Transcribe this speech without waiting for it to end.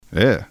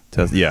Yeah.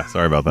 Yeah,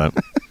 sorry about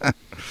that.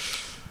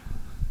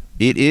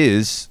 It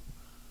is.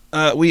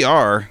 We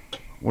are.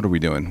 What are we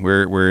doing?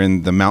 We're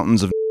in the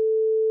mountains of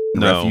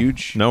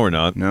refuge. No, we're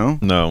not.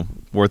 No.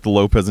 We're at the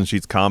Lopez and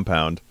Sheets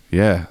compound.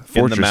 Yeah,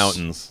 in the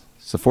mountains.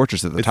 It's a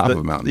fortress at the top of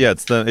a mountain. Yeah,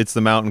 it's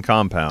the mountain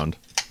compound.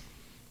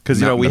 Because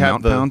we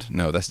have Mount Pound.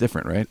 No, that's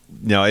different, right?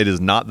 No, it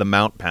is not the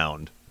Mount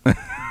Pound. I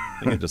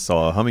think I just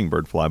saw a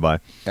hummingbird fly by.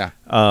 Yeah.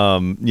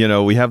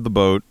 We have the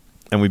boat,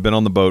 and we've been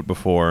on the boat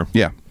before.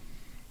 Yeah.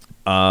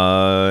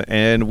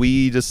 And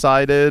we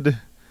decided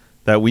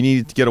that we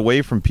needed to get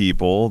away from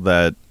people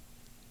that.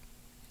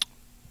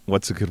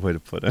 What's a good way to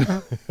put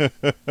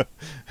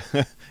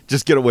it?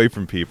 Just get away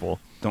from people.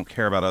 Don't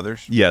care about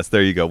others. Yes,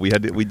 there you go. We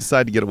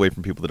decided to get away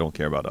from people that don't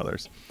care about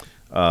others.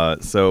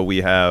 So we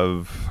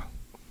have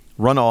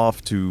run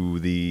off to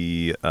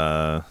the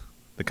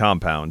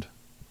compound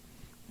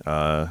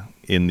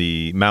in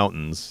the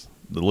mountains,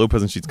 the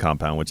Lopez and Sheets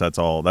compound, which that's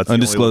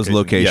undisclosed the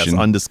only location.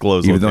 Yes,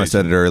 undisclosed. Even location. though I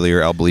said it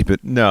earlier, I'll bleep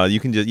it. No, you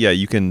can just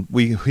you can.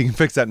 We can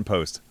fix that in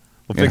post.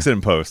 We'll fix it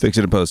in post. Fix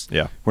it in post.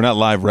 Yeah, we're not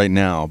live right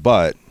now,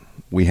 but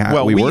we have.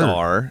 Well, we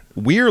are.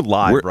 We're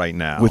live right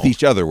now with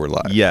each other. We're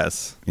live.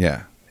 Yes.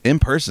 Yeah. In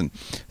person.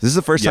 This is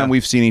the first time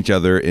we've seen each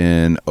other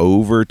in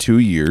over 2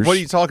 years. What are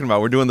you talking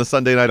about? We're doing the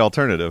Sunday night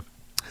alternative.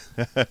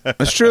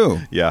 That's true.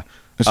 Yeah.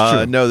 That's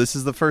true. No, this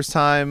is the first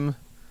time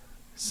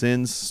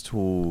since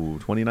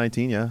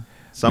 2019. Yeah.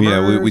 Summer.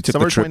 Yeah, we took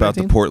the trip out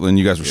to Portland.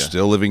 You guys were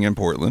still living in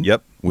Portland.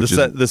 Yep. Which is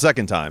the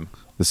second time.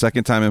 The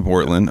second time in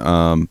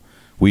Portland.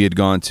 We had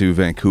gone to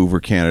Vancouver,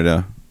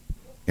 Canada,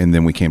 and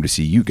then we came to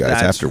see you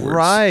guys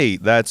afterwards.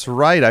 That's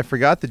right. I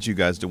forgot that you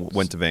guys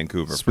went to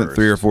Vancouver. Spent first.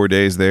 3 or 4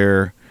 days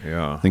there.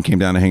 Yeah. Then came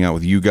down to hang out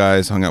with you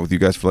guys. Hung out with you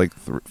guys for like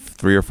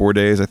 3 or 4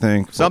 days, I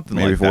think. Something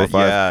maybe like 4 that. or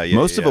 5. Yeah,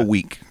 Most of a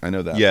week. I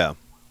know that. Yeah.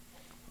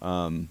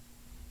 And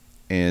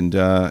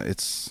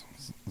it's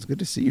good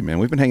to see you, man.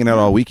 We've been hanging out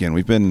all weekend.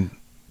 We've been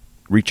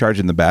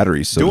recharging the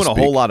batteries. So doing a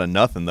whole lot of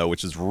nothing though,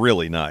 which is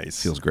really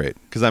nice. Feels great.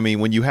 Because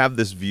when you have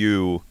this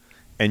view,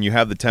 and you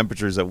have the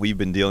temperatures that we've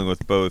been dealing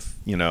with, both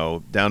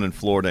down in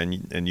Florida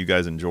and you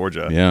guys in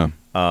Georgia. Yeah.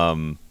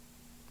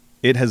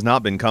 It has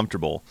not been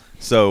comfortable.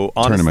 So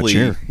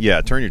honestly,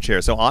 turn your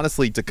chair. So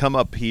honestly, to come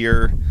up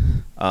here,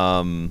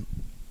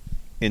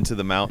 into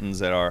the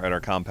mountains at our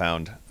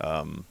compound,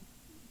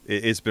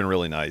 it's been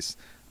really nice.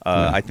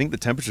 I think the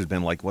temperature's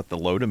been like the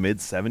low to mid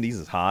 70s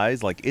is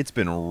highs. Like it's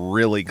been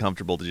really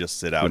comfortable to just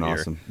sit out here.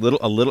 Awesome. A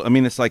little. I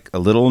mean, it's like a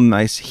little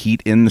nice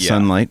heat in the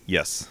sunlight.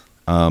 Yes.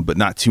 But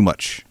not too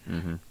much.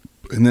 Mm-hmm.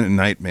 And then at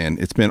night, man,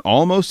 it's been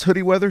almost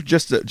hoodie weather,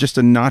 just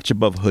a notch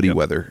above hoodie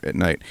weather at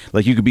night.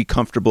 Like you could be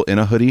comfortable in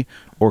a hoodie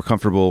or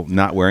comfortable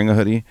not wearing a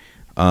hoodie.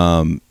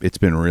 It's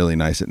been really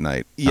nice at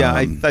night. Yeah,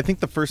 I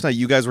think the first night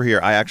you guys were here,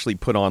 I actually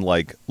put on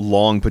like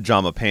long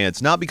pajama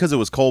pants, not because it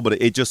was cold, but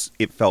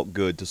it felt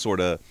good to sort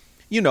of,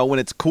 when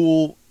it's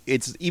cool,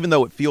 it's even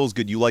though it feels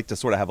good, you like to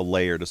sort of have a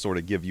layer to sort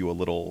of give you a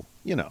little,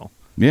 Yeah.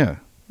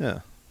 Yeah.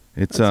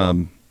 It's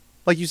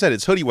like you said,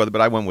 it's hoodie weather, but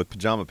I went with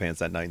pajama pants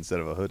that night instead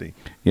of a hoodie.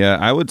 Yeah,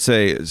 I would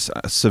say it's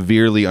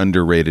severely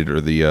underrated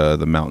are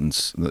the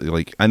mountains.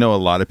 Like I know a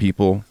lot of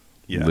people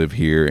live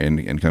here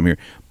and come here,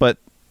 but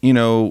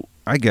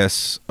I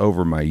guess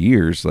over my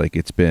years, like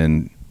it's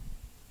been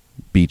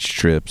beach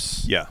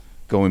trips. Yeah.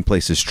 Going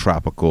places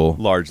tropical.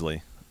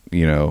 Largely.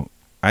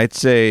 I'd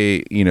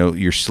say,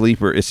 your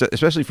sleeper,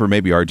 especially for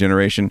maybe our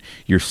generation,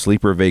 your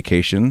sleeper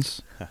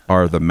vacations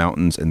are the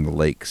mountains and the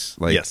lakes.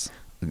 Like yes.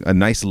 A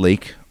nice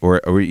lake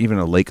or even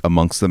a lake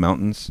amongst the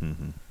mountains.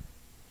 Mm-hmm.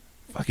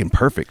 Fucking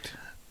perfect.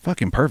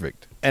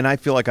 And I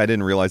feel like I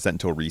didn't realize that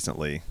until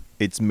recently.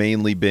 It's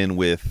mainly been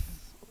with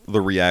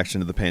the reaction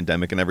to the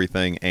pandemic and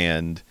everything.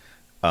 And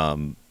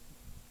my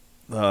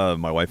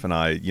wife and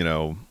I,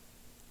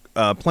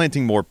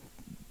 planting more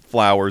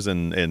flowers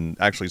and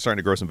actually starting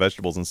to grow some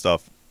vegetables and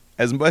stuff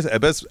as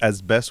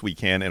best we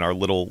can in our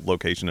little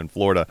location in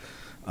Florida.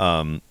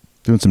 Doing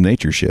some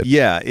nature shit.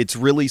 Yeah, it's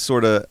really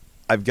sort of,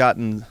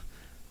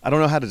 I don't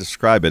know how to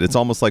describe it. It's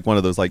almost like one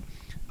of those, like,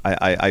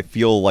 I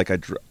feel like a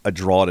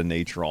draw to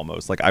nature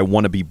almost. Like I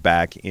want to be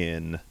back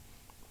in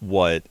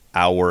what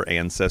our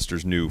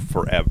ancestors knew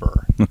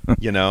forever,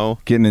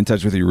 Getting in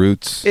touch with your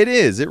roots. It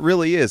is. It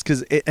really is.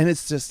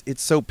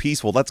 It's so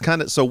peaceful.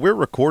 That's so we're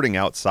recording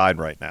outside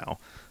right now.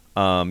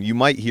 You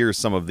might hear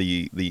some of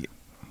the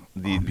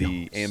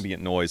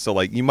ambient noise. So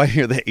like you might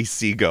hear the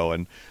AC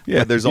going. Yeah.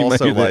 But there's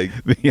also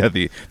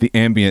the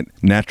ambient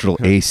natural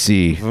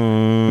AC.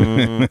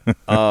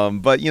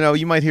 But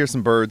you might hear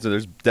some birds.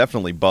 There's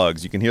definitely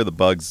bugs. You can hear the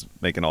bugs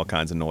making all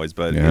kinds of noise.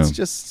 But it's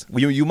just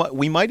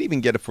we might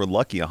even get, if we're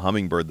lucky, a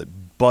hummingbird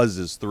that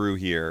buzzes through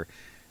here.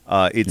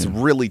 It's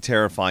really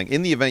terrifying.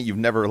 In the event you've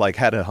never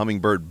had a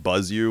hummingbird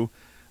buzz you,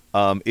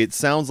 it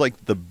sounds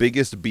like the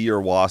biggest bee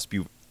or wasp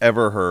you've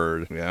ever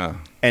heard. Yeah.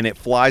 And it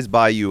flies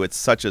by you at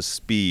such a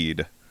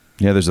speed.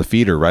 Yeah, there's a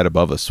feeder right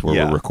above us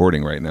where we're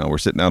recording right now. We're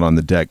sitting out on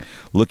the deck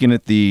looking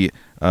at the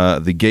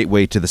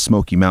gateway to the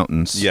Smoky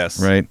Mountains.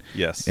 Yes. Right?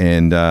 Yes.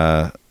 And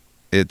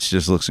it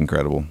just looks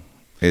incredible.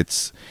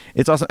 It's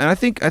awesome. And I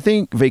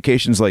think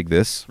vacations like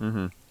this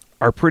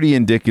are pretty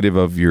indicative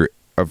of your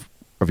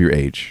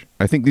age.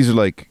 I think these are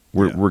like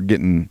we're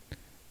getting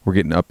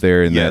up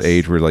there in that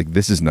age where like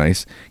this is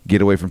nice,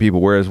 get away from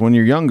people. Whereas when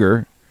you're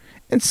younger,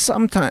 and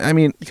sometimes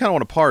you kind of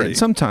want to party,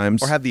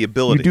 sometimes or have the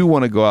ability. You do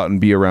want to go out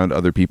and be around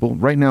other people.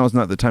 Right now is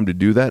not the time to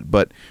do that.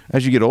 But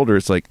as you get older,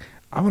 it's like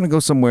I want to go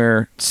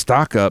somewhere,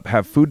 stock up,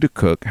 have food to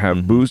cook,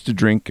 have booze to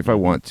drink if I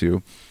want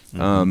to,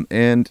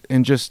 and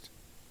just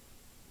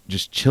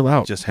chill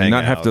out, just hang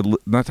out,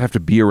 not have to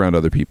be around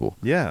other people.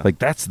 Yeah, like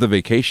that's the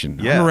vacation.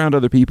 Yeah. I'm around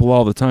other people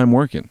all the time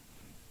working.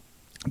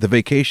 The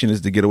vacation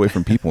is to get away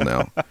from people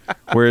now.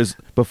 Whereas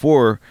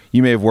before,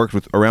 you may have worked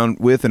with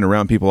and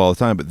around people all the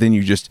time, but then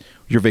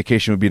your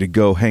vacation would be to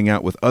go hang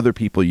out with other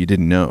people you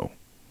didn't know.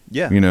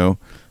 Yeah, Yeah.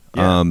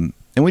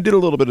 And we did a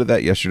little bit of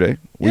that yesterday.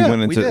 We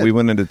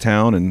went into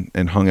town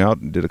and hung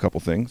out and did a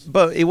couple things.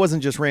 But it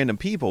wasn't just random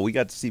people. We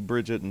got to see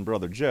Bridget and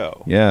Brother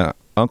Joe. Yeah,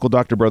 Uncle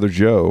Dr. Brother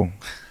Joe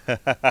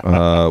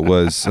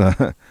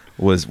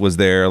was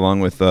there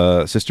along with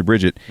Sister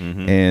Bridget,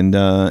 and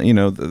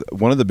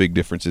one of the big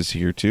differences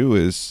here too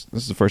is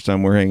this is the first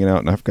time we're hanging out,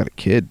 and I've got a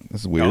kid.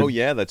 This is weird. Oh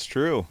yeah, that's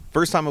true.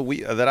 First time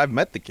that I've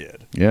met the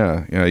kid.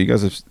 Yeah. You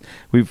guys have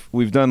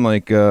we've done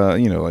like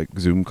like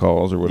Zoom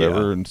calls or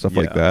whatever and stuff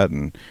like that,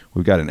 and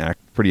we've got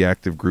pretty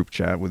active group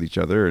chat with each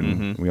other,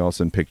 and we all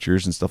send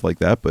pictures and stuff like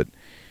that. But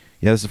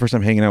yeah, this is the first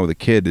time hanging out with a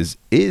kid. Is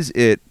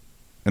it?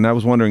 And I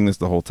was wondering this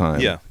the whole time.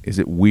 Yeah. Is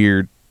it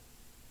weird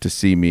to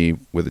see me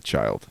with a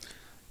child?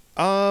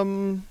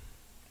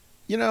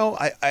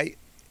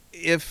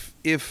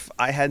 If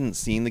I hadn't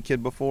seen the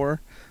kid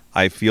before,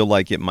 I feel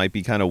like it might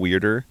be kind of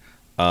weirder.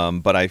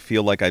 But I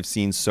feel like I've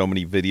seen so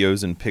many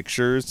videos and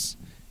pictures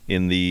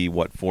in the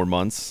 4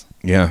 months.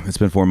 Yeah, it's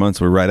been 4 months.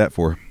 We're right at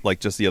 4. Like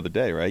just the other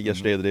day, right?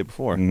 Yesterday or the day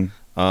before.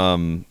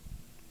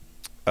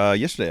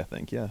 Yesterday, I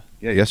think. Yeah.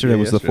 Yeah. Yesterday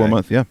was the 4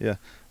 month. Yeah. Yeah.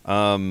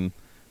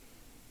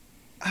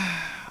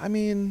 I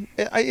mean,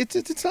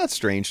 it's not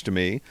strange to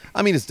me.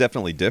 I mean, it's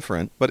definitely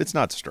different, but it's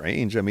not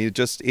strange. I mean, it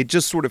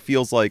just sort of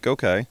feels like,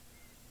 okay,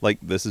 like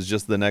this is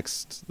the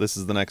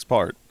next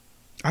part.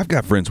 I've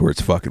got friends where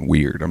it's fucking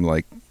weird. I'm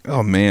like,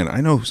 oh man,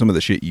 I know some of the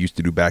shit you used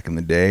to do back in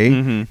the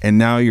day, and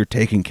now you're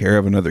taking care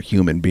of another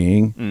human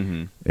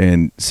being,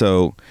 and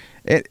so.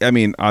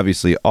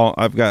 Obviously,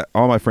 I've got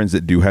all my friends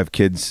that do have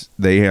kids.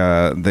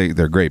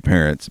 They're great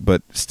parents,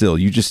 but still,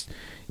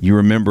 you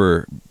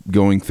remember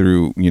going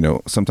through,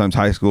 sometimes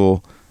high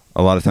school,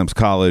 a lot of times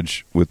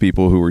college with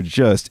people who were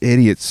just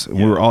idiots. Yeah.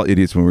 We were all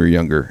idiots when we were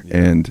younger,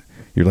 and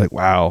you're like,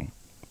 wow,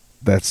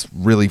 that's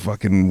really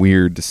fucking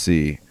weird to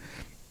see.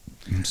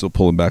 I'm still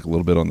pulling back a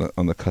little bit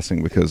on the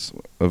cussing because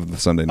of the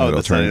Sunday night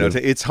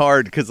alternative. It's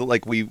hard because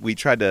like we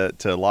tried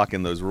to lock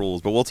in those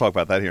rules, but we'll talk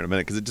about that here in a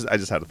minute because I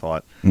just had a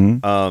thought.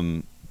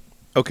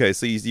 Okay,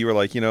 so you were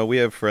like, we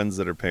have friends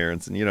that are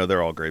parents, and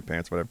they're all great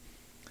parents, whatever.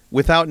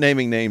 Without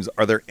naming names,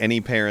 are there any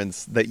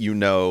parents that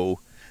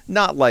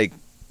not like,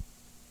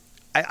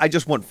 I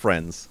just want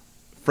friends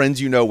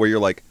where you're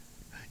like,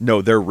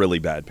 no, they're really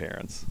bad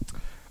parents.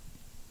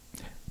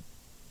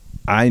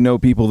 I know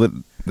people that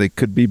they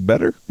could be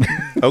better.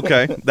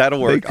 Okay,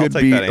 that'll work. They could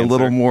be a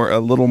little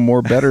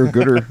more better,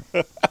 gooder,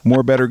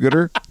 more better,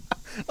 gooder.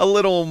 A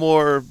little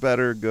more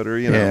better, gooder.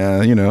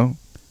 Yeah,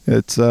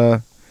 it's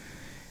that's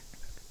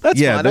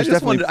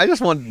fine. I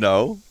just wanted to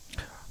know.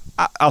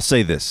 I'll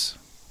say this: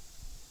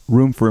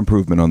 room for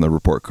improvement on the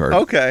report card.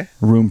 Okay,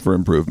 room for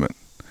improvement.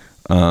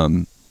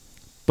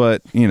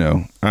 But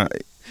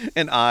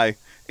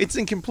it's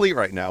incomplete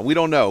right now. We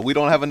don't know. We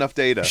don't have enough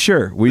data.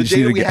 Sure. The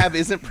data we have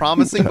isn't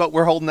promising, but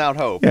we're holding out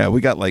hope. Yeah, we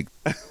got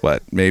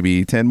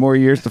maybe 10 more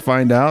years to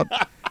find out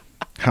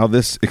how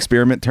this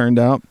experiment turned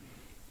out.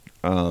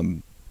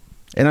 And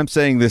I'm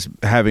saying this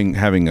having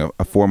a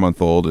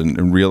 4-month-old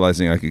and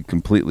realizing I could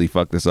completely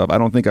fuck this up. I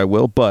don't think I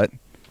will, but,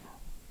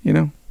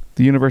 the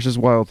universe is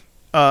wild.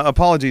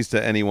 Apologies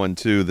to anyone,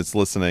 too, that's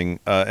listening.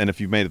 And if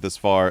you've made it this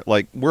far,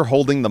 we're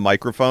holding the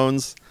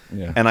microphones,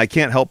 and I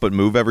can't help but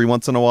move every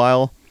once in a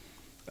while.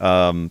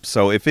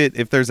 So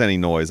if there's any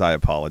noise, I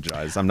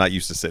apologize. I'm not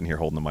used to sitting here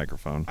holding the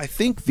microphone. I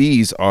think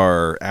these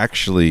are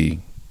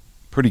actually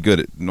pretty good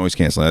at noise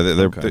canceling.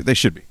 They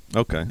should be.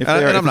 Okay. And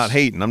I'm not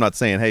hating. I'm not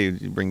saying, hey,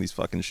 you bring these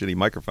fucking shitty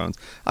microphones.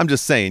 I'm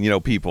just saying,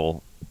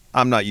 people,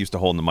 I'm not used to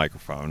holding the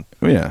microphone.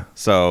 Oh, yeah.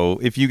 So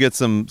if you get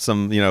some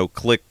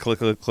click, click,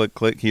 click, click,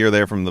 click here or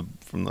there from the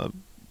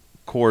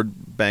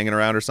cord banging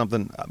around or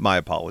something, my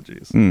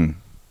apologies.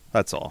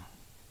 That's all.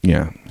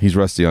 Yeah, he's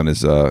rusty on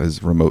his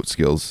remote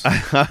skills.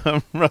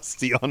 I'm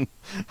rusty on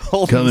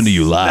holding. Coming to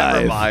you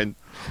live.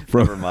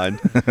 Never mind.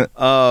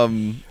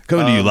 Coming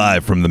to you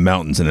live from the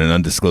mountains in an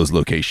undisclosed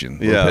location.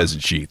 Lopez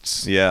and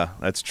Sheets. Yeah,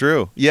 that's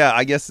true. Yeah,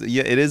 I guess it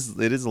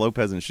is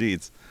Lopez and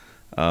Sheets.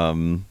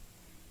 So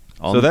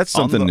that's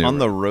something new. On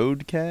the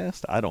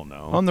Roadcast? I don't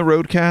know. On the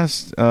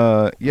Roadcast?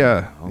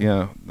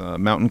 The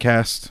Mountain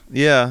Cast.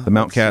 Yeah. The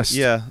Mount Cast.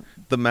 Yeah,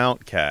 the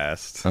Mount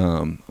Cast.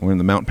 We're in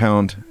the Mount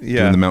Pound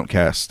doing the Mount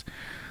Cast.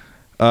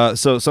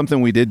 So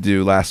something we did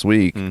do last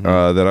week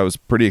that I was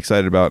pretty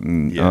excited about,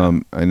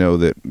 and I know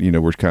that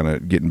we're kind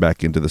of getting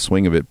back into the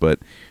swing of it, but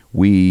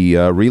we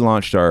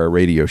relaunched our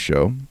radio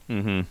show,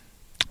 Mm-hmm.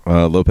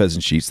 Lopez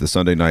and Sheets, the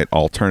Sunday night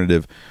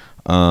alternative.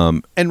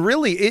 And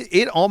really,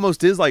 it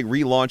almost is like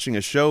relaunching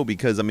a show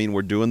because, I mean,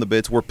 we're doing the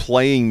bits, we're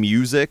playing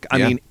music. I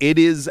mean, it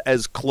is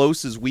as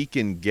close as we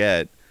can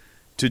get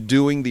to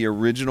doing the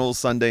original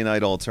Sunday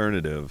night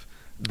alternative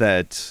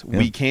that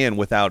we can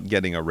without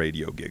getting a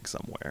radio gig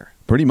somewhere.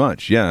 Pretty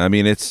much, yeah. I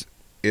mean, it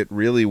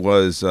really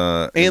was...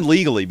 and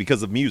legally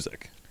because of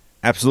music.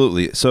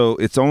 Absolutely. So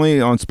it's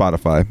only on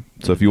Spotify.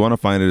 So if you want to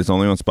find it, it's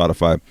only on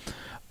Spotify.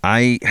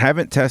 I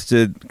haven't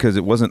tested because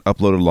it wasn't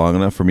uploaded long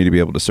enough for me to be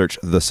able to search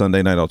the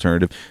Sunday Night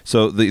Alternative.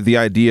 So the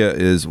idea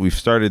is we've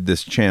started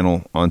this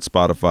channel on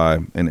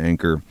Spotify and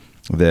Anchor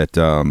that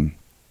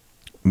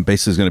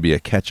basically is going to be a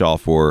catch-all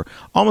for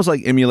almost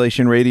like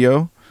emulation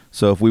radio.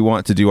 So if we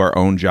want to do our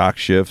own jock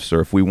shifts, or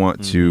if we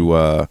want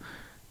to,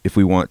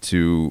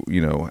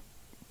 you know,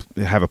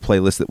 have a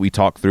playlist that we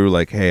talk through,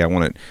 like, hey, I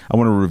want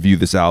to review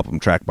this album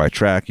track by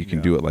track. You can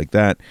do it like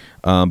that.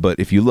 But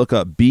if you look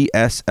up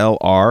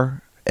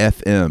BSLR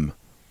FM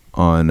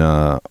on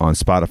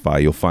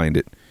Spotify, you'll find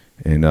it,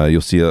 and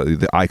you'll see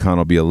the icon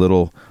will be a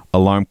little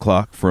alarm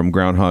clock from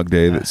Groundhog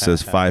Day that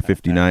says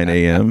 5:59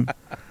 a.m.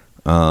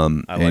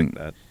 I like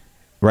that.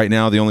 Right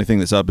now, the only thing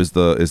that's up is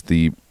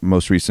the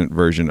most recent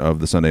version of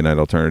the Sunday Night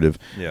Alternative.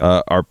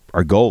 Yeah.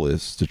 Our goal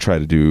is to try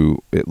to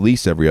do at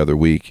least every other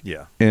week.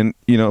 Yeah. And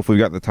you know, if we've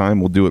got the time,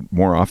 we'll do it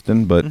more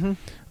often. But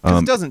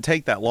because it doesn't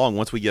take that long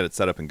once we get it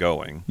set up and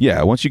going.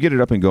 Yeah, once you get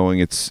it up and going,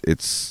 it's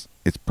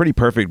pretty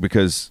perfect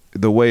because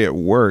the way it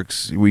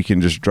works, we can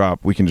just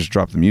drop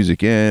the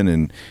music in,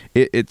 and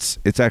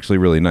it's actually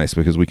really nice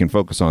because we can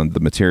focus on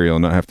the material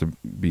and not have to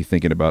be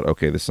thinking about,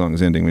 okay, this song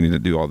is ending, we need to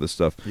do all this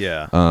stuff.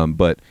 Yeah.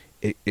 But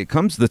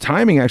the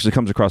timing actually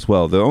comes across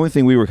well. The only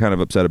thing we were kind of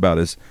upset about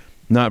is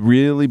not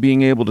really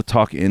being able to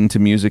talk into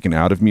music and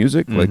out of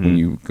music, like when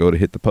you go to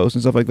hit the post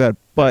and stuff like that.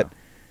 But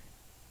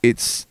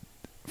it's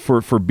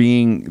for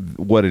being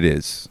what it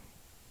is.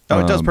 Oh,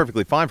 it does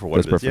perfectly fine for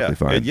what it is. Perfectly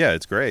fine. Yeah,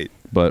 it's great.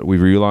 But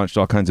we've relaunched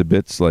all kinds of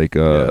bits, like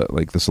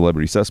the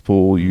Celebrity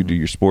Cesspool. You do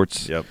your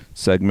sports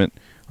segment.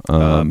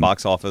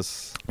 Box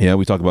office. Yeah,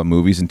 we talk about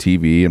movies and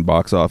TV and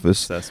box office.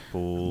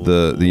 Cesspool.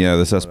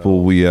 The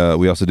Cesspool. We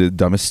also did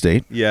Dumbest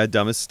State. Yeah,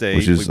 Dumbest State.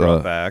 Which is we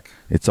brought back.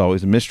 It's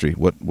always a mystery.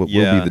 What will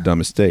be the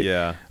dumbest state?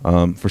 Yeah.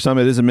 For some,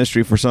 it is a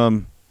mystery. For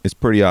some, it's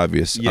pretty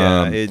obvious.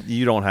 Yeah.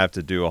 You don't have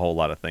to do a whole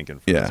lot of thinking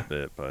for this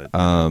bit, but.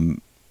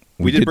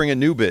 We did bring a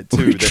new bit,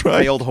 too, that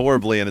failed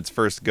horribly in its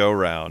first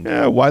go-round.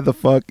 Yeah, why the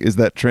fuck is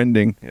that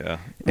trending? Yeah.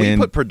 We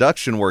put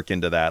production work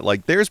into that.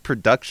 Like, there's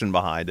production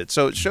behind it.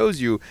 So it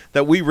shows you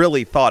that we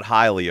really thought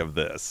highly of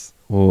this.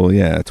 Well,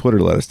 yeah, Twitter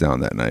let us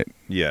down that night.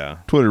 Yeah.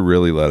 Twitter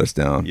really let us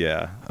down.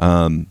 Yeah.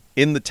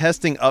 In the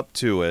testing up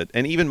to it,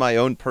 and even my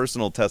own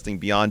personal testing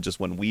beyond just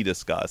when we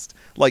discussed,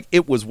 like,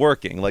 it was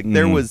working. Like,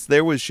 there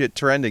was shit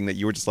trending that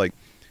you were just like,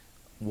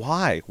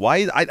 why?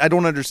 I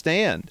don't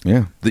understand.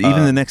 Yeah.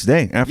 Even the next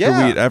day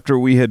after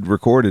we had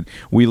recorded,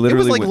 we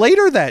literally it was like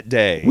later that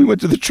day. We went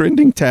to the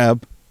trending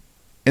tab,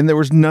 and there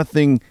was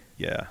nothing.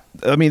 Yeah.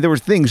 I mean, there were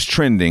things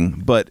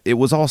trending, but it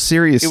was all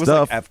serious stuff. It was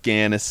like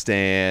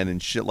Afghanistan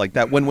and shit like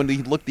that. When we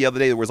looked the other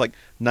day, there was like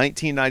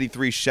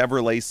 1993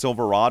 Chevrolet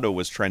Silverado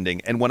was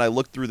trending, and when I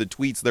looked through the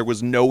tweets, there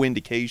was no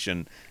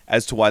indication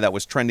as to why that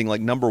was trending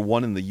like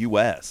 #1 in the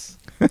U.S.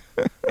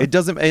 It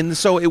doesn't, and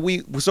so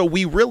we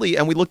really,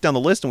 and we looked down the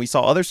list and we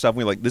saw other stuff, and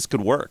we were like, this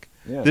could work.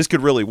 Yeah. This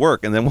could really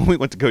work. And then when we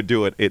went to go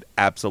do it, it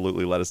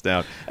absolutely let us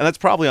down. And that's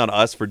probably on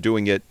us for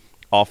doing it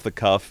off the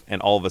cuff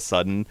and all of a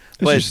sudden.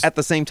 But at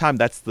the same time,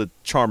 that's the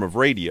charm of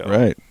radio.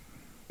 Right.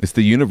 It's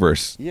the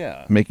universe.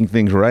 Yeah. Making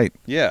things right.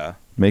 Yeah.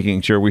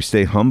 Making sure we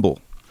stay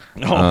humble.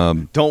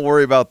 No, don't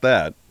worry about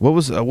that. What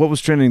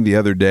was trending the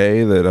other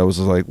day that I was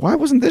like, why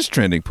wasn't this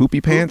trending?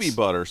 Poopy pants? Poopy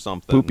butt or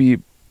something.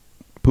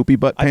 Poopy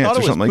butt pants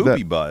or something like that.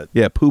 Poopy butt.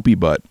 Yeah, poopy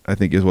butt, I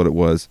think is what it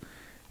was.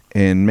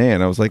 And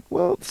man, I was like,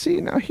 well, see,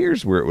 now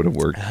here's where it would have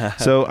worked.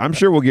 So I'm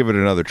sure we'll give it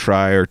another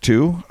try or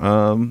two.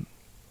 And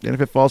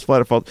if it falls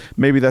flat, it falls.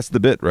 Maybe that's the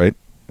bit, right?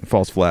 It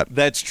falls flat.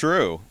 That's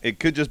true. It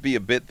could just be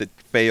a bit that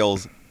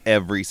fails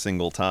every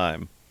single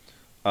time.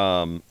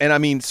 And I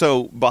mean,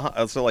 so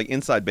like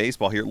inside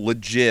baseball here,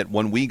 legit,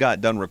 when we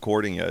got done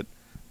recording it,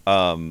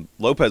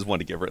 Lopez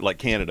wanted to give it like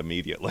can it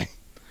immediately.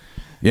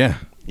 Yeah.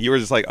 You were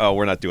just like, oh,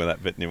 we're not doing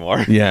that bit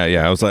anymore. Yeah.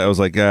 I was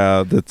like,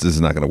 this is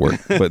not going to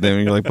work. But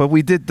then you're like, but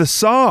we did the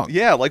song.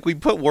 Yeah, like we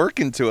put work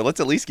into it. Let's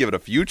at least give it a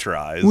few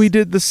tries. We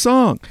did the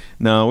song.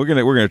 No, we're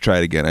gonna try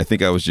it again. I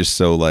think I was just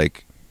so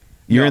like,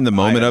 you're in the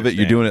moment of it.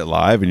 You're doing it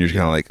live, and you're just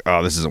kind of like,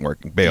 oh, this isn't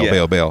working.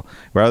 Bail.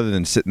 Rather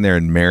than sitting there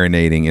and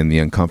marinating in the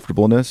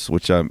uncomfortableness,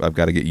 which I've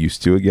got to get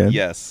used to again.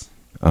 Yes.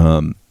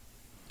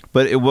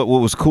 But what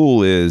was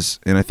cool is,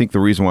 and I think the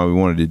reason why we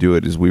wanted to do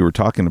it is we were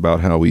talking about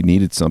how we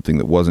needed something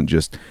that wasn't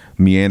just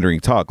meandering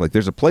talk. Like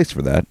there's a place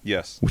for that.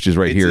 Yes. Which is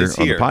right here on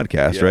the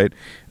podcast, right?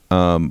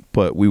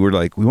 But we were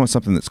like, we want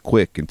something that's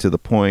quick and to the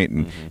point,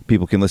 and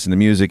people can listen to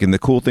music. And the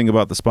cool thing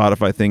about the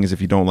Spotify thing is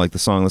if you don't like the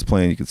song that's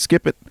playing, you can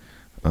skip it.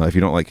 If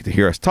you don't like to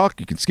hear us talk,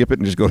 you can skip it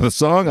and just go to the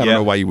song. I don't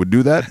know why you would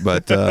do that,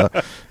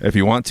 but if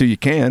you want to, you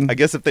can. I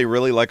guess if they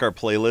really like our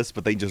playlist,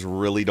 but they just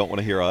really don't want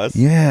to hear us.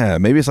 Yeah,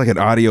 maybe it's like an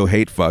audio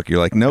hate fuck. You're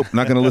like, nope,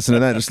 not going to listen to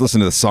that. Just listen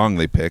to the song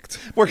they picked.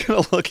 We're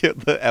going to look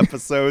at the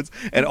episodes,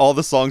 and all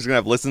the songs are going to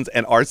have listens,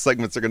 and our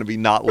segments are going to be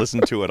not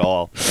listened to at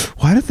all.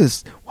 Why did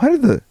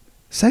the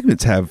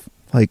segments have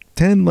like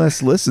 10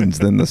 less listens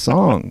than the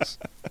songs?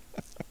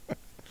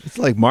 It's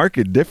like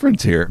market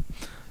difference here.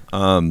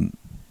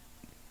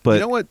 But you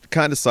know what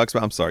kind of sucks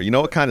about? I'm sorry. You know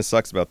what kind of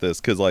sucks about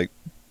this? Because like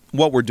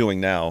what we're doing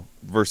now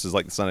versus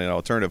like the Sunday Night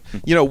Alternative.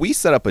 You know, we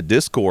set up a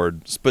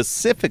Discord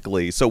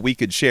specifically so we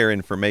could share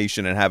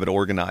information and have it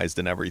organized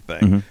and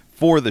everything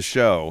for the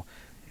show,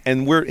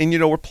 and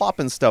we're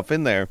plopping stuff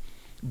in there.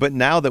 But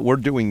now that we're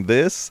doing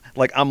this,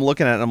 like I'm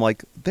looking at it, and I'm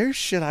like, there's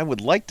shit I would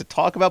like to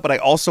talk about, but I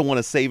also want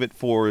to save it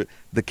for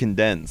the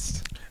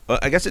condensed.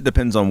 I guess it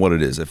depends on what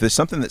it is. If there's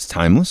something that's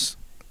timeless,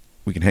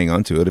 we can hang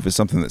on to it. If it's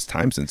something that's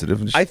time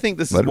sensitive, I think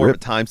this is more of a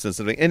time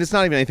sensitive thing, and it's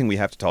not even anything we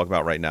have to talk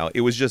about right now.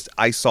 It was just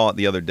I saw it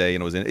the other day,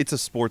 and it's a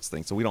sports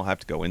thing, so we don't have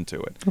to go into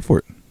it. Go for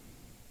it.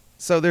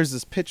 So there's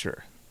this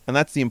pitcher, and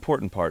that's the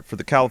important part for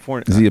the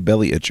California. Is he a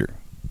belly itcher?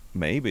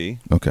 Maybe.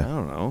 Okay. I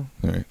don't know.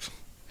 All right.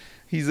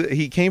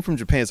 He came from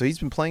Japan, so he's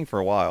been playing for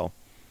a while.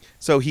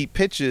 So he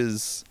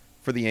pitches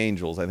for the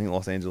Angels. I think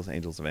Los Angeles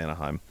Angels of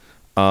Anaheim.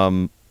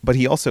 But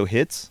he also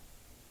hits.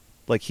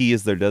 Like he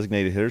is their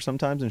designated hitter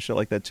sometimes and shit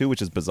like that too,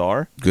 which is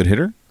bizarre. Good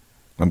hitter?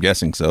 I'm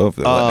guessing so. If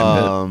they're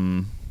letting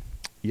him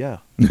hit. Yeah.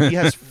 He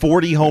has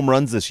 40 home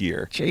runs this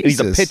year. Jesus. He's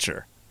a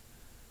pitcher.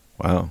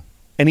 Wow.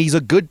 And he's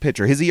a good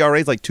pitcher. His ERA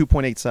is like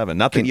 2.87.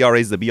 Not that ERA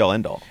is the be-all,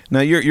 end-all.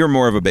 Now, you're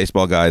more of a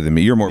baseball guy than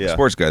me. You're more of a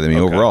sports guy than me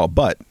overall.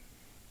 But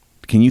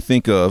can you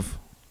think of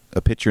a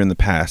pitcher in the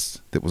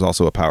past that was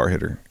also a power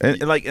hitter?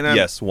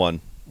 Yes,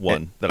 one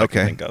that I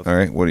can think of. All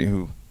right.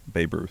 Who?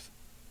 Babe Ruth.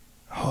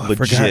 Oh,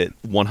 legit,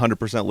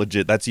 100%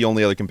 legit. That's the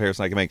only other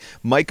comparison I can make.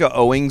 Micah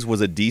Owings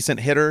was a decent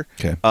hitter,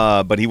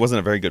 but he wasn't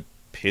a very good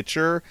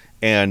pitcher,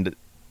 and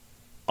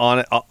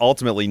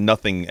ultimately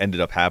nothing ended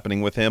up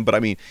happening with him. But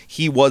I mean,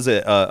 he was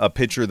a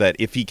pitcher that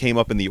if he came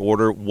up in the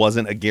order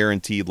wasn't a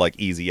guaranteed like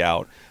easy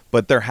out.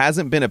 But there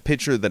hasn't been a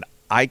pitcher that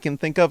I can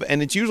think of,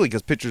 and it's usually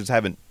because pitchers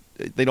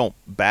they don't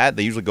bat.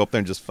 They usually go up there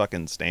and just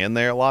fucking stand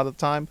there a lot of the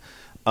time.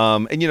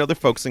 And they're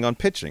focusing on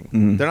pitching.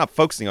 Mm-hmm. They're not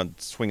focusing on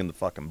swinging the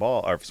fucking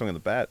ball or swinging the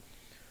bat.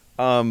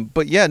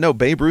 But yeah, no,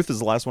 Babe Ruth is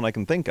the last one I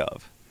can think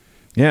of.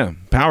 Yeah,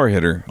 power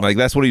hitter. Like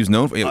that's what he was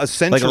known for.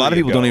 Like a lot of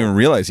people don't even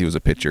realize he was a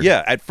pitcher.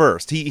 Yeah, at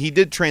first. He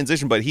did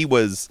transition, but he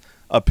was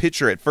a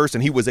pitcher at first,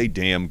 and he was a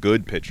damn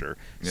good pitcher.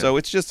 Yeah. So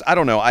it's just, I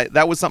don't know.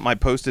 That was something I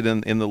posted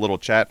in the little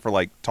chat for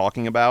like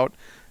talking about.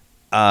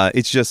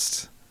 It's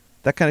just,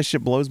 that kind of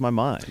shit blows my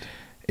mind.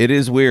 It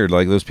is weird.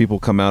 Like those people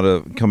come out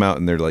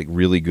and they're like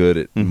really good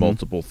at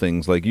multiple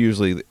things. Like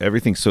usually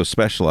everything's so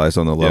specialized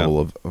on the level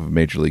of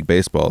Major League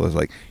Baseball. It's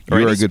like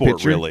you're a good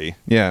pitcher. Really.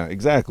 Yeah,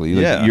 exactly.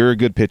 Like, you're a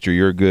good pitcher.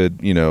 You're a good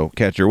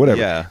catcher,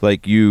 whatever. Yeah.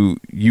 Like you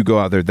go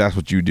out there. That's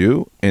what you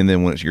do. And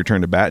then when it's your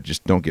turn to bat,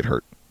 just don't get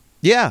hurt.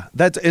 Yeah,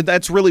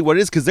 that's really what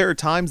it is, because there are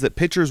times that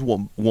pitchers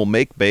will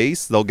make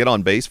base. They'll get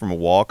on base from a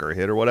walk or a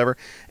hit or whatever,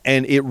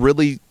 and it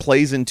really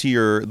plays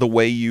into the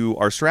way you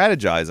are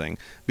strategizing,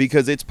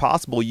 because it's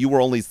possible you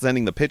were only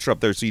sending the pitcher up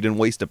there so you didn't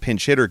waste a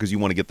pinch hitter because you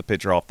want to get the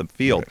pitcher off the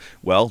field. Right.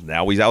 Well,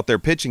 now he's out there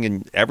pitching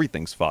and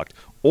everything's fucked.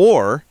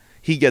 Or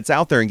he gets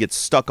out there and gets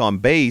stuck on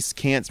base,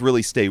 can't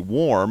really stay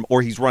warm,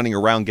 or he's running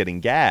around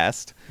getting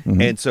gassed,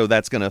 and so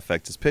that's going to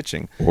affect his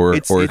pitching. Or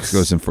it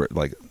goes in for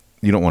like...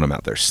 You don't want him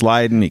out there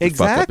sliding. He can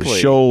fuck up his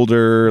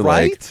shoulder.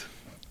 Right. Like,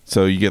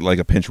 so you get like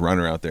a pinch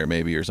runner out there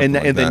maybe or something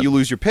and then you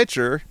lose your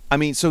pitcher. I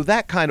mean, so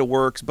that kind of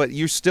works, but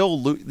you're still,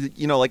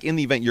 like in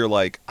the event you're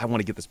like, I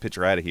want to get this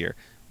pitcher out of here.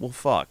 Well,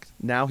 fuck.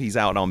 Now he's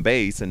out on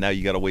base, and now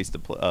you got to waste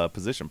a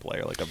position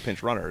player, like a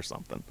pinch runner or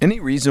something. Any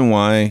reason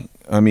why?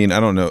 I mean,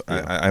 I don't know.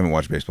 Yeah. I haven't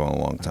watched baseball in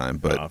a long time,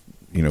 but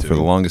for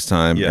the longest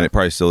time, and it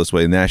probably still this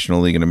way, National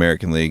League and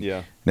American League.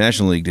 Yeah.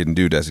 National League didn't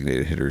do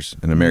designated hitters,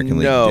 and American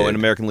League did. No, and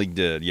American League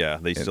did. Yeah,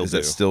 they still do. Is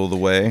that still the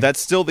way? That's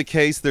still the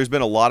case. There's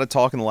been a lot of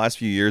talk in the last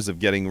few years of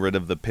getting rid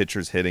of the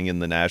pitchers hitting in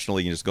the National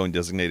League and just going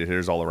designated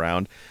hitters all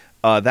around.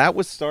 That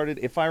was started,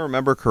 if I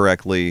remember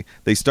correctly,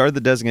 they started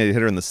the designated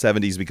hitter in the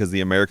 70s because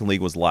the American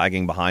League was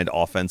lagging behind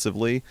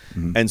offensively,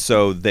 and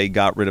so they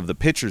got rid of the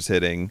pitchers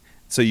hitting,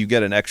 so you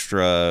get an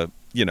extra,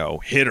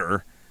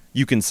 hitter.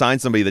 You can sign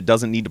somebody that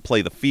doesn't need to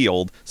play the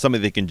field,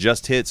 somebody that can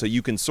just hit, so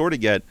you can sort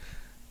of get...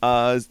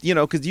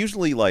 because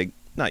usually,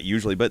 not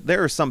usually, but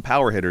there are some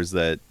power hitters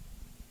that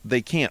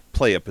they can't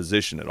play a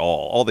position at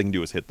all. All they can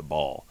do is hit the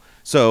ball.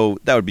 So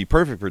that would be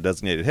perfect for a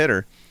designated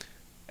hitter.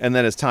 And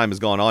then as time has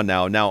gone on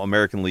now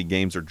American League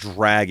games are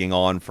dragging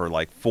on for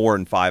like 4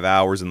 and 5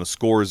 hours, and the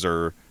scores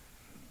are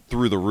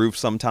through the roof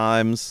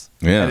sometimes.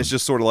 Yeah. And it's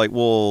just sort of like,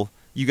 well,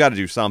 you got to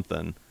do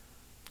something.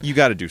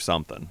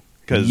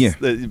 Because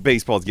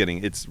baseball's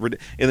getting, in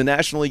the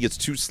National League, it's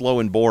too slow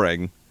and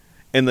boring.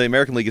 And the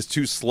American League is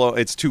too slow.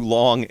 It's too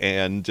long,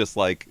 and just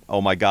like,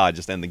 oh my God,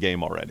 just end the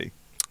game already.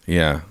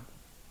 Yeah.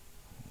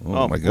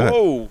 Oh my God.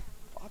 Whoa.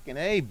 Fuck Fucking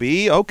A,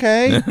 B,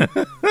 okay.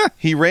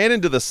 He ran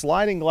into the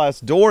sliding glass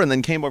door and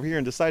then came over here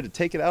and decided to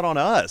take it out on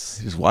us.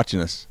 He's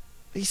watching us.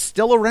 He's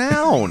still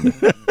around.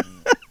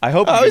 I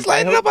hope. Oh, he's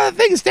lighting up on the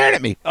thing and staring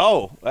at me.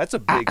 Oh, that's a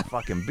big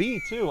fucking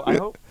bee too.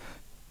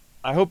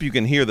 I hope you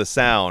can hear the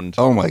sound.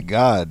 Oh my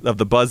God! Of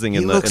the buzzing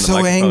in the. He looks in the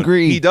so microphone.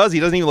 angry. He does. He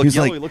doesn't even look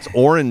yellow. Like, he looks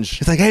orange.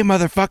 He's like, "Hey,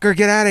 motherfucker,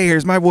 get out of here!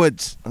 It's my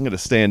woods." I'm gonna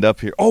stand up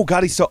here. Oh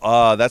God, he's so.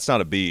 That's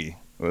not a bee.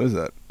 What is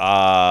that?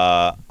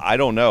 I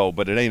don't know,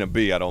 but it ain't a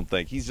bee. I don't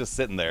think he's just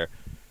sitting there.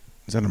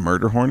 Is that a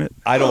murder hornet?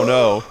 I don't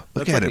know.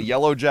 Look That's at like him. a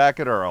yellow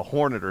jacket or a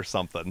hornet or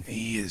something.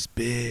 He is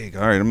big.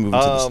 All right, I'm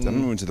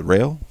moving to the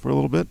rail for a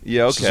little bit.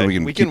 Yeah, okay. So we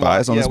can keep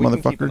eyes on this we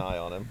motherfucker. Can keep an eye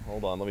on him.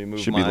 Hold on, let me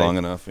move. Should be long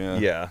enough. Yeah.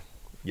 Yeah.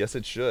 Yes,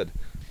 it should.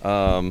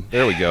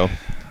 There we go.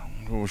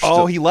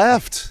 Oh, he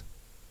left.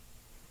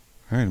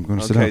 All right, I'm going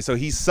to sit down. Okay, so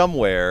he's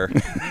somewhere.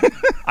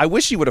 I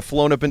wish he would have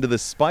flown up into the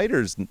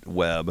spider's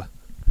web.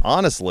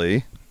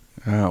 Honestly.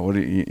 What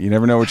do you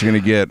never know what you're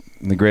going to get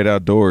in the great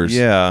outdoors.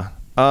 Yeah.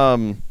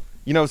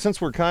 Since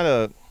we're kind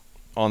of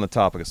on the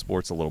topic of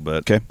sports a little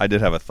bit, okay. I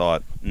did have a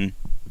thought.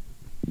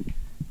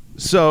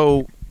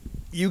 So,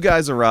 you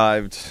guys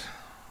arrived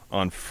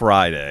on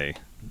Friday.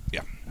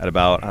 Yeah. At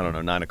about,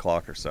 9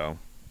 o'clock or so.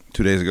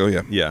 2 days ago,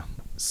 yeah. Yeah.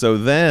 So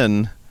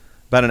then,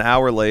 about an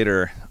hour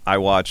later, I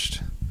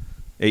watched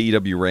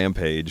AEW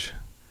Rampage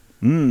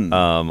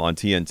on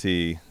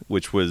TNT,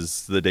 which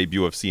was the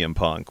debut of CM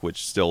Punk,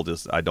 which still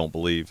just, I don't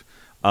believe.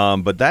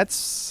 But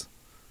that's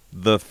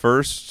the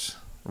first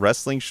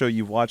wrestling show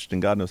you've watched in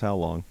God knows how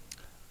long.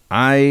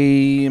 I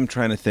am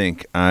trying to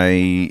think.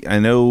 I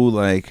know,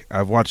 like,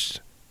 I've watched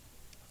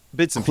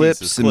bits and clips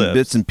pieces, and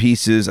bits and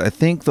pieces. I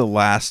think the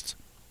last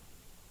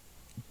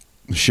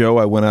show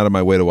I went out of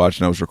my way to watch,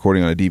 and I was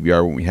recording on a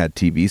DVR when we had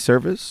TV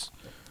service.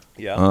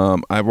 Yeah.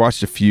 I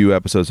watched a few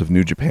episodes of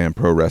New Japan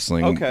Pro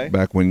Wrestling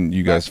back when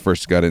you guys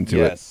first got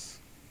into it.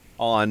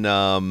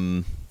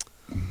 On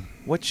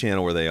what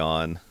channel were they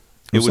on?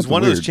 It was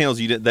one of those channels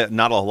you did that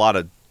not a lot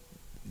of.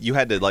 You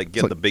had to like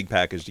get the big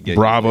package to get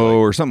Bravo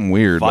or something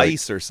weird,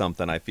 Vice or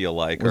something. I feel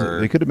like,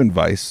 or they could have been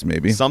Vice,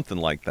 maybe something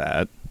like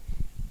that.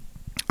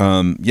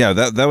 Yeah,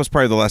 that was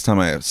probably the last time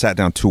I sat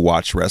down to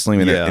watch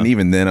wrestling, and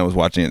even then I was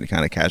watching it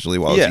kind of casually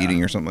while I was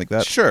eating or something like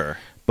that. Sure,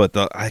 but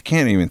I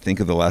can't even think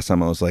of the last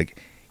time I was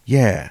like,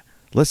 yeah,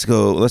 let's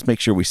go. Let's make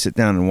sure we sit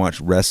down and watch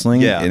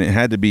wrestling. Yeah, and it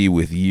had to be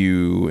with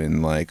you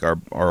and like our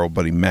old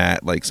buddy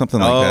Matt, like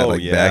something like that,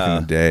 like back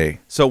in the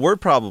day. So we're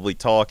probably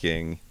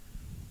talking.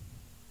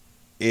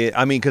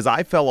 Because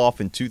I fell off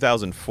in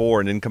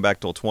 2004 and didn't come back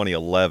till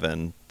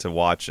 2011 to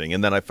watching,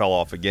 and then I fell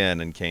off again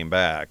and came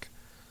back.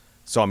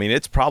 So,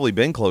 it's probably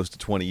been close to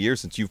 20 years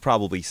since you've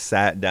probably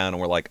sat down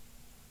and were like,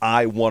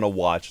 I want to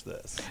watch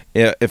this.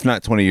 Yeah, if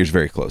not 20 years,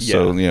 very close. Yeah.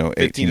 So,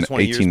 18,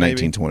 18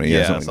 19, 20.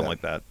 Yeah, something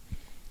like that.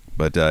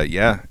 But,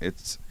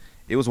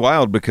 it was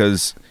wild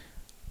because...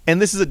 And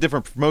this is a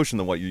different promotion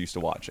than what you're used to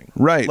watching.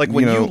 Right. Like,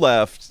 when you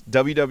left,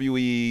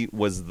 WWE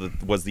was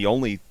the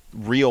only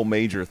real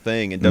major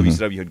thing, and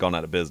WCW had gone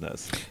out of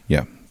business.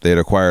 Yeah. They had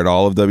acquired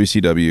all of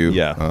WCW.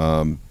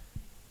 Yeah.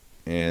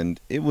 And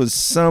it was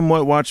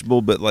somewhat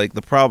watchable, but like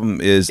the problem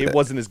is it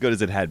wasn't as good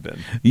as it had been.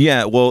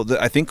 Yeah, well,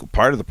 I think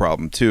part of the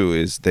problem too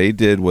is they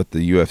did what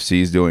the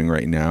UFC is doing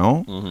right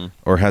now,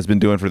 or has been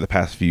doing for the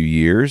past few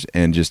years,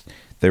 and just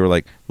they were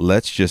like,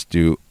 let's just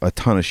do a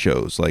ton of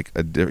shows, like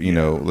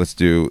let's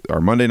do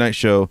our Monday night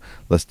show,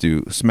 let's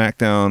do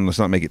SmackDown, let's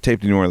not make it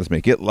taped anymore, let's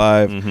make it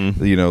live,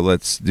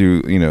 let's do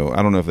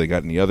I don't know if they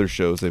got any other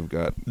shows they've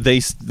got.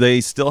 They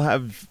still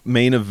have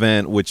main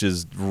event, which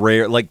is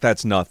rare. Like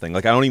that's nothing.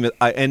 Like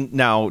and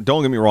now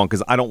don't get me wrong,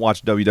 because I don't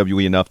watch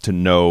WWE enough to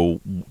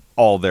know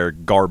all their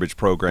garbage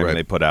programming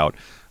they put out.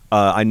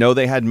 I know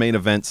they had main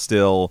event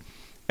still,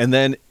 and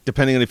then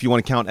depending on if you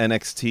want to count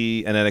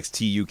NXT and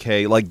NXT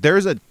UK, like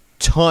there's a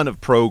ton of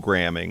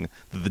programming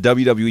that the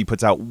WWE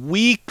puts out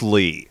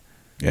weekly.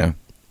 Yeah.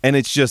 And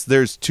it's just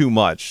there's too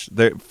much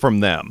there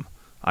from them.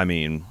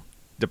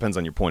 Depends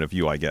on your point of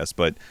view, I guess.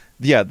 But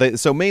yeah,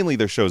 so mainly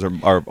their shows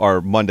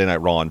are Monday Night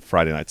Raw and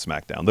Friday Night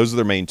SmackDown. Those are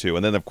their main two.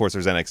 And then of course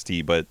there's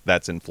NXT, but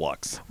that's in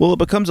flux. Well, it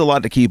becomes a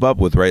lot to keep up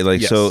with, right?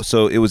 Like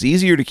so it was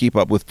easier to keep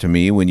up with to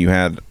me when you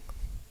had,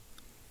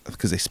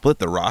 because they split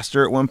the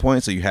roster at one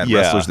point, so you had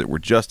wrestlers that were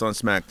just on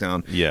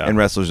SmackDown and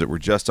wrestlers that were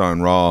just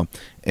on Raw,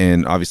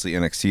 and obviously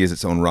NXT is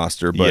its own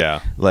roster,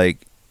 but like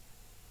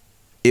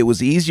it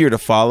was easier to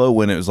follow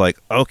when it was like,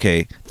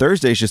 okay,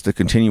 Thursday's just a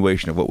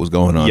continuation of what was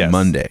going on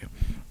Monday.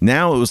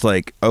 Now it was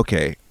like,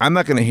 okay, I'm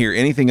not going to hear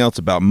anything else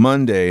about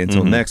Monday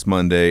until next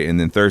Monday, and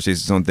then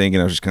Thursday's its own thing,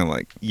 and I was just kind of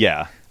like,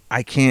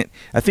 I can't.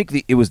 I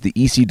think it was the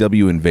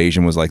ECW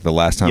invasion was like the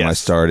last time I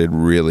started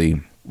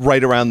really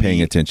right around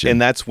paying attention,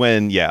 and that's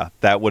when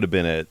that would have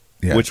been it,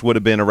 which would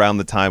have been around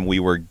the time we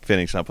were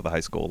finishing up with the high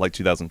school, like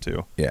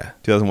 2002,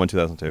 2001,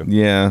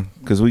 2002,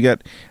 because we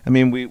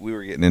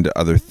were getting into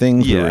other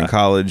things. We were in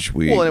college.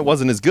 And it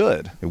wasn't as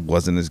good. It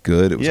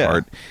was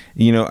hard.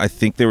 I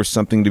think there was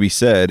something to be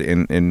said,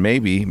 and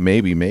maybe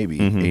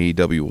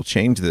AEW will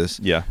change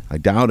this. I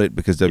doubt it,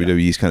 because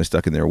WWE is kind of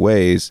stuck in their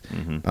ways.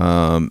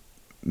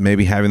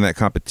 maybe having that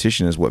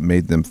competition is what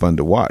made them fun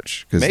to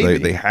watch, because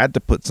they had to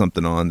put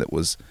something on that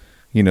was,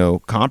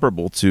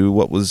 comparable to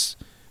what was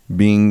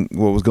going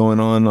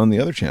on the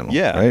other channel.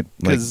 Yeah, right.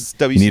 Because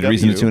WCW, you need a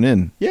reason to tune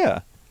in.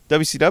 Yeah,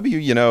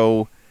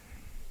 WCW.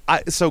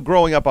 So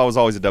growing up, I was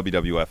always a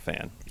WWF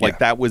fan. Like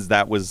that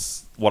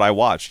was what I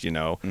watched.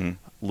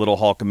 Little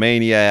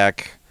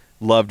Hulkamaniac,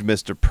 loved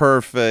Mr.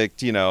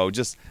 Perfect. I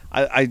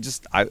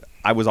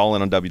was all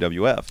in on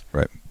WWF.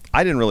 Right.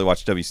 I didn't really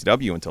watch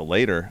WCW until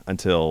later,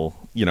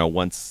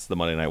 once the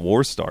Monday Night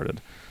Wars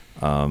started,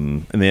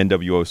 and the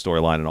NWO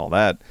storyline and all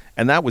that.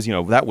 And that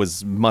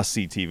was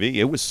must-see TV.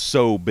 It was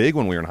so big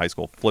when we were in high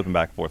school, flipping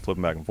back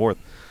and forth,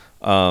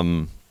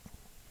 to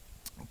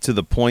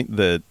the point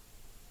that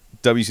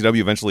WCW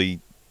eventually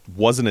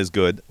wasn't as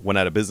good, went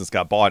out of business,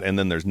 got bought, and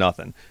then there's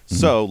nothing. Mm-hmm.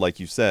 So, like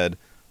you said,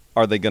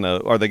 are they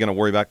gonna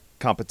worry about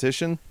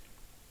competition?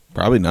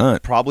 Probably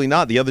not.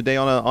 The other day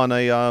on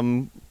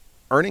a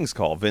earnings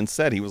call, Vince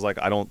said he was like,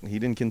 he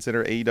didn't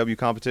consider AEW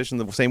competition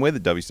the same way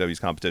that WCW's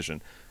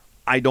competition.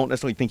 I don't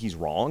necessarily think he's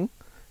wrong,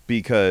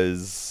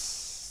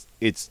 because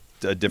it's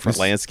a different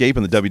landscape,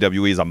 and the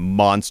WWE is a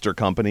monster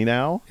company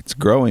now. It's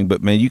growing,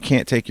 but man, you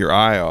can't take your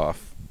eye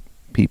off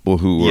people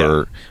who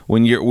are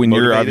when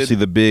you're obviously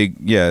the big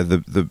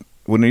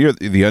when you're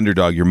the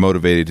underdog, you're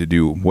motivated to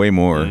do way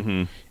more.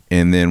 Mm-hmm.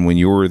 And then when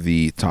you're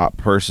the top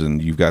person,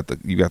 you've got the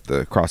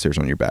crosshairs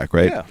on your back,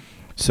 right? Yeah.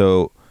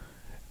 So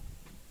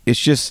it's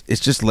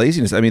just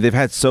laziness. I mean, they've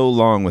had so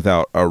long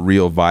without a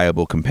real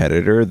viable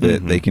competitor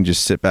that they can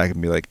just sit back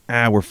and be like,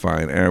 we're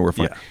fine. We're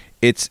fine.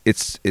 Yeah.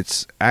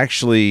 It's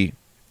actually,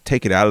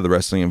 take it out of the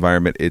wrestling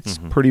environment. It's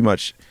pretty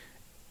much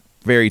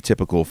very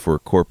typical for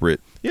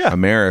corporate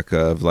America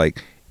of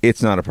like,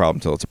 it's not a problem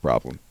until it's a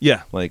problem.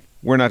 Yeah. Like,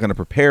 we're not going to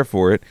prepare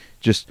for it,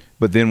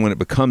 but then when it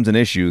becomes an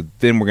issue,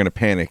 then we're going to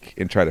panic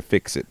and try to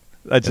fix it.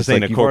 That just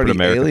ain't a corporate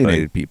America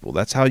alienated people.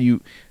 That's how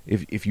you,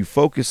 if you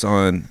focus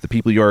on the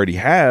people you already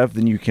have,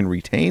 then you can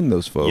retain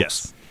those folks.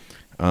 Yes.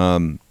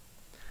 I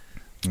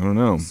don't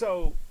know.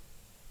 So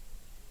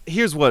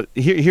here's one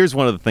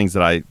of the things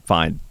that I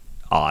find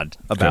odd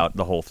about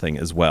the whole thing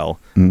as well.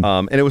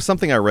 And it was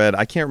something I read.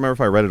 I can't remember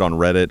if I read it on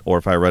Reddit or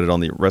if I read it on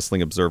the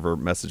Wrestling Observer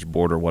message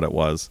board or what it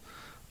was.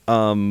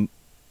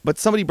 But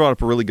somebody brought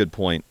up a really good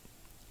point.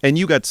 And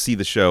you got to see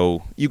the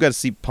show. You got to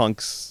see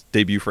Punk's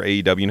debut for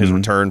AEW and his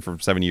return for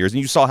 7 years.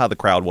 And you saw how the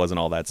crowd was and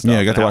all that stuff. Yeah,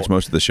 I got to watch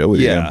most of the show with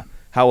you. Yeah,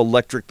 how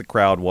electric the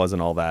crowd was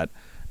and all that.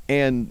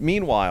 And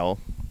meanwhile,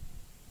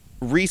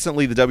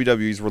 recently the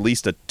WWE's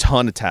released a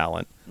ton of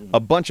talent. A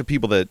bunch of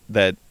people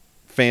that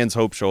fans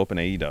hope show up in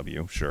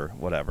AEW. Sure,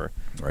 whatever.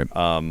 Right.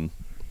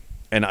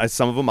 And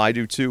some of them I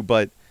do too.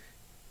 But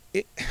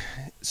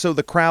so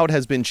the crowd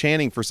has been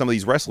chanting for some of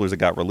these wrestlers that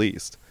got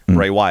released.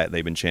 Bray Wyatt,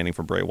 they've been chanting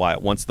for Bray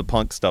Wyatt. Once the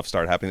Punk stuff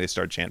started happening, they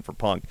started chanting for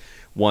Punk.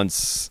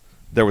 Once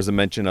there was a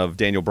mention of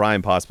Daniel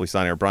Bryan possibly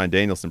signing, or Bryan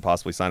Danielson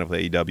possibly signing with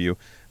AEW,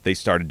 they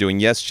started doing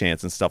yes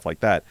chants and stuff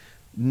like that.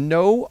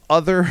 No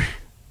other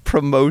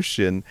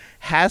promotion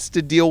has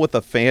to deal with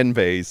a fan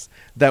base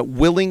that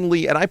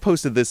willingly, and I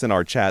posted this in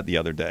our chat the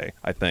other day,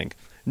 I think,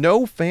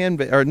 no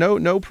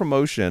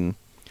promotion,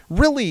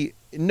 really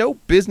no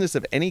business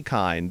of any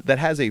kind that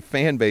has a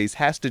fan base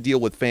has to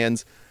deal with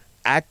fans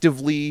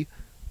actively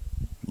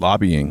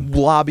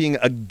lobbying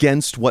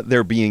against what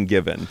they're being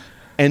given,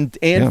 and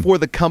for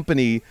the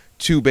company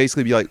to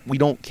basically be like, we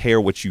don't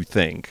care what you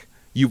think,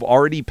 you've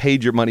already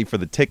paid your money for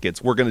the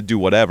tickets, we're going to do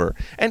whatever.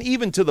 And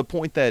even to the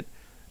point that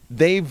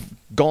they've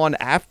gone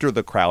after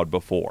the crowd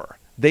before,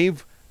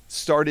 they've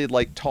started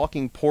like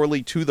talking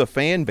poorly to the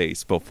fan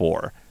base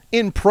before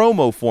in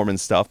promo form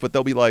and stuff, but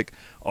they'll be like,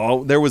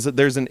 oh,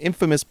 there's an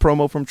infamous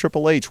promo from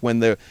Triple H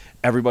when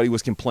everybody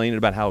was complaining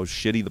about how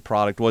shitty the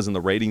product was and the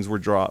ratings were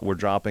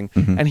dropping,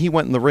 and he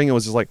went in the ring and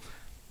was just like,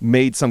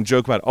 made some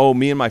joke about, oh,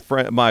 me and my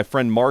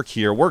friend Mark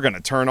here, we're gonna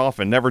turn off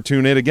and never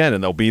tune in again,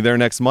 and they'll be there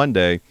next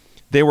Monday.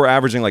 They were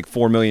averaging like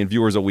 4 million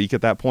viewers a week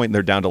at that point, and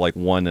they're down to like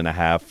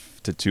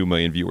 1.5 to 2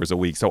 million viewers a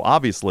week. So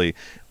obviously,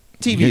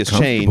 TV has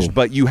changed,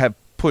 but you have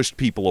pushed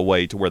people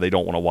away to where they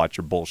don't want to watch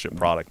your bullshit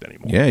product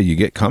anymore. Yeah, you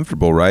get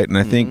comfortable, right? And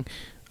I think,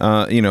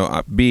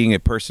 being a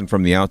person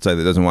from the outside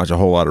that doesn't watch a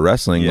whole lot of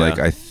wrestling, like,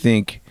 I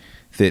think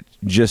that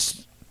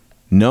just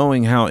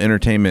knowing how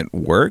entertainment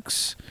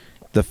works,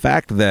 the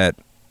fact that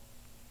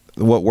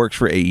what works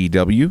for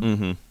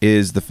AEW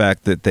is the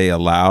fact that they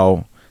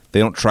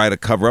don't try to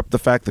cover up the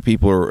fact that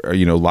people are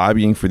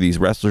lobbying for these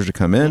wrestlers to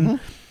come in.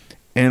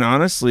 And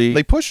honestly,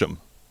 they push them.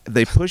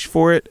 They push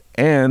for it,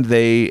 and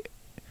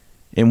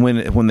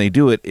when they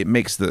do it, it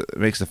makes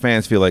the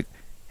fans feel like,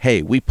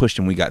 hey, we pushed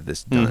and we got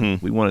this done.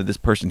 We wanted this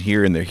person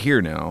here, and they're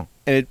here now.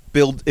 And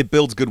it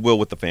builds goodwill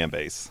with the fan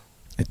base.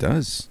 It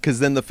does. Because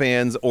then the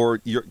fans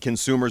or your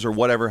consumers or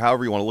whatever,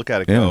 however you want to look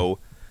at it, go,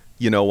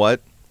 you know what?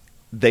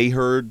 They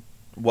heard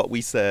what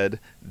we said.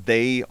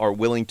 They are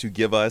willing to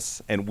give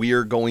us, and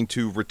we're going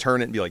to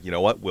return it and be like, you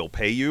know what? We'll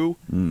pay you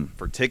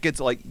for tickets.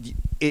 Like,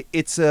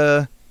 it's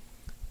a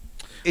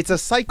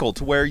cycle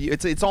to where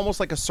it's almost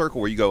like a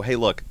circle where you go, hey,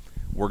 look,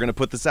 we're going to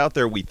put this out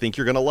there. We think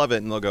you're going to love it.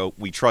 And they'll go,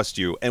 we trust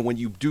you. And when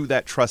you do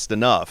that trust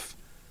enough,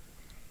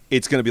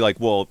 it's going to be like,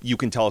 well, you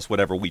can tell us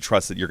whatever. We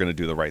trust that you're going to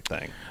do the right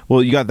thing.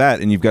 Well, you got that,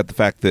 and you've got the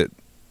fact that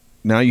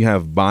now you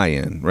have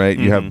buy-in, right?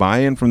 You have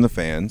buy-in from the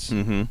fans,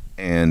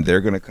 and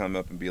they're going to come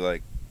up and be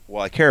like,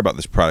 well, I care about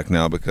this product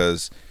now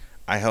because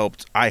I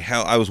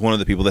was one of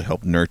the people that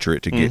helped nurture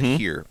it to get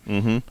here.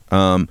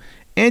 And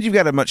you've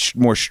got a much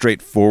more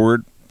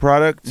straightforward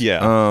product.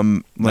 Yeah.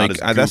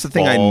 That's the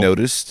thing I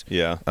noticed.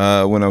 Yeah.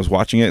 When I was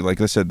watching it, like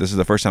I said, this is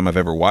the first time I've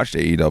ever watched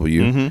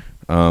AEW.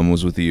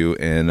 Was with you,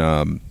 and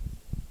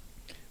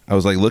I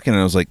was like looking, and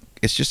I was like,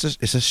 it's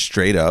a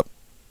straight up,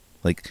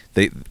 like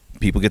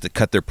people get to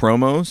cut their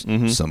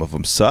promos. Some of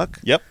them suck.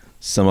 Yep.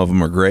 Some of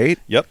them are great.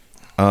 Yep.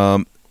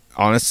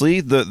 Honestly,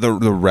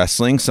 the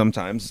wrestling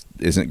sometimes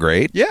isn't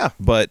great. Yeah.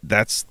 But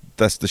that's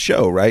the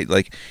show, right?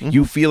 Like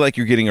you feel like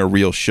you're getting a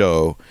real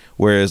show,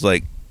 whereas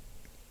like,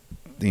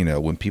 you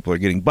know, when people are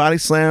getting body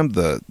slammed,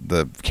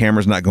 the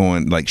camera's not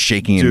going like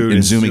shaking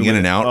and zooming in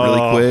and out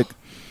really quick,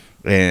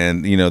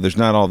 and you know, there's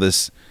not all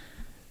this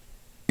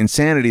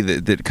insanity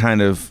that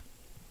kind of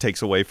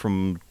takes away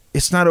from.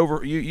 It's not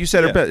over. You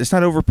said it best. It's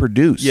not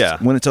overproduced. Yeah.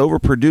 When it's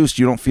overproduced,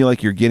 you don't feel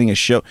like you're getting a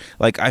show.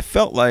 Like I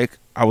felt like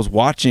I was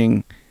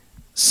watching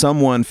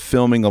someone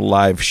filming a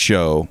live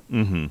show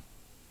when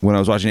I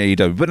was watching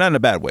AEW, but not in a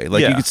bad way.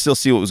 Like you could still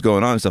see what was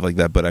going on and stuff like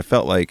that. But I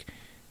felt like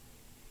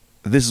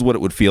this is what it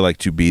would feel like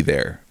to be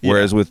there.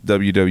 Whereas with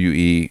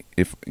WWE,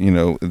 if you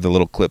know the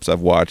little clips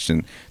I've watched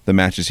and the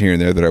matches here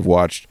and there that I've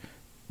watched,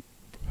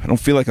 I don't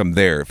feel like I'm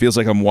there. It feels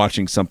like I'm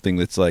watching something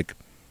that's like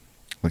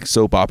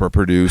soap opera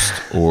produced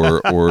or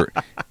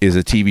is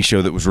a TV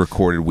show that was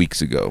recorded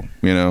weeks ago,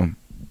 you know?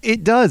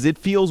 It does. It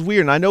feels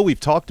weird. And I know we've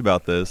talked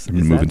about this.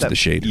 Moving to the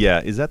shade. Yeah.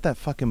 Is that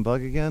fucking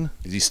bug again?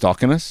 Is he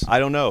stalking us? I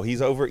don't know.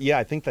 He's over. Yeah,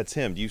 I think that's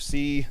him. Do you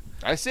see?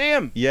 I see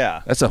him.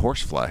 Yeah. That's a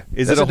horsefly.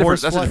 Is it a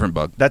horsefly? That's a different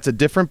bug. That's a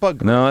different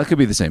bug? No, that could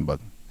be the same bug.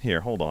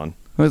 Here, hold on.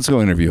 Let's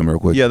go interview him real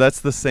quick. Yeah, that's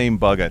the same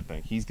bug, I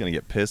think. He's going to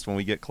get pissed when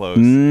we get close.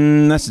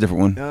 That's a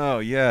different one. Oh,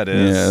 yeah, it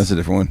is. Yeah, that's a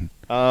different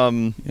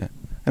one. Yeah.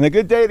 And a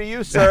good day to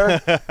you, sir.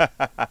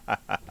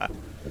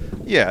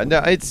 Yeah, no,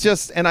 it's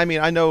just, and I mean,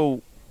 I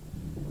know,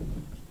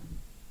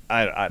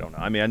 I don't know.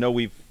 I mean, I know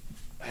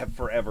have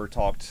forever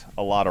talked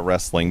a lot of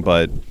wrestling,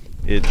 but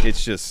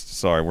it's just,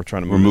 sorry, we're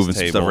trying to move We're moving this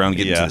some table. stuff around,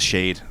 getting to the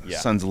shade. Yeah.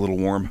 Sun's a little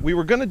warm. We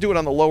were going to do it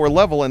on the lower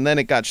level, and then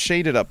it got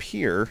shaded up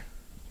here,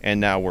 and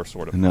now we're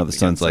sort of. And now the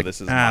sun's so like, this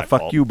is fuck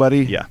fault. you,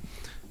 buddy. Yeah.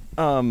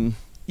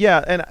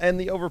 Yeah, and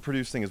the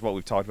overproduced thing is what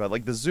we've talked about,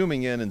 like the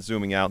zooming in and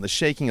zooming out and the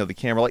shaking of the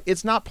camera. Like,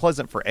 it's not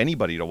pleasant for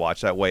anybody to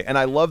watch that way. And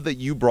I love that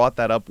you brought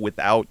that up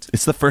without.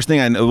 It's the first thing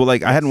I know.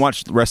 Like, I hadn't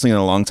watched wrestling in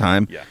a long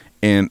time. Yeah.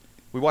 And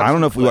I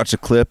don't know if we watched a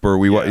clip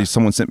or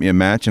someone sent me a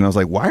match, and I was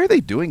like, why are they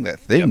doing that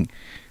thing? Yep.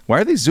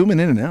 Why are they zooming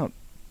in and out?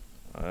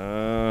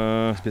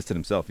 He's pissed at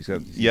himself. He's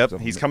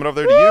coming over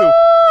there to you.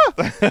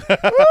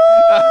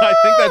 I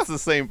think that's the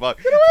same bug.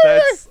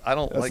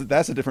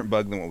 That's a different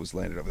bug than what was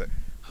landed over there.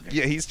 Okay.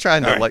 Yeah, he's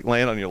trying to like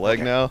land on your leg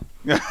now.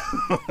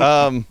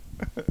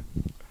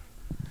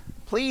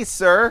 Please,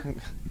 sir.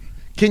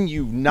 Can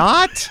you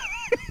not?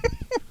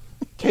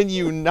 Can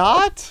you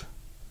not?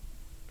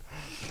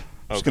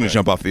 I'm just going to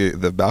jump off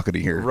the balcony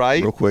here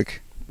real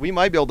quick. We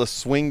might be able to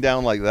swing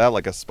down like that,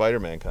 like a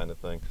Spider-Man kind of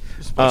thing.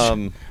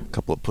 A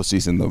couple of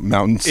pussies in the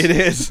mountains. It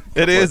is.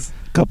 It is.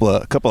 Couple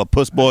of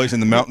puss boys in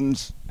the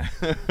mountains.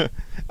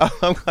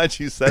 I'm glad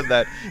you said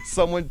that.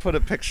 Someone put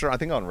a picture, I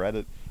think on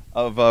Reddit,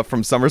 of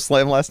from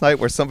SummerSlam last night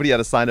where somebody had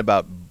a sign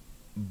about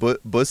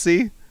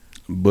bussy.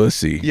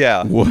 Bussy.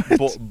 Yeah. What?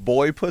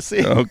 Boy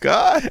pussy. Oh,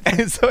 God.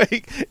 And so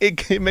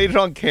it made it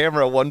on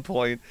camera at one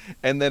point,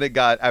 and then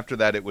after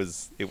that it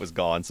was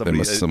gone. Someone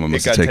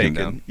must have taken it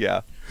down.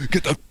 Yeah.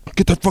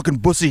 Get that fucking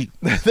bussy.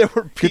 There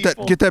were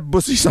people. Get that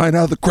bussy sign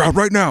out of the crowd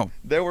right now.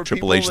 There were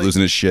Triple H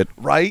losing his shit.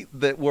 Right?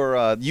 That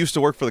were used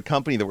to work for the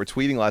company that were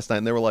tweeting last night,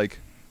 and they were like,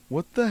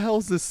 what the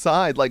hell's this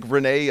sign? Like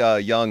Renee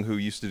Young, who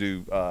used to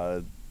do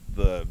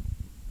the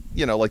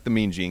like the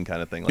Mean Gene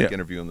kind of thing, like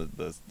interviewing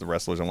the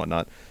wrestlers and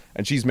whatnot.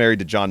 And she's married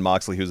to John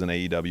Moxley, who's in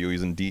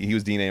AEW. He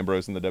was Dean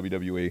Ambrose in the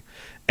WWE.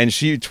 And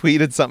she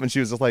tweeted something. She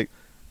was just like,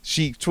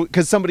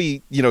 because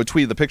somebody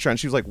tweeted the picture, and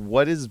she was like,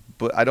 "What is?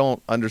 I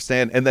don't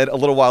understand." And then a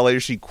little while later,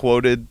 she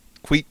quoted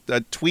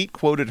her tweet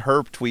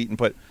and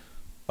put,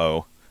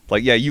 "Oh,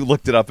 like yeah, you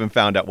looked it up and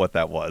found out what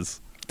that was."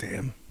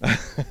 Damn.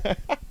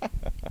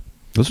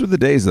 Those were the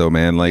days, though,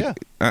 man. Like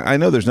I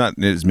know there's not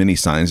as many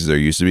signs as there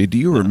used to be. Do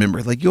you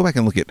remember? Like, go back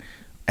and look at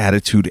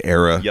Attitude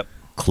Era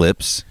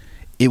clips.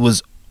 It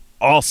was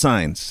all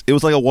signs. It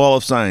was like a wall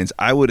of signs.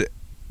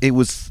 It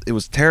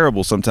was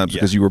terrible sometimes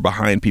because you were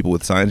behind people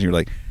with signs and you're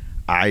like,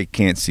 I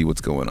can't see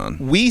what's going on.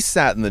 We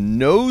sat in the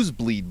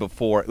nosebleed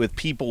before with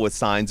people with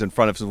signs in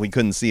front of us we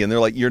couldn't see, and they're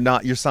like,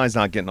 your sign's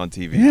not getting on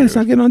TV. Yeah, it's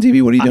not getting on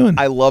TV. What are you doing?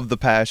 I love the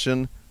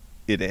passion.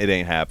 It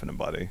ain't happening,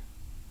 buddy.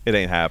 It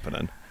ain't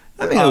happening.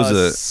 I think it was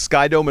a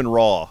Skydome and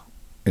Raw.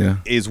 Yeah,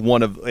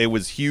 it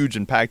was huge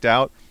and packed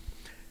out,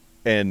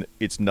 and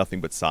it's nothing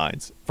but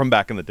signs from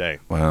back in the day.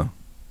 Wow,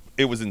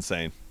 it was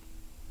insane.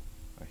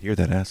 I hear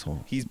that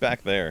asshole. He's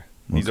back there.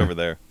 He's over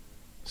there.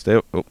 Stay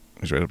up. Oh,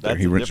 he's right up there. That's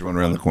He a runs different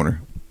around one. the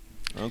corner.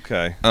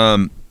 Okay.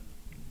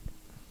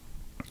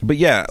 But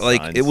yeah,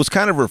 like Signs. it was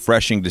kind of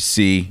refreshing to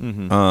see.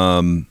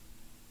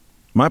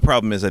 My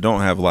problem is I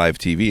don't have live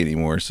TV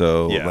anymore.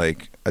 So Yeah.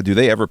 like, do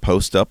they ever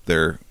post up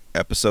their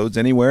episodes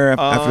anywhere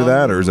after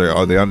that, or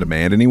are they on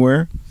demand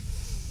anywhere?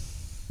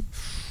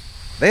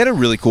 They had a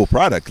really cool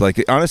product.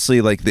 Like honestly,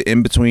 like the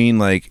in between,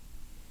 like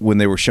when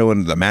they were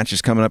showing the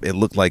matches coming up, it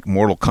looked like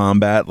Mortal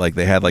Kombat. Like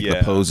they had like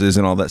the poses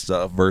and all that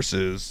stuff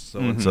versus so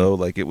and so.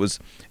 Like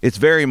it's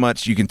very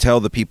much, you can tell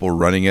the people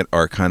running it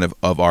are kind of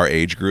our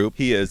age group.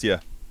 He is, yeah.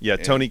 Yeah,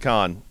 Tony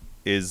Khan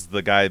is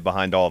the guy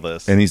behind all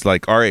this. And he's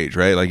like our age,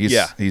 right? Like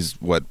he's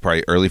what,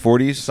 probably early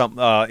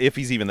 40s? If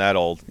he's even that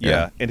old.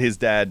 Yeah. And his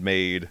dad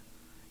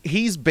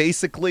he's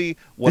basically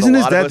what Isn't a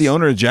his lot dad of us, the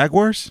owner of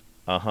Jaguars?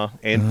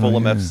 and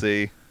Fulham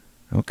FC.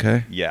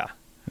 Okay. Yeah.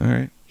 All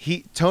right.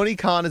 Tony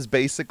Khan is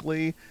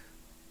basically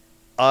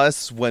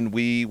us when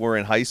we were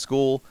in high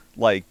school,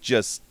 like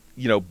just,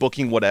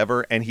 booking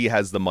whatever, and he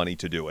has the money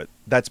to do it.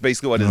 That's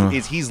basically what it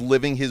is. He's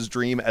living his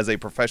dream as a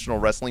professional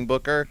wrestling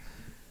booker,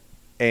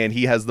 and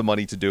he has the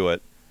money to do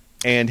it.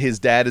 And his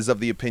dad is of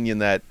the opinion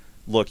that,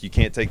 look, you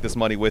can't take this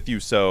money with you,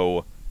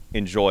 so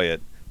enjoy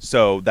it.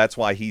 So that's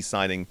why he's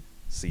signing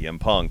CM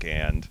Punk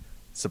and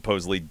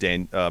supposedly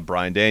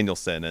Bryan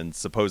Danielson and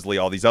supposedly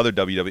all these other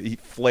WWE.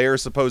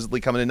 Flair's supposedly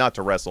coming in, not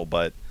to wrestle,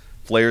 but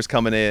Flair's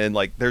coming in.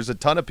 Like, there's a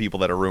ton of people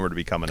that are rumored to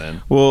be coming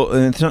in. Well,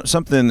 and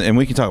something, and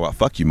we can talk about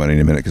fuck you money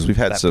in a minute because we've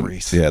had some.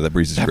 Breeze. Yeah, that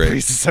Breeze is That great.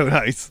 Breeze is so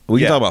nice. We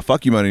can talk about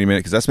fuck you money in a minute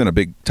because that's been a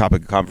big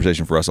topic of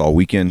conversation for us all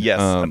weekend. Yes,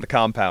 at the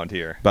compound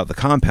here. About the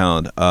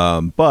compound.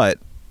 But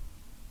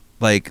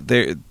like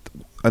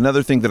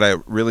another thing that I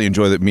really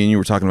enjoy that me and you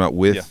were talking about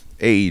with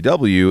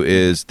AEW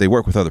is they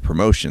work with other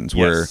promotions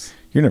where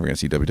you're never going to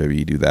see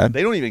WWE do that.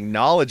 They don't even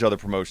acknowledge other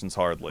promotions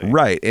hardly.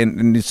 Right.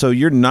 And so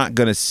you're not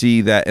going to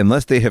see that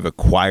unless they have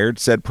acquired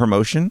said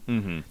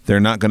promotion. They're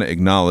not going to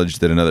acknowledge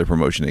that another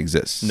promotion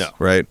exists. No.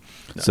 Right?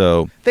 No.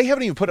 So they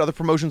haven't even put other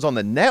promotions on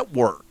the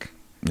network.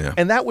 Yeah.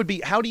 And that would be,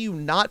 how do you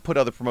not put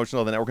other promotions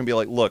on the network and be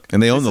like, look.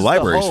 And they own the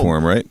libraries for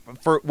them, right?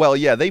 Well,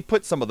 yeah, they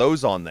put some of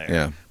those on there.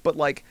 Yeah. But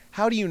like,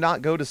 how do you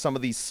not go to some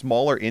of these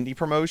smaller indie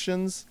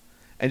promotions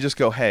and just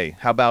go, hey,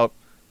 how about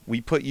we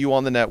put you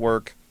on the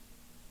network?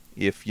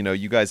 If,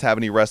 you guys have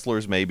any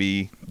wrestlers,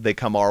 maybe they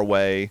come our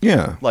way.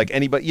 Yeah. Like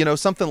anybody,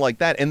 something like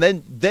that. And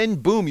then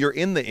boom, you're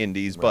in the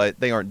indies, but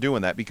they aren't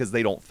doing that because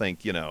they don't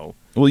think, Well,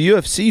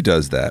 UFC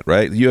does that,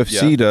 right? The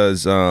UFC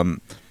does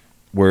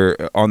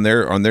where on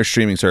their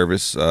streaming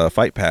service,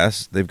 Fight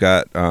Pass, they've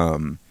got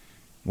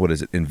what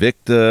is it?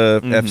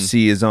 Invicta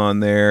FC is on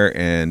there,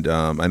 and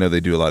I know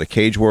they do a lot of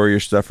Cage Warrior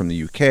stuff from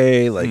the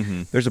UK. Like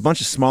there's a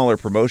bunch of smaller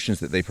promotions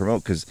that they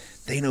promote because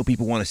they know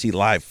people want to see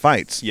live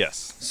fights.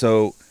 Yes.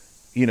 So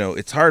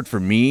it's hard for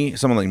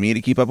someone like me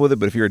to keep up with it,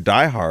 but if you're a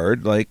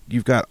diehard, like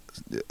you've got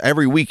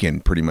every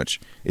weekend pretty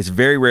much. It's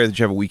very rare that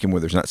you have a weekend where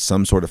there's not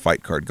some sort of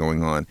fight card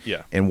going on.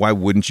 Yeah. And why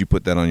wouldn't you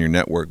put that on your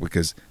network?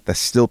 Because that's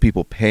still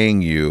people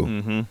paying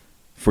you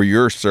for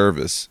your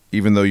service,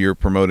 even though you're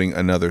promoting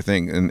another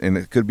thing. And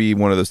it could be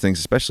one of those things,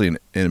 especially in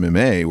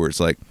MMA, where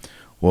it's like,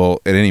 well,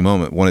 at any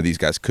moment, one of these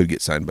guys could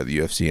get signed by the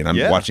UFC. And I'm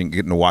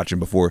getting to watch him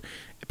before.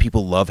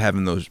 People love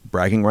having those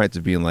bragging rights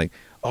of being like,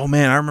 oh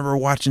man, I remember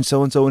watching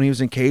so and so when he was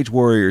in Cage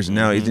Warriors, and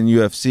now he's in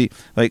UFC.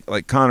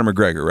 Like Conor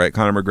McGregor, right?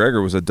 Conor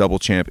McGregor was a double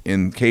champ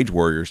in Cage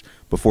Warriors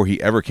before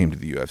he ever came to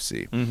the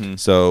UFC.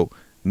 So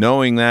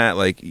knowing that,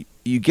 like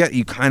you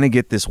kind of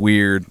get this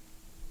weird,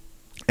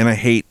 and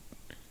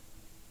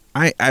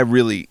I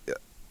really,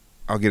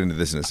 I'll get into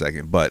this in a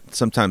second, but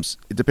sometimes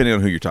depending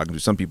on who you're talking to,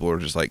 some people are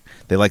just like,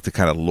 they like to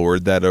kind of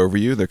lord that over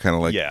you. They're kind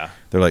of like,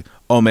 they're like,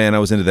 oh man, I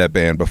was into that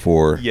band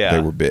before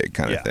they were big,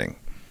 kind of thing.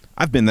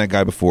 I've been that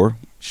guy before.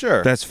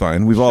 Sure. That's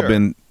fine. We've all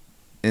been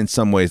in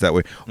some ways that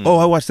way. Oh,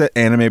 I watched that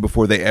anime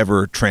before they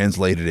ever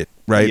translated it,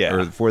 right? Yeah.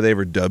 Or before they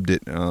ever dubbed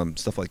it,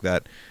 stuff like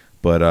that.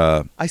 But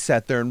I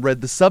sat there and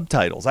read the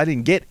subtitles. I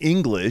didn't get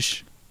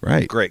English.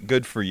 Right. Great.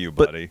 Good for you,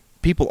 buddy.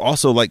 But people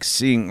also like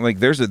seeing, like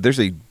there's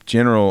a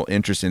general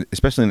interest in,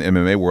 especially in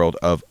the MMA world,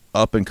 of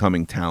up and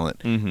coming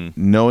talent,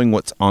 knowing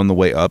what's on the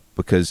way up,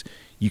 because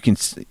you can,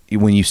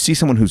 when you see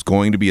someone who's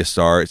going to be a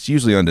star, it's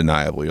usually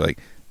undeniable. You're like,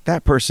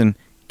 that person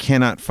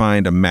cannot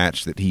find a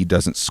match that he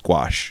doesn't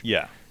squash.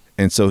 Yeah.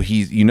 And so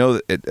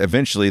that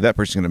eventually that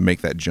person's going to make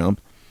that jump.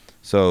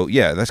 So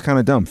yeah, that's kind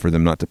of dumb for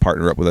them not to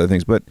partner up with other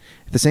things. But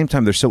at the same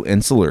time, they're so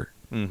insular.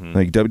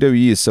 Like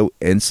WWE is so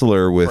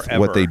insular with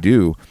what they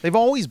do. They've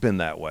always been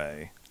that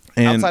way.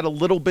 And outside of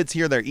little bits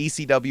here, their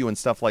ECW and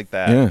stuff like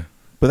that. Yeah.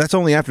 But that's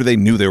only after they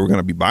knew they were going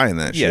to be buying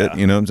that shit.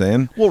 You know what I'm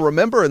saying? Well,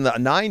 remember in the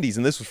 90s,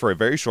 and this was for a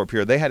very short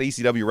period, they had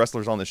ECW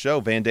wrestlers on the show.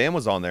 Van Dam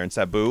was on there and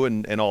Sabu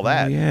and all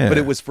that. Yeah. But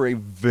it was for a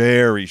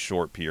very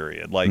short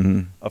period, like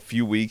a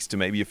few weeks to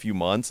maybe a few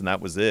months, and that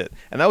was it.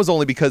 And that was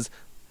only because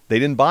they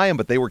didn't buy them,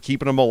 but they were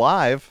keeping them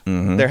alive.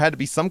 There had to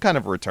be some kind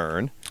of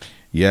return.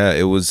 Yeah,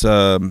 it was,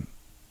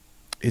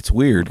 it's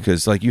weird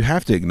because, like, you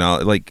have to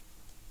acknowledge, like,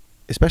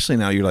 especially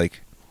now you're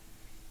like,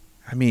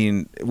 I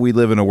mean, we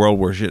live in a world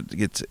where shit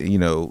gets,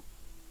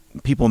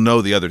 people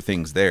know the other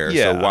thing's there.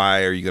 Yeah. So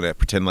why are you going to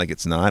pretend like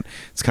it's not?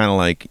 It's kind of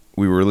like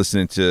we were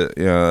listening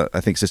to, I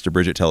think Sister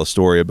Bridget tell a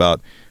story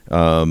about,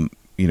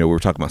 we were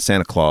talking about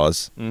Santa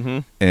Claus,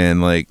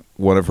 and like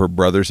one of her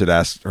brothers had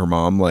asked her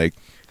mom, like,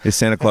 is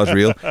Santa Claus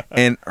real?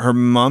 And her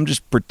mom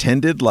just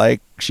pretended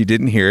like she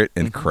didn't hear it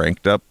and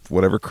cranked up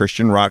whatever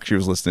Christian rock she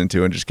was listening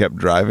to and just kept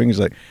driving. She's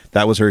like,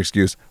 that was her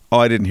excuse. Oh,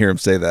 I didn't hear him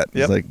say that.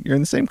 It's like, you're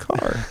in the same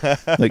car.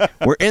 Like,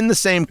 we're in the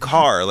same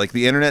car. Like,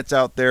 the internet's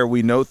out there.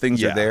 We know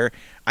things are there.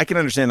 I can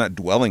understand not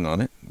dwelling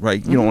on it,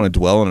 right? You don't want to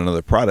dwell on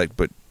another product,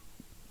 but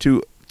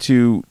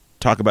to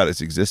talk about its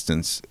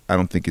existence, I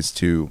don't think is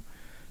too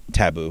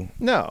taboo.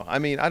 No, I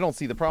mean, I don't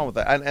see the problem with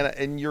that.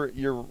 And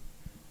you're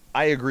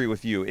I agree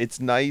with you. It's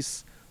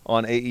nice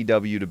on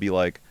AEW to be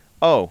like,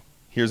 oh,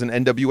 here's an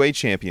NWA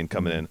champion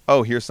coming in.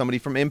 Oh, here's somebody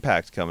from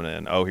Impact coming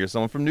in. Oh, here's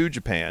someone from New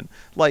Japan.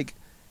 Like,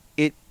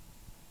 it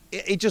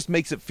just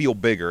makes it feel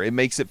bigger. It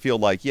makes it feel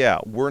like, yeah,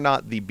 we're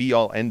not the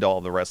be-all, end-all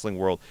of the wrestling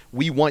world.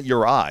 We want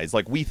your eyes.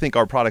 Like, we think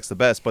our product's the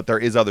best, but there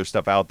is other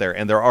stuff out there,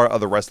 and there are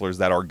other wrestlers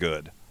that are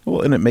good.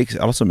 Well, and it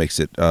also makes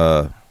it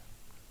a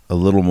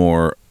little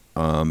more,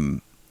 how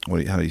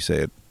do you say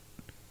it?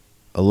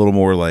 A little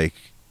more like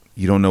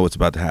you don't know what's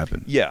about to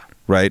happen. Yeah.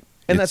 Right?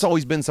 And that's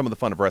always been some of the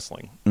fun of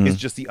wrestling. It's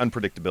just the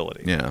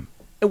unpredictability. Yeah.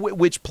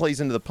 Which plays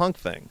into the Punk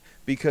thing,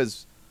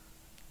 because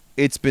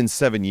it's been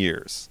 7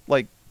 years.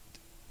 Like,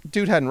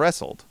 dude hadn't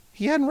wrestled.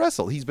 He hadn't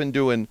wrestled. He's been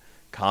doing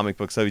comic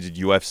book stuff. He did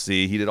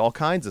UFC. He did all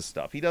kinds of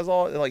stuff. He does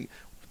all, like,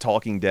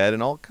 Talking Dead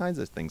and all kinds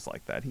of things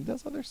like that. He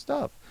does other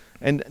stuff.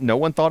 And no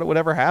one thought it would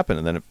ever happen.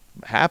 And then it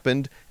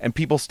happened, and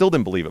people still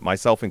didn't believe it,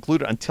 myself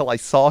included, until I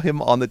saw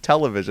him on the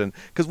television,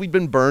 because we'd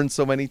been burned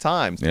so many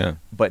times. Yeah.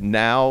 But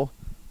now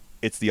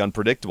it's the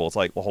unpredictable. It's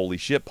like, well, holy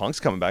shit, Punk's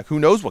coming back. Who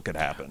knows what could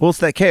happen? Well, it's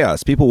that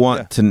chaos. People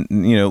want to,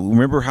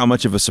 remember how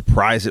much of a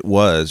surprise it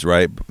was,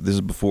 right? This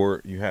is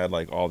before you had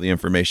like all the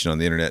information on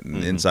the internet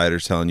and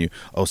insiders telling you,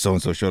 oh,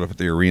 so-and-so showed up at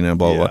the arena and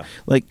blah, blah, blah.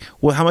 Like,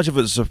 well, how much of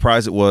a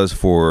surprise it was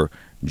for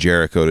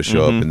Jericho to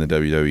show up in the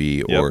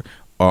WWE or,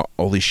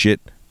 holy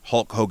shit,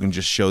 Hulk Hogan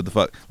just showed the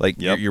fuck.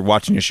 Like, you're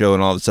watching your show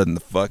and all of a sudden the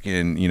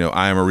fucking,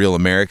 I Am a Real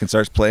American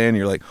starts playing.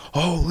 You're like,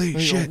 holy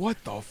shit.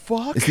 What the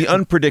fuck? It's the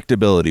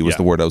unpredictability was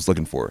the word I was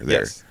looking for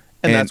there. Yes.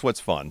 And that's what's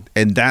fun.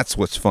 And that's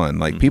what's fun.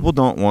 Like, people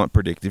don't want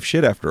predictive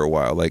shit after a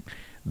while. Like,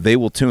 they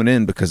will tune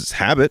in because it's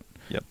habit.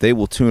 Yep. They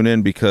will tune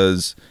in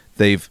because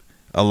a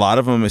lot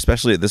of them,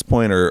 especially at this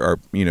point, are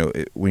when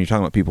you're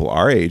talking about people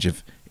our age,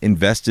 have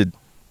invested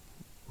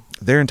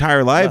their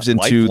entire lives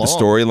into the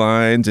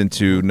storylines,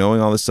 into knowing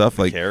all this stuff.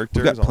 Like,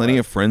 we've got plenty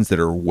of friends that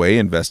are way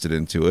invested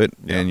into it,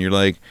 and you're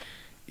like,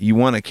 you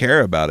want to care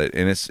about it,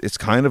 and it's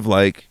kind of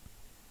like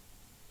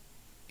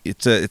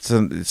it's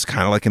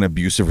kind of like an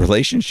abusive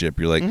relationship.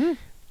 You're like,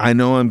 I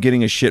know I'm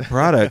getting a shit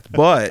product,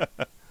 but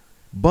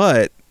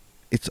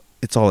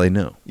it's all I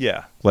know.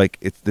 Yeah, like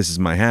this is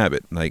my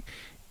habit. Like,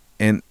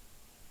 and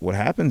what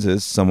happens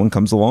is someone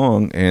comes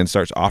along and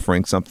starts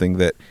offering something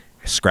that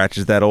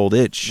scratches that old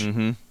itch.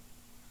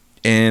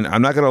 And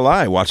I'm not going to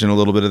lie, watching a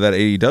little bit of that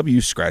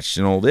AEW scratched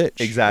an old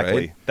itch.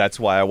 Exactly. Right? That's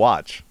why I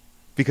watch.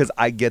 Because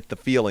I get the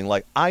feeling,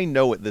 like, I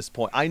know at this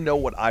point, I know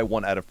what I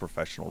want out of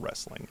professional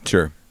wrestling.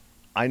 Sure.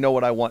 I know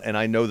what I want, and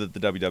I know that the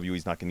WWE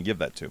is not going to give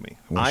that to me.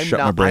 Shut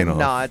my brain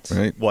off.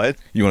 Right? What?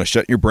 You want to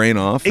shut your brain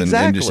off and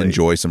just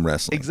enjoy some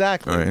wrestling.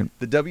 Exactly. All right?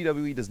 The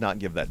WWE does not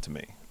give that to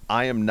me.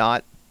 I am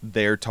not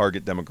their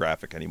target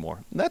demographic anymore.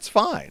 And that's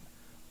fine.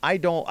 I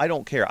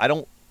don't care.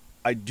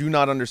 I do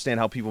not understand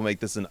how people make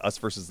this an us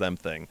versus them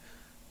thing.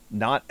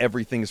 Not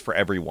everything is for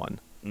everyone.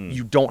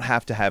 You don't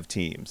have to have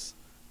teams.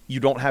 You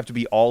don't have to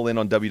be all in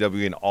on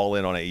WWE and all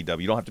in on AEW.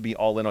 You don't have to be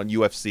all in on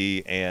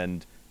UFC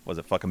and, was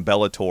it fucking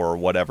Bellator or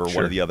whatever,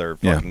 one of the other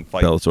fucking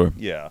fights. Bellator.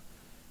 Yeah.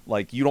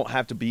 Like, you don't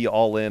have to be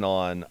all in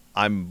on,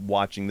 I'm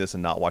watching this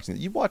and not watching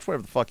this. You watch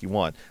whatever the fuck you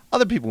want.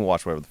 Other people can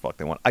watch whatever the fuck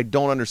they want. I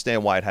don't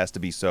understand why it has to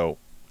be so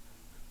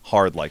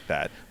hard like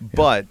that. Yeah.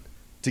 But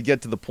to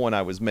get to the point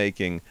I was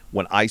making,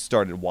 when I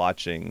started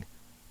watching,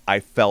 I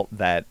felt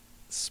that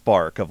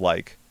spark of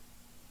like,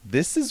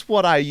 this is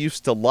what I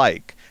used to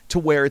like, to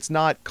where it's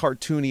not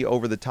cartoony,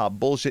 over-the-top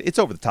bullshit. It's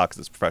over-the-top because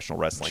it's professional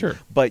wrestling. Sure.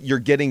 But you're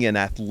getting an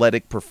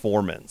athletic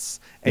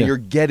performance, and you're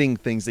getting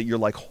things that you're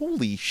like,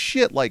 holy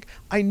shit, like,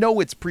 I know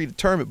it's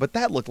predetermined, but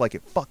that looked like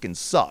it fucking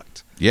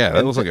sucked. Yeah,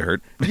 that looks like it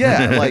hurt.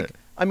 Yeah, like,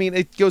 I mean,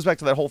 it goes back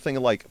to that whole thing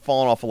of, like,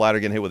 falling off a ladder,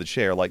 getting hit with a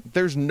chair. Like,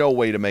 there's no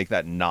way to make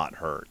that not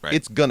hurt. Right.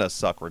 It's gonna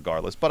suck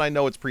regardless, but I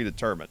know it's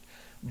predetermined.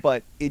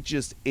 But it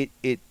just, it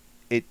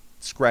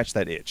scratched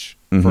that itch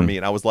for me,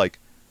 and I was like,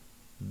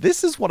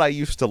 this is what I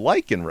used to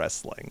like in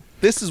wrestling.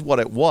 This is what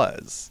it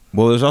was.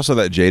 Well, there's also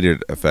that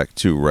jaded effect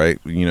too, right?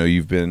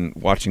 You've been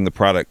watching the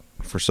product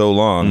for so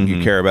long,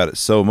 you care about it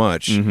so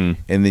much, and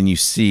then you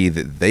see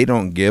that they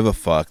don't give a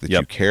fuck that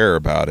you care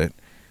about it.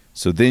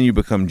 So then you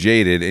become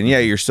jaded, and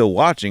you're still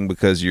watching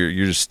because you're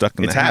just stuck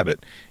in the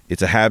habit.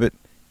 It's a habit.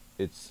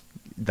 It's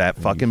that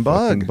fucking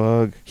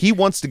bug. He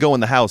wants to go in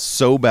the house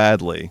so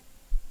badly.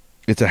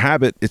 It's a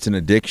habit. It's an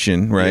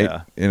addiction, right?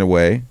 Yeah. In a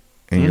way.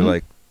 and you're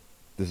like,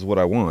 this is what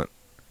I want.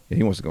 And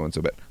he wants to go in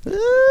so bad.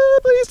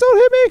 Please don't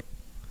hit me.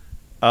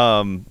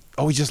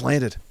 Oh, he just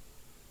landed.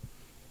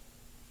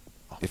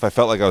 If I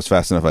felt like I was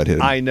fast enough, I'd hit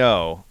him. I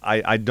know.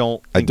 I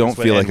don't. I don't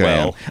feel like I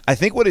am. I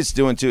think what it's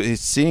doing too is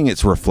seeing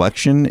its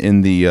reflection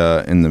in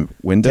the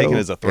window. Taking it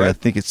as a threat. I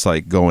think it's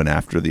like going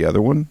after the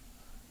other one.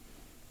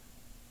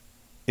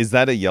 Is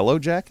that a yellow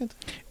jacket?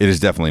 It is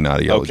definitely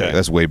not a yellow jacket.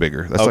 That's way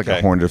bigger. That's like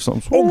a horned of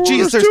something. Oh,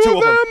 jeez, there's two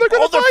of them.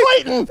 They're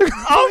fighting.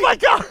 Oh my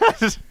god!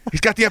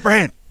 He's got the upper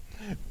hand.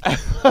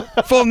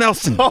 Full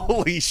Nelson.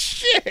 Holy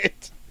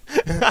shit!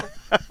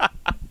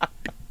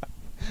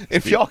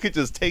 If y'all could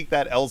just take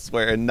that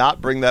elsewhere and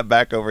not bring that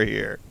back over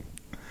here.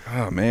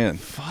 Oh man,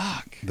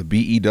 fuck the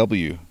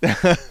BEW.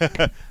 There's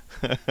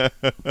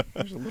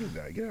a little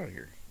guy. Get out of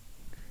here.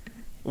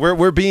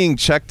 We're being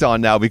checked on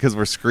now because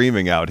we're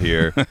screaming out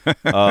here.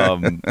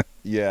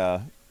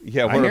 Yeah. I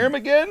hear him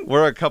again.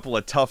 We're a couple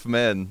of tough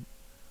men.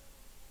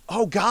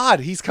 Oh God,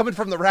 he's coming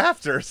from the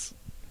rafters.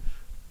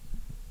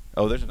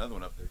 Oh, there's another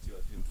one up there too.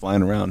 I see him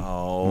flying around.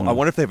 Oh, I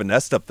wonder if they have a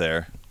nest up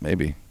there.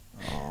 Maybe.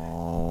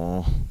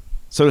 Oh.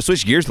 So to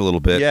switch gears a little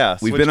bit,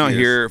 we've been out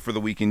here for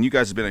the weekend. You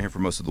guys have been out here for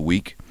most of the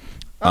week.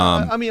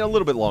 I mean, a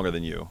little bit longer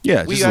than you.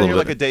 Yeah, we got here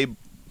like a day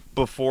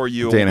before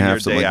you. Day and a half,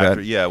 something like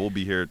that. Yeah, we'll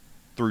be here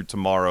through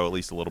tomorrow at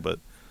least a little bit.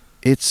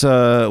 It's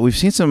we've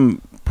seen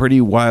some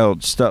pretty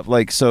wild stuff.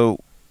 Like, so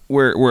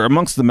we're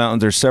amongst the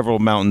mountains. There's several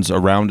mountains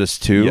around us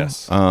too.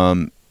 Yes.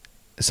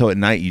 So at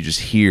night you just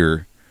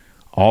hear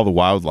all the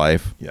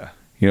wildlife. Yeah.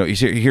 You know, you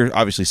hear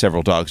obviously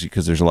several dogs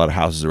because there's a lot of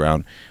houses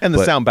around. And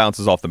the sound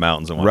bounces off the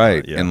mountains and whatnot.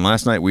 Right. Yeah. And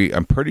last night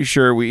I'm pretty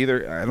sure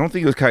I don't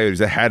think it was coyotes.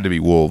 That had to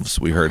be wolves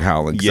we heard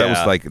howling.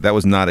 Yeah. That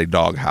was not a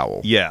dog howl.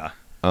 Yeah.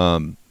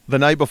 The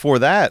night before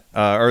that,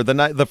 or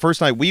the first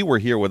night we were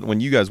here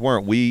when you guys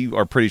weren't, we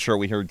are pretty sure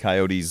we heard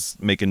coyotes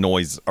making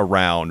noise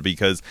around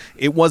because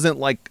it wasn't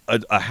like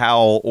a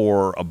howl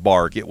or a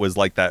bark. It was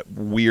like that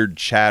weird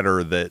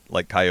chatter that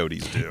like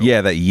coyotes do.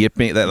 Yeah, that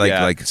yipping,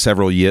 like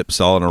several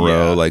yips all in a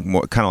row, like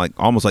more kind of like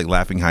almost like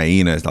laughing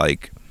hyenas.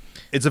 Like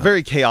it's a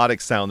very chaotic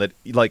sound that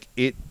like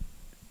it.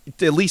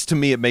 At least to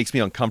me, it makes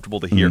me uncomfortable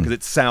to hear because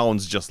it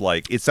sounds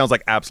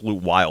like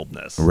absolute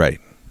wildness.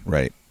 Right.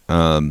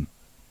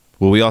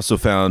 Well, we also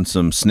found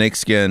some snake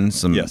skins,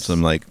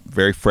 some like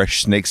very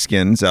fresh snake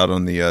skins out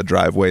on the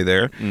driveway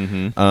there.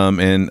 Mm-hmm.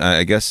 And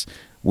I guess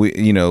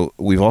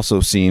we've also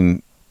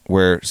seen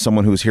where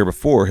someone who was here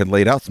before had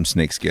laid out some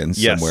snake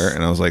skins somewhere,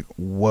 and I was like,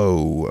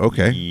 whoa,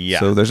 okay.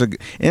 Yeah. So and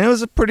it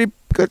was a pretty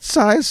good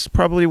size,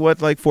 probably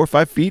like 4 or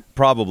 5 feet,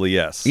 probably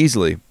yes,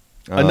 easily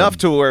enough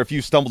to where if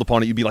you stumbled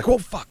upon it, you'd be like, whoa,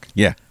 fuck.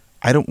 Yeah,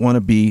 I don't want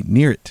to be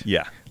near it.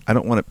 Yeah, I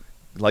don't want to.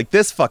 Like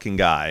this fucking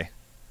guy.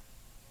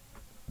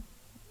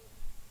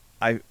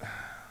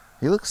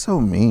 He looks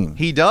so mean.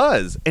 He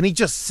does, and he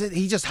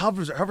just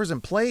hovers in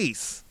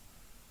place.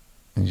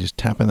 And he's just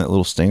tapping that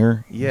little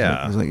stinger.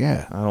 Yeah, he's like,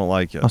 yeah, I don't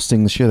like it. I'll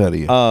sting the shit out of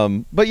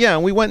you. But yeah,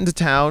 we went into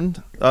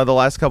town the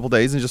last couple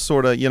days and just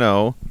sort of,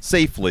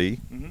 safely.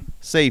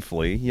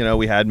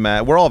 We had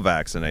we're all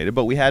vaccinated,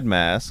 but we had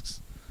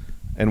masks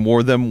and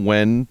wore them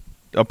when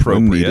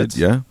appropriate.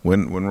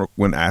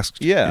 When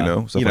asked.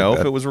 Yeah, stuff like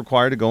if it was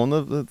required to go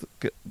in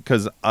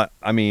because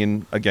I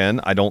mean, again,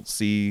 I don't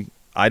see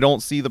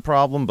the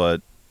problem,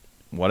 but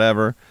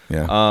whatever.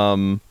 Yeah.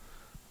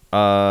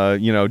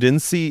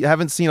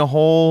 Haven't seen a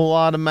whole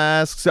lot of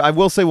masks. I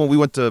will say when we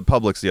went to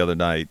Publix the other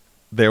night,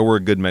 there were a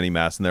good many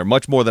masks in there,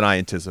 much more than I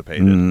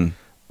anticipated.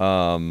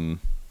 But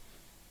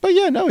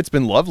yeah, no, it's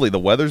been lovely. The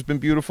weather's been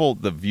beautiful.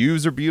 The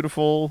views are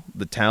beautiful.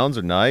 The towns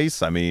are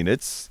nice. I mean,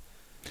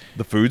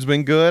 the food's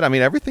been good. I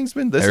mean, has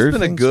been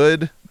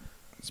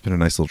It's been a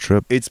nice little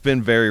trip. It's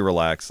been very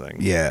relaxing.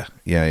 Yeah.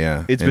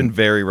 It's been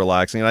very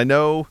relaxing. And I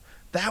know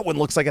that one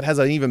looks like it has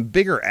an even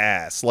bigger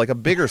ass, like a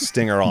bigger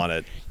stinger on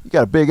it. You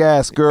got a big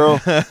ass, girl.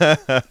 Look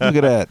at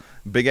that.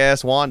 Big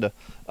ass Wanda.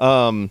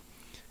 And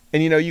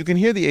you can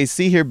hear the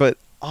AC here, but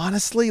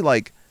honestly,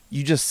 like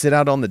you just sit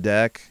out on the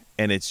deck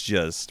and it's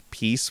just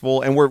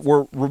peaceful. And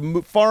we're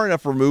far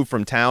enough removed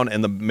from town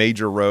and the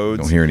major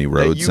roads. Don't hear any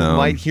road sound. You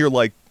might hear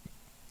like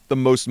the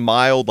most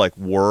mild like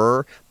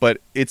whir, but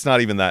it's not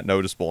even that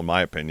noticeable in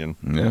my opinion.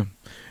 Yeah.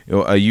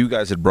 You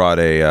guys had brought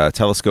a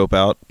telescope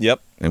out.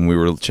 Yep. And we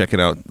were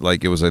checking out,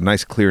 like, it was a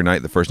nice clear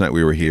night the first night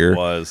we were here. It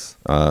was.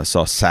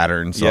 Saw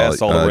Saturn, saw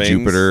the rings.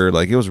 Jupiter.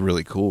 Like, it was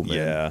really cool,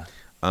 man.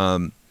 Yeah.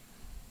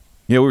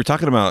 We were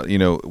talking about,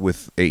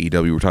 with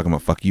AEW, we were talking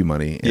about fuck you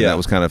money. And that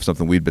was kind of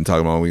something we'd been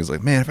talking about. We was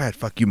like, man, if I had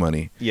fuck you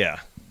money,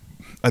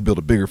 I'd build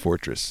a bigger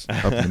fortress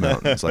up in the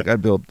mountains. Like,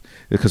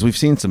 because we've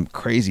seen some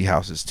crazy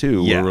houses,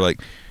 too, where we're like,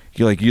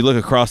 you look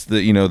across the,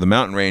 the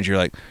mountain range, you're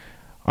like,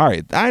 all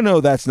right, I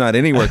know that's not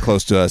anywhere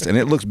close to us, and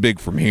it looks big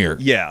from here.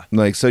 Yeah.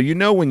 Like, so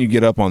when you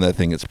get up on that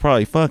thing, it's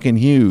probably fucking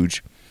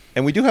huge.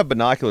 And we do have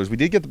binoculars. We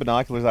did get the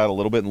binoculars out a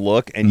little bit and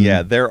look, and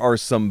there are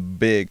some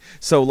big.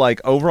 So,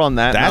 like, over on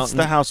that That's mountain,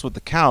 the house with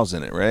the cows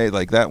in it, right?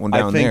 Like that one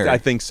down there. I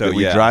think so, that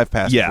we drive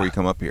past before you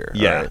come up here.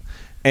 Yeah. Right.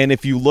 And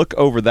if you look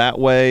over that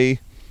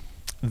way,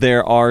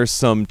 there are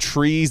some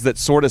trees that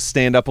sort of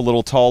stand up a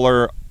little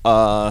taller.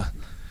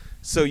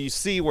 So you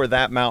see where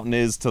that mountain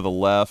is to the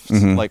left,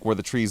 like where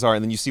the trees are,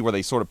 and then you see where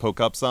they sort of poke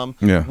up some.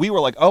 Yeah. We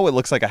were like, oh, it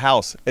looks like a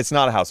house. It's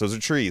not a house. Those are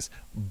trees.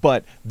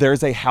 But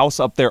there's a house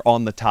up there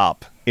on the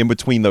top in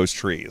between those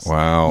trees.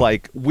 Wow.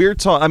 Like, we're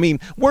talking, I mean,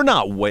 we're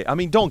not way, I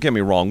mean, don't get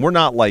me wrong. We're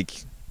not like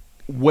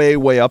way,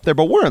 way up there,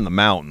 but we're in the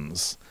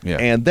mountains. Yeah.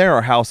 And there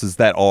are houses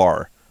that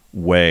are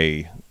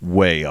way,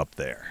 way up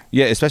there.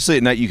 Yeah, especially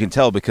at night you can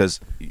tell because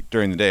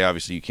during the day,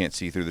 obviously, you can't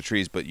see through the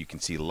trees, but you can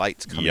see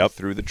lights coming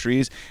through the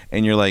trees.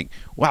 And you're like,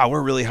 wow,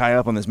 we're really high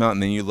up on this mountain.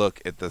 Then you look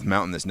at the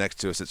mountain that's next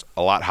to us. It's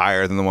a lot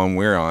higher than the one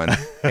we're on.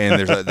 And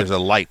there's a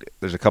light.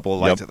 There's a couple of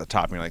lights at the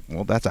top. And you're like,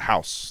 well, that's a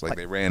house. Like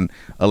they ran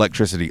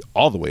electricity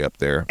all the way up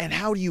there. And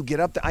how do you get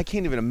up there? I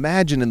can't even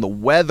imagine in the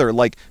weather.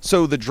 Like,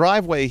 so the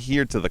driveway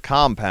here to the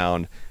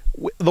compound,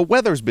 the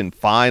weather's been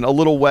fine. A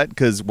little wet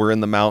because we're in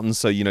the mountains.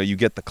 So, you know, you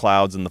get the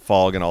clouds and the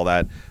fog and all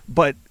that.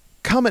 But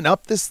coming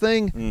up this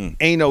thing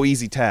ain't no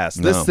easy task.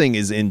 No. This thing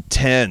is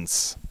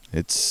intense.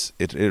 It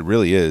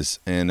really is.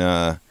 And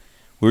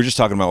we were just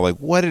talking about, like,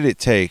 what did it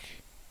take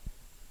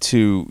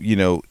to, you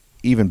know,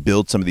 even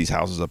build some of these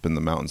houses up in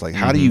the mountains? Like,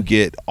 how do you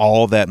get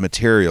all that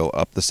material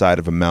up the side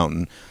of a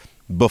mountain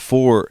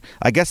before?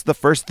 I guess the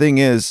first thing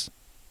is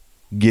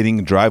getting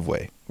a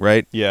driveway,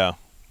 right? Yeah.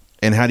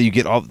 And how do you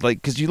get all, like,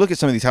 because you look at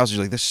some of these houses,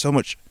 you're like,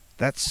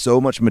 that's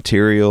so much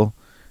material.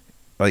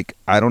 Like,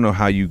 I don't know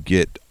how you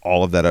get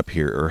all of that up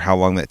here or how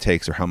long that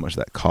takes or how much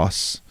that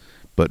costs.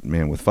 But,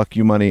 man, with fuck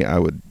you money, I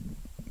would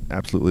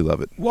absolutely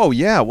love it. Whoa,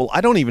 yeah. Well,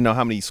 I don't even know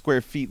how many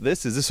square feet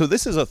this is. So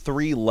this is a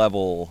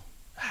 3-level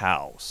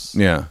house.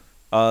 Yeah.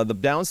 The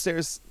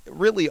downstairs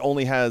really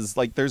only has,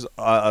 like, there's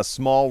a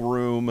small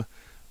room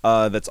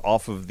that's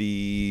off of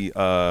the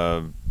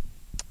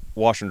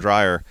wash and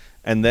dryer.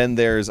 And then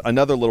there's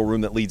another little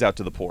room that leads out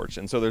to the porch.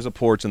 And so there's a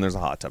porch and there's a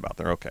hot tub out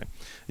there. Okay.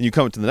 And you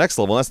come to the next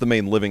level, and that's the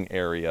main living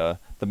area.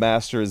 The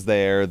master is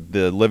there,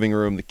 the living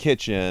room, the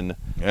kitchen,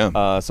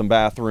 some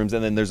bathrooms,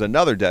 and then there's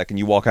another deck, and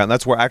you walk out, and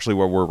that's where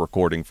we're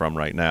recording from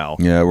right now.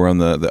 Yeah, we're on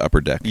the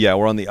upper deck. Yeah,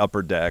 we're on the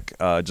upper deck,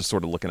 just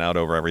sort of looking out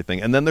over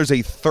everything. And then there's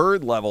a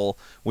third level,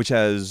 which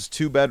has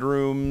 2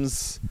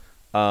 bedrooms,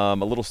 a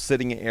little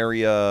sitting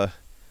area,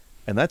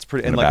 and that's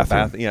pretty, and like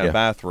bathroom. a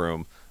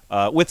bathroom.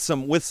 With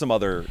some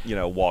other, you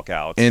know,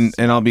 walkouts. And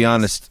I'll be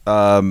honest,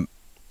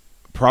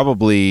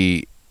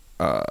 probably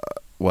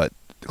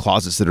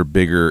closets that are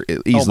bigger,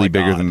 easily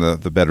bigger than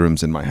the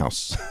bedrooms in my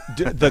house.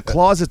 The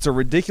closets are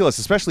ridiculous,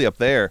 especially up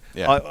there.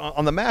 Yeah.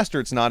 On the master,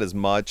 it's not as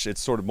much.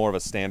 It's sort of more of a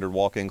standard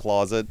walk-in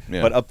closet.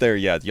 Yeah. But up there,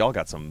 yeah, y'all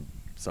got some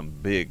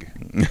big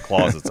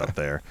closets up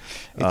there.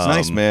 It's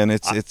nice, man.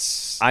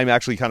 It's. I'm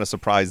actually kind of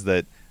surprised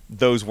that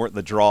those weren't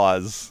the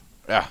draws.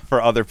 Yeah.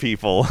 For other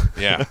people.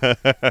 Yeah.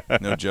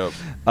 No joke.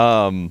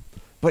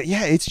 But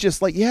yeah, it's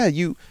just like, yeah,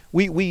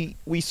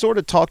 we sort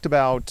of talked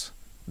about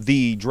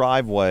the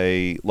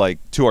driveway, like,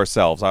 to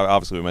ourselves.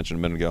 Obviously, we mentioned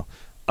a minute ago.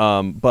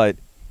 But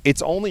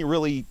it's only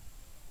really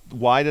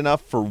wide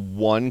enough for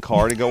one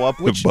car to go up,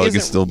 which the bug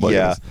is still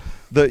bugging us.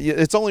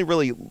 It's only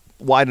really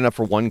wide enough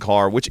for one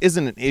car, which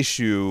isn't an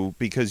issue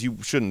because you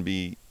shouldn't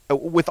be.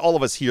 With all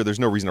of us here,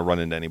 there's no reason to run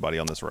into anybody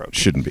on this road.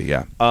 Shouldn't be,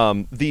 yeah.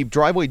 The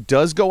driveway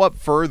does go up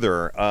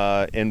further,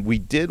 and we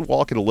did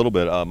walk it a little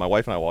bit. My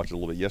wife and I walked it a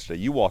little bit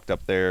yesterday. You walked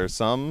up there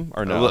some,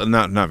 or no?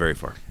 Not very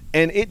far.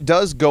 And it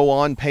does go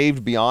on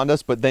paved beyond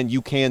us, but then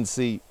you can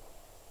see.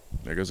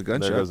 There goes a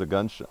gunshot. There goes a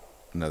gunshot.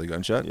 Another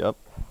gunshot? Yep.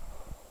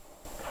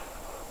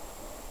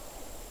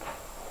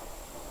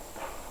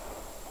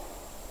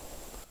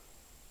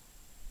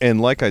 And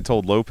like I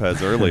told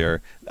Lopez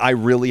earlier, I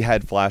really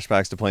had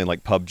flashbacks to playing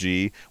like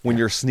PUBG when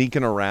you're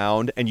sneaking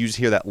around and you just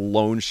hear that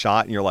lone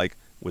shot and you're like,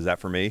 was that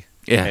for me?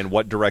 Yeah. And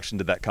what direction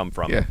did that come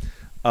from? Yeah.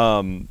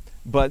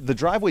 But the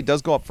driveway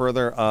does go up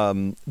further.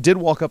 Did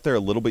walk up there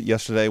a little bit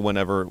yesterday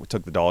whenever we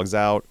took the dogs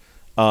out.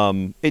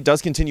 It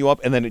does continue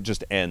up and then it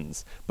just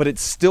ends. But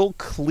it's still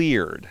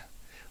cleared.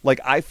 Like,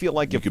 I feel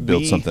like you could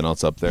build something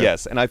else up there.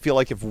 Yes, and I feel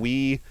like if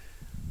we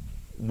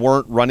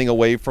weren't running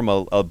away from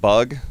a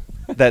bug,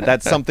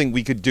 that's something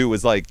we could do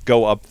is like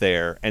go up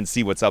there and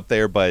see what's up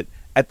there. But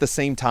at the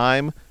same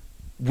time,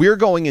 we're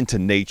going into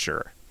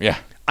nature. Yeah.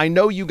 I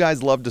know you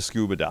guys love to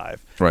scuba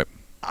dive. Right.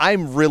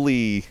 I'm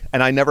really,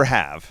 and I never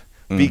have,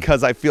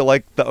 because I feel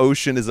like the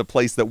ocean is a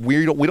place that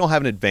we don't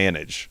have an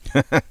advantage.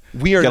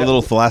 We are got a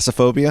little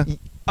thalassophobia.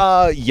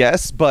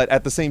 Yes, but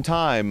at the same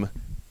time,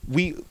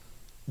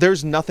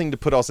 there's nothing to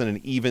put us in an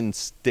even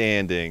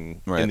standing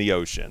in the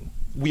ocean.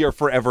 We are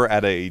forever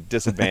at a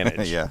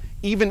disadvantage. Yeah.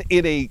 Even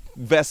in a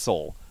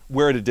vessel,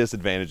 we're at a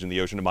disadvantage in the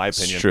ocean, in my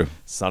opinion. It's true.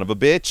 Son of a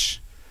bitch.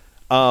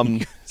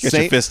 Get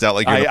your fist out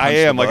like you're I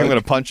am like I'm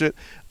going to punch it.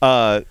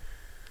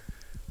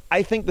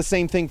 I think the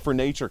same thing for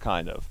nature,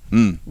 kind of.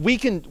 We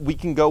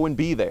can go and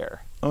be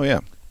there. Oh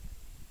yeah.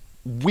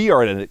 We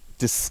are at a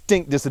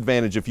distinct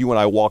disadvantage if you and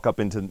I walk up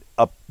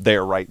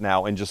there right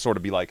now and just sort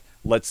of be like,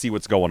 let's see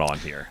what's going on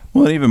here.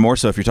 Well, and even more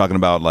so if you're talking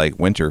about like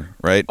winter,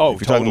 right? Oh,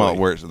 if you're talking about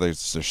where there's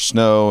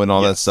snow and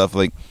all that stuff.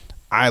 Like,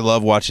 I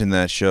love watching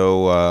that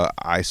show.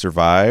 I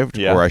Survived,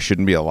 or I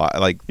Shouldn't Be Alive.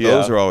 Like,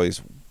 those are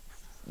always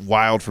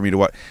wild for me to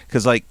watch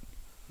because, like,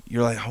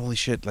 you're like, holy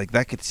shit, like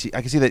I could see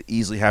that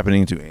easily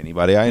happening to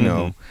anybody I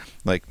know.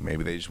 Mm-hmm. Like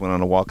maybe they just went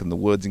on a walk in the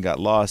woods and got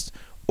lost,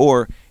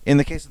 or in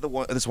the case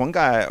of this one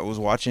guy I was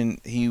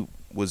watching, he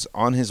was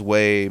on his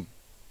way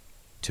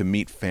to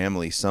meet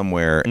family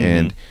somewhere,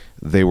 and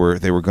they were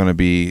going to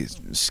be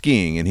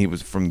skiing, and he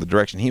was from the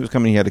direction he was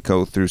coming. He had to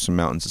go through some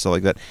mountains and stuff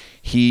like that.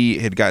 He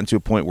had gotten to a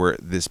point where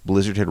this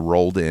blizzard had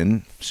rolled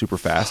in super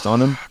fast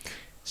on him,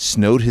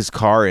 snowed his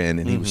car in,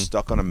 and he was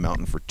stuck on a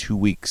mountain for 2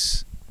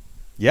 weeks.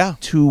 Yeah,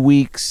 2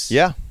 weeks.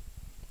 Yeah,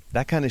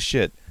 that kind of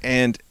shit.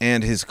 And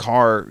his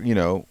car, you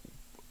know,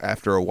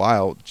 after a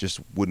while, just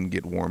wouldn't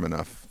get warm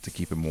enough to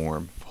keep him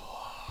warm.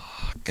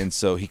 And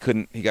so he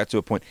got to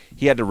a point,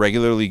 he had to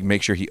regularly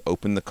make sure he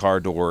opened the car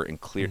door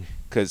and cleared,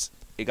 because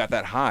it got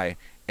that high.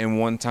 And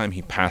one time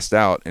he passed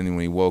out, and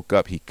when he woke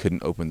up, he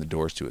couldn't open the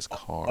doors to his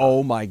car.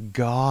 Oh my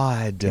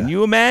God. Can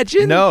you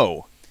imagine?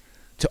 No.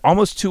 To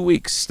almost 2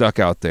 weeks stuck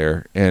out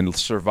there and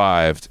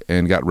survived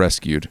and got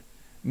rescued.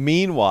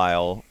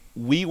 Meanwhile,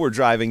 we were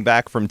driving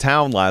back from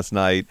town last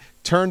night,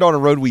 turned on a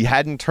road we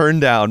hadn't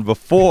turned down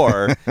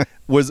before.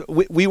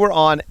 We were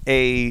on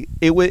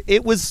it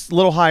was a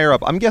little higher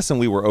up. I'm guessing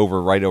we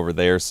were right over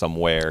there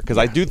somewhere, because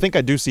I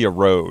do see a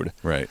road.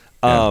 Right.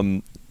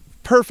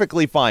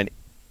 Perfectly fine.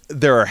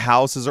 There are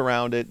houses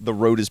around it. The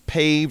road is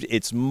paved.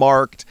 It's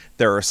marked.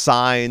 There are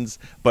signs.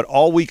 But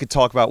all we could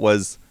talk about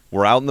was,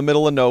 we're out in the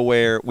middle of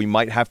nowhere. We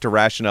might have to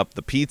ration up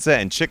the pizza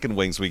and chicken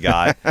wings we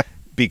got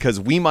because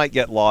we might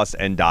get lost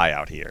and die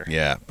out here.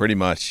 Yeah, pretty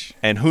much.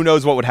 And who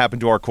knows what would happen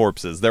to our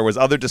corpses. There was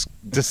other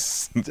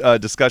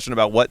discussion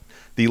about what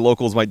the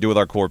locals might do with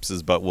our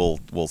corpses, but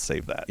we'll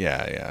save that.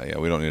 Yeah.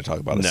 We don't need to talk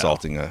about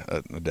assaulting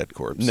a dead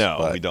corpse.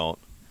 No, we don't.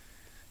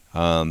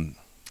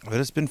 But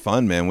it's been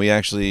fun, man. We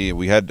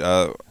had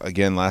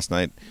again last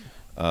night.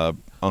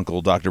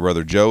 Uncle Dr.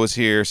 Brother Joe was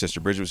here. Sister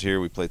Bridget was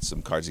here. We played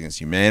some Cards Against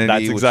Humanity.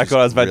 That's exactly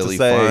what I was about to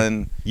say.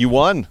 Fun. You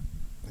won.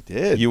 I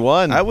did. You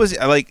won. I was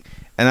like,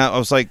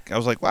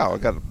 wow, I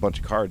got a bunch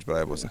of cards, but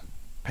I wasn't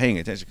paying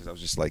attention because I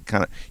was just like,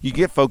 kind of. You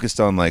get focused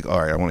on like,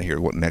 all right, I want to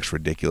hear what next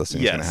ridiculous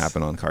thing is going to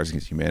happen on Cards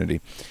Against Humanity.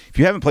 If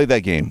you haven't played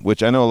that game,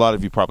 which I know a lot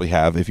of you probably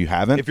have, if you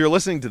haven't, if you're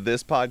listening to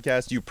this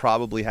podcast, you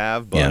probably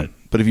have. But yeah.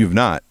 But if you've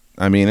not,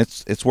 I mean,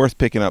 it's worth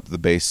picking up the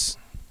base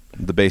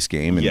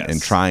game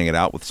and trying it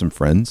out with some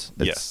friends.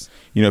 Yes.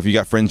 You know, if you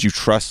got friends you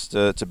trust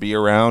to be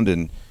around,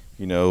 and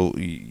you know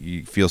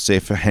you feel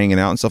safe hanging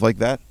out and stuff like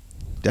that,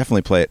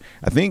 definitely play it.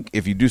 I think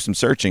if you do some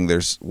searching,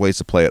 there's ways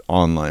to play it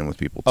online with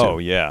people too. Oh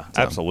yeah,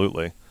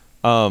 absolutely.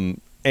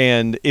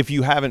 And if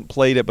you haven't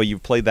played it, but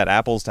you've played that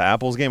Apples to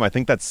Apples game, I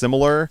think that's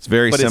similar. It's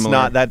very similar.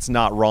 But that's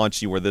not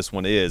raunchy where this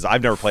one is.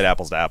 I've never played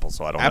Apples to Apples,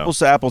 so I don't know. Apples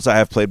to Apples I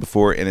have played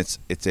before, and it's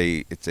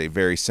a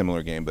very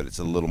similar game, but it's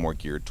a little more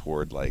geared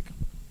toward like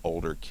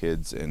older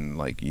kids and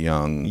like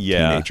young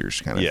teenagers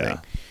kind of thing.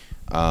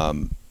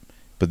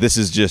 But this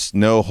is just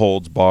no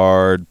holds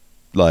barred,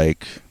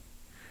 like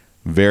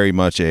very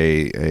much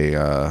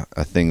a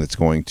thing that's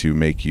going to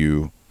make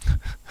you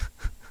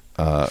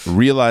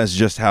realize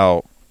just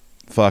how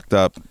fucked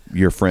up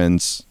your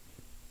friends'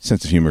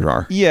 sense of humor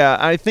are. Yeah,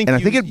 I think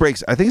it's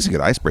a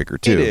good icebreaker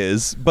too. It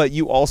is, but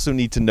you also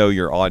need to know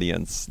your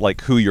audience,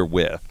 like who you're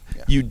with.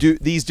 Yeah.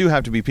 These do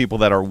have to be people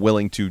that are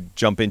willing to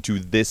jump into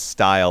this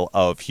style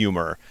of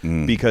humor,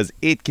 because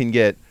it can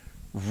get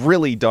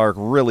really dark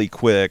really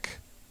quick.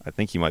 I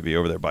think he might be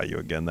over there by you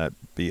again.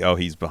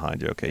 He's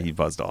behind you. Okay, he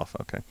buzzed off.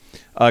 Okay,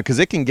 because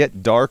it can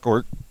get dark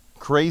or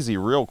crazy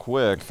real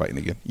quick. They're fighting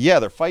again. Yeah,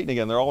 they're fighting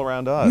again. They're all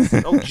around us.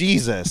 Oh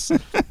Jesus!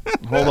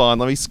 Hold on,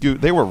 let me scoot.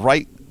 They were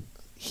right.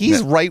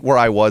 He's right where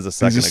I was a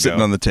second ago. He's just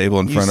sitting on the table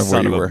in front of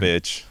where you were. Son of a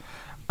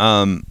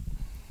bitch.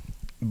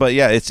 But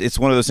yeah, it's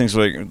one of those things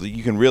where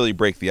you can really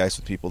break the ice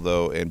with people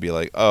though, and be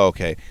like, oh,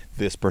 okay,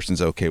 this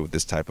person's okay with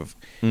this type of.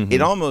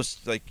 It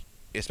almost like,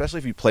 especially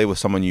if you play with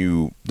someone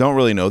you don't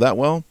really know that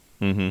well.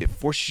 It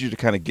forces you to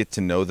kind of get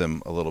to know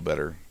them a little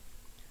better.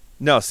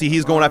 No, see,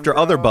 he's going after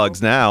other bugs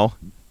now.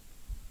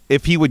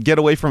 If he would get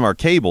away from our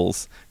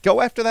cables, go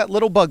after that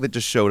little bug that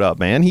just showed up,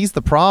 man. He's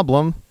the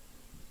problem.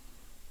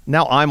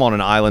 Now I'm on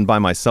an island by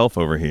myself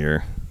over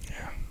here.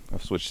 Yeah,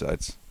 I've switched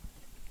sides.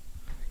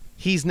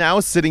 He's now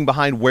sitting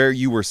behind where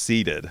you were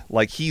seated.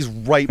 Like, he's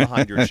right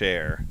behind your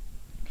chair.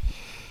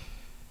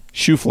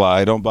 Shoe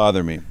fly, don't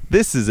bother me.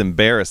 This is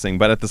embarrassing,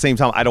 but at the same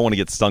time, I don't want to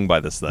get stung by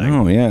this thing.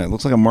 Oh, yeah. It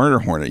looks like a murder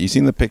hornet. You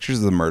seen the pictures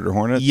of the murder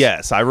hornets?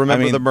 Yes, I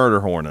remember the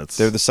murder hornets.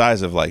 They're the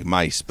size of, like,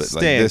 mice. But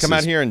Stan, come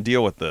out here and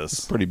deal with this.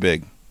 It's pretty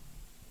big.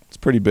 It's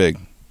pretty big.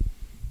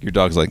 Your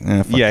dog's like,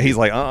 fuck yeah, you. He's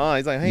like,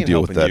 He's like, I ain't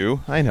helping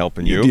you. I ain't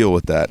helping you. You deal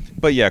with that.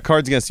 But yeah,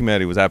 Cards Against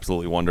Humanity was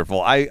absolutely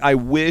wonderful. I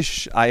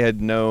wish I had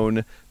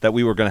known that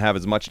we were going to have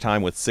as much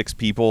time with 6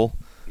 people.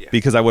 Yeah.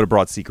 Because I would have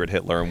brought Secret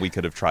Hitler, and we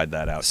could have tried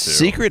that out too.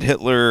 Secret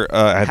Hitler,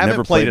 I've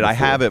never played it. I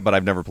have it, but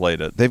I've never played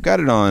it. They've got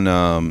it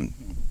on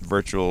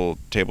virtual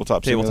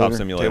tabletop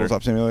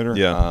simulator.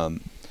 Yeah.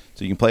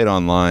 So you can play it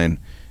online,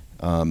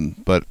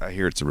 but I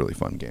hear it's a really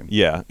fun game.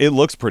 Yeah, it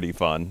looks pretty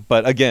fun.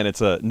 But again,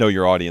 it's a know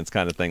your audience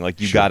kind of thing. Like,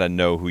 you got to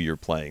know who you're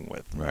playing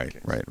with. Right.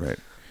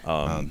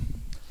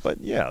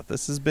 But yeah,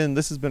 this has been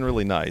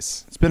really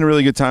nice. It's been a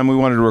really good time. We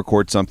wanted to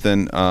record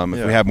something.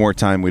 If we had more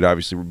time, we'd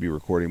obviously be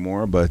recording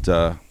more. But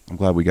I'm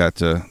glad we got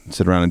to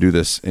sit around and do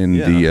this in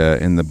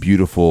the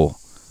beautiful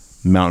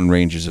mountain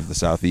ranges of the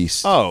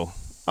Southeast.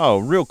 Oh,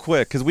 real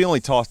quick, because we only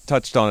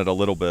touched on it a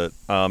little bit,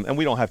 and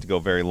we don't have to go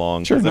very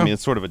long. Sure, I mean,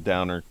 it's sort of a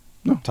downer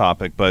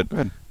topic, but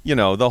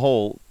the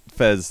whole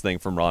Fez thing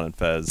from Ron and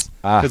Fez,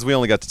 because we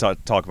only got to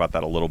talk about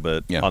that a little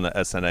bit on the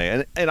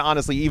SNA, and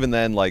honestly, even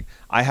then, like,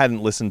 I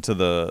hadn't listened to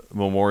the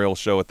memorial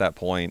show at that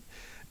point,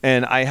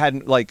 and I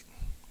hadn't like.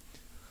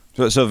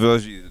 So for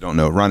those of you that don't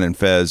know, Ron and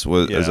Fez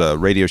was a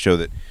radio show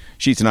that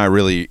Sheets and I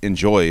really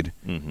enjoyed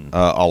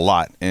a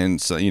lot, and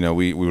so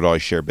we would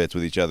always share bits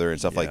with each other and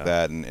stuff like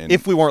that. And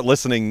if we weren't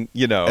listening,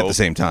 at the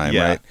same time,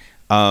 right?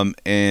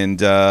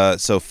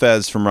 So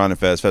Fez from Ron and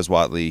Fez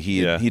Whatley,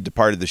 he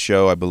departed the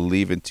show, I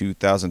believe, in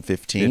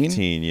 2015.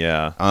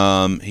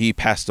 He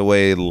passed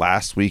away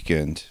last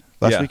weekend.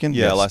 Last weekend.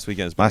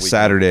 Last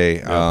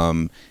Saturday.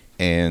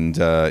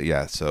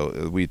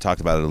 So we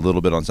talked about it a little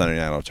bit on Sunday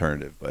Night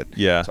Alternative, but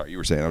sorry, you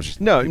were saying. I was just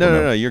no,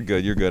 you're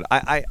good.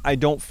 I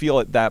don't feel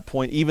at that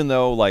point, even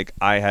though like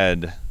I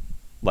had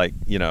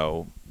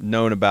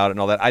known about it and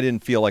all that, I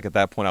didn't feel like at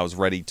that point I was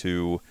ready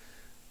to.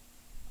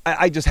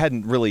 I just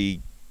hadn't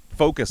really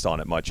focused on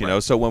it much,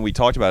 So when we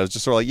talked about it, it was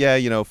just sort of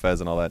like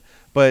Fez and all that,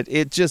 but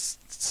it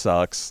just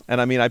sucks. And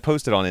I mean, I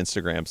posted on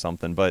Instagram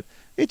something, but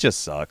it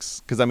just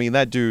sucks because I mean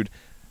that dude,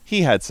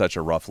 he had such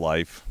a rough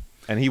life.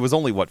 And he was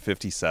only,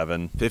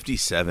 57?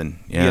 57,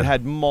 yeah. He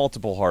had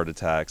multiple heart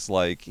attacks.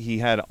 Like, he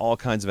had all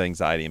kinds of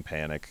anxiety and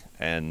panic.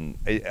 And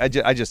I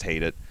just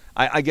hate it.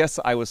 I guess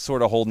I was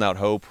sort of holding out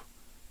hope.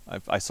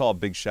 I saw a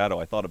big shadow.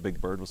 I thought a big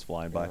bird was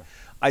flying by.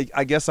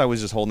 I guess I was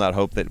just holding out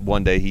hope that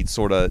one day he'd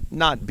sort of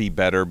not be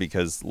better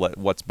because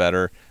what's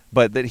better,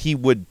 but that he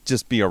would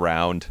just be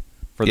around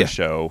for the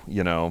show,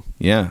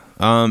 Yeah.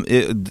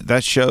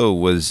 That show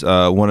was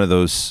one of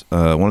those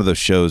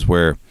shows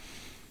where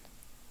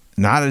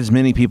not as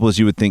many people as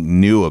you would think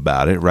knew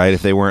about it, right?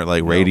 If they weren't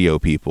like radio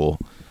people,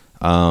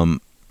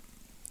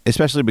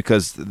 especially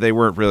because they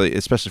weren't really,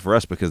 especially for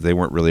us, because they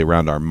weren't really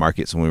around our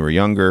markets when we were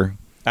younger.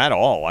 At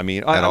all. I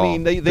mean,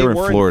 they were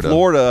in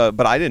Florida,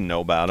 but I didn't know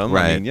about them.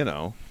 Right. I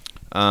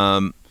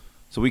mean,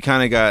 So we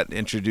kind of got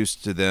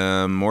introduced to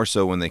them more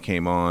so when they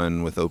came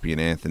on with Opie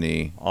and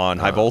Anthony on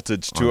High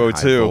Voltage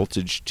 202. High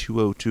Voltage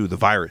 202, the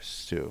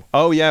Virus too.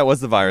 Oh yeah, it was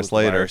the Virus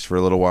later. The Virus for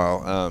a little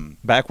while.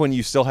 Back when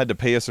you still had to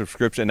pay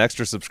an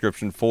extra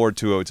subscription for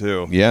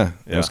 202. Yeah.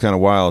 It was kind of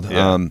wild.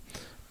 Yeah.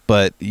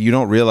 But you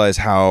don't realize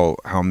how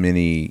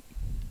many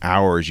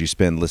hours you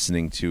spend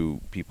listening to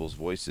people's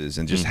voices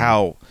and just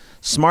how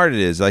smart it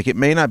is. Like, it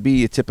may not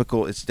be a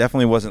typical. It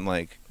definitely wasn't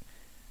like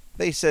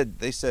they said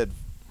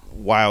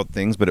wild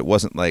things, but it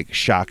wasn't like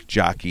shock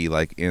jockey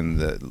like in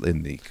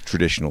the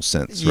traditional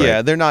sense, right?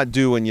 Yeah, they're not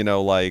doing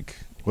like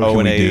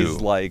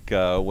O&A's like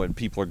when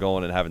people are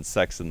going and having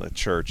sex in the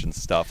church and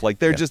stuff. Like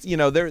they're just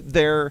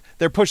they're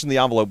pushing the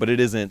envelope, but it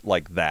isn't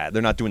like that.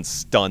 They're not doing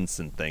stunts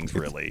and things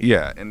really.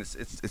 And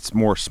it's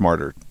more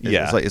smarter.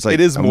 It's like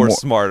it is more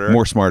smarter.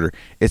 More smarter.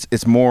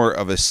 It's more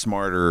of a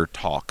smarter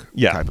talk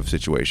type of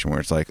situation where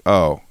it's like,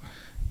 oh,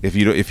 if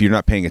you're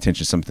not paying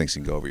attention, some things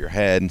can go over your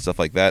head and stuff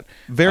like that.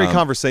 Very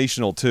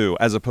conversational too,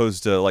 as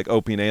opposed to like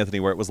Opie and Anthony,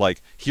 where it was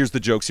like, here's the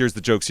jokes.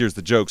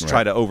 Right.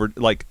 Try to over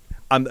like,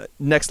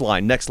 next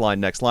line.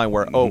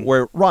 Where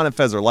where Ron and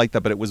Fez are like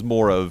that, but it was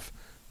more of,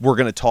 we're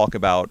going to talk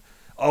about,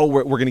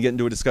 we're going to get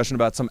into a discussion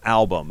about some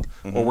album,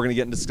 or we're going to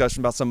get into a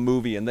discussion about some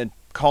movie, and then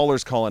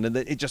callers calling, and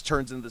then it just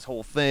turns into this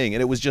whole thing,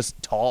 and it was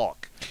just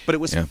talk, but it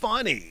was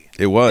funny.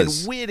 It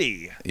was and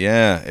witty.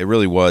 Yeah, it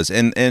really was,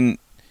 and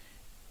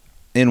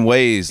in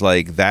ways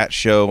like that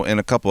show and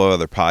a couple of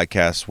other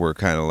podcasts were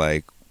kind of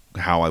like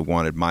how I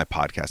wanted my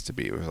podcast to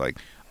be. It was like,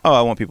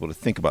 I want people to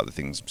think about the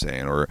things I'm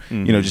saying, or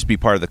just be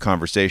part of the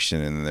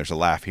conversation, and then there's a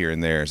laugh here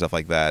and there and stuff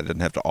like that. It doesn't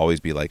have to always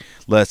be like,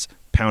 let's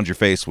pound your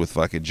face with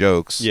fucking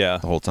jokes the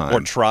whole time, or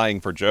trying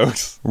for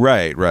jokes.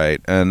 Right.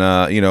 And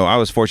I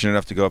was fortunate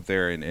enough to go up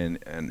there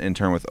and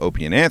intern with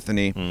Opie and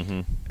Anthony,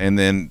 and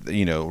then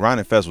Ron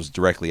and Fez was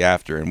directly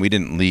after, and we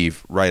didn't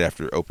leave right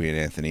after Opie and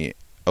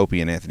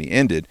Anthony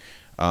ended.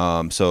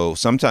 So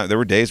sometimes there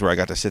were days where I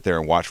got to sit there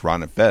and watch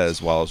Ron and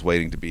Fez while I was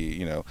waiting to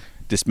be,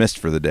 dismissed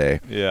for the day.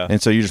 Yeah. And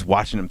so you're just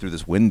watching them through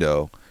this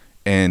window,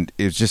 and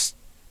it's just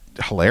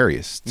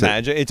hilarious.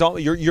 Imagine it's all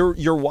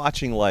you're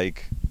watching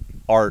like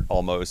art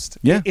almost.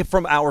 Yeah. If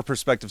from our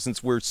perspective,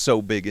 since we're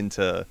so big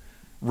into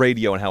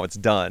radio and how it's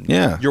done.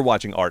 Yeah. You're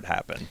watching art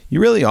happen. You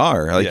really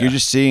are. Like you're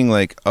just seeing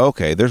like,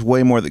 okay, there's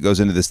way more that goes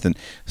into this than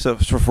so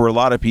for a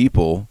lot of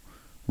people.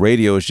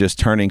 Radio is just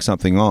turning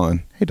something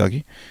on. Hey,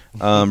 Dougie.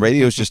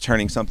 Radio is just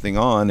turning something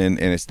on, and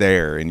it's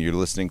there, and you're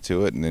listening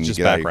to it, and then just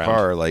you get background. out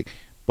of your car.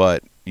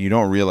 But you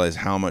don't realize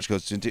how much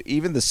goes into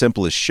even the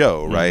simplest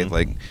show, right? Mm-hmm.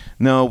 Like,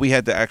 no, we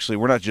had to actually.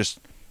 We're not just.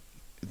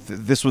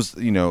 This was,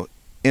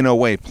 in a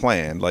way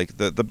planned. Like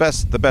the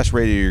best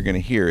radio you're going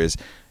to hear is,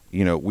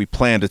 we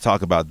plan to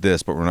talk about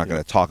this, but we're not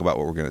going to talk about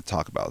what we're going to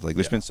talk about. Like,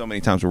 there's been so many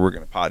times where we're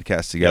going to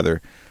podcast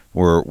together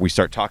where we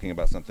start talking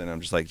about something. And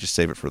I'm just like, just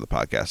save it for the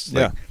podcast.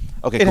 Yeah. Like,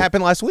 okay. It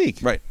happened last week.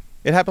 Right.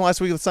 It happened last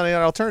week with Sunday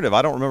Night Alternative.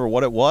 I don't remember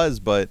what it was,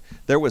 but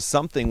there was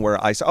something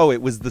where I saw, oh,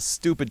 it was the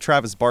stupid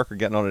Travis Barker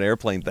getting on an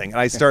airplane thing. And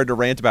I started to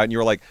rant about it, and you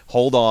were like,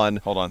 hold on.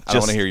 I don't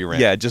want to hear you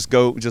rant. Yeah,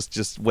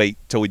 just wait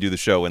till we do the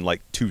show in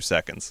like 2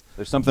 seconds.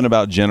 There's something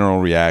about general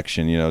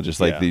reaction,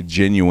 just like the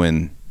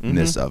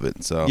genuineness of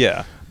it. So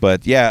yeah.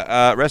 But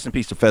yeah, rest in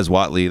peace to Fez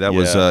Whatley. That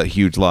was a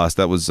huge loss.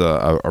 That was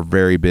a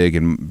very big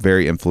and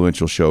very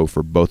influential show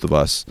for both of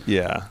us.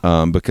 Yeah.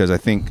 Because I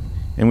think,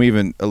 and we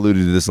even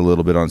alluded to this a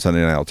little bit on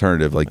Sunday Night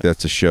Alternative, like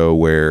that's a show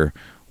where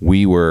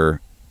we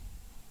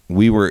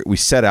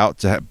set out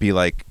to be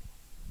like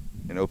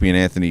an Opie and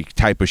Anthony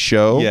type of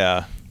show.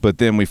 Yeah. But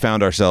then we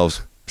found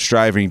ourselves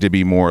striving to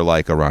be more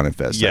like a Ron and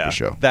Fez type of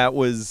show. That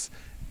was,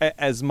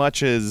 as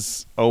much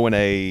as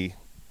O&A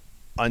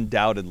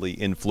undoubtedly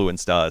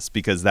influenced us,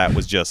 because that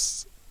was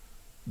just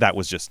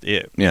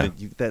it. Yeah.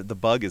 The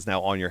bug is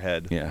now on your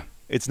head. Yeah.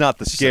 It's not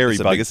the scary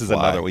bug. This is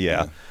another one.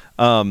 Yeah.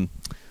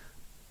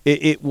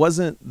 It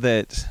wasn't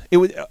that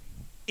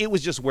it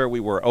was just where we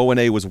were.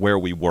 O&A was where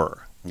we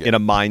were in a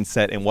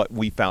mindset and what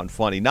we found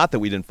funny. Not that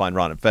we didn't find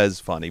Ron and Fez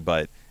funny,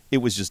 but it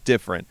was just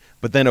different.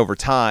 But then over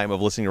time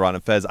of listening to Ron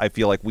and Fez, I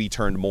feel like we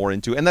turned more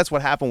into, and that's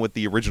what happened with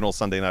the original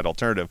Sunday Night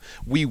Alternative.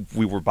 We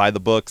were by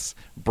the books,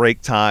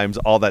 break times,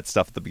 all that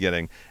stuff at the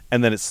beginning,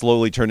 and then it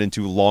slowly turned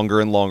into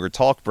longer and longer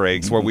talk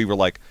breaks where we were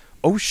like,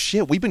 oh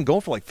shit, we've been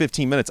going for like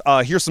 15 minutes.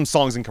 Here's some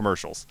songs and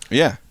commercials.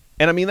 Yeah.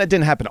 And I mean, that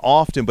didn't happen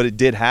often, but it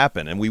did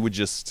happen, and we would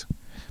just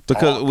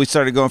because we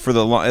started going for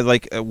the long.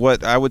 Like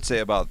what I would say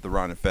about the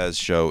Ron and Fez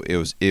show,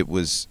 it's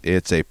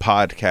a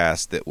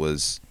podcast that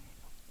was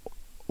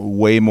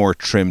way more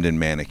trimmed and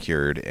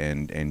manicured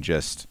and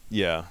just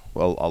a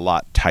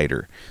lot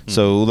tighter.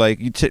 So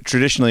like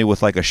traditionally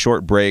with like a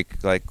short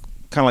break, like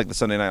kind of like the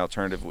Sunday Night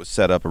Alternative was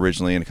set up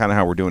originally, and kind of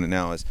how we're doing it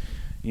now is,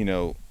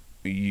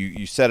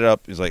 you set it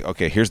up is like,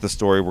 okay, here's the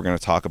story we're going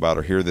to talk about,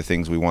 or here are the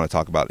things we want to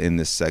talk about in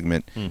this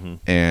segment,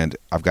 and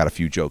I've got a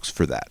few jokes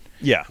for that.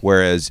 Yeah.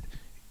 Whereas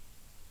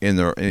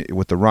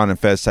with the Ron and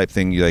Fez type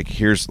thing, you like,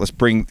 let's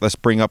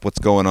bring up what's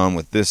going on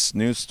with this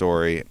news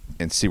story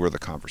and see where the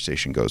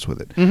conversation goes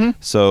with it.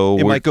 So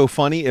it might go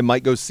funny, it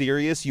might go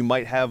serious, you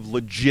might have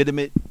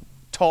legitimate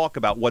talk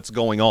about what's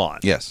going on.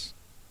 Yes.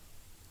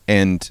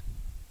 And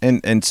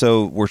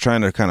so we're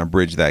trying to kind of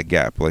bridge that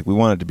gap. Like, we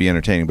want it to be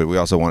entertaining, but we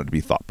also want it to be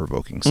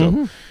thought-provoking.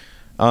 So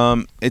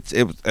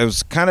it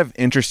was kind of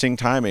interesting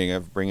timing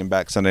of bringing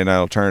back Sunday Night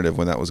Alternative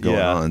when that was going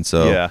on.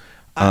 So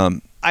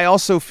I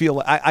also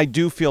feel, I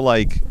do feel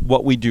like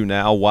what we do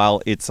now,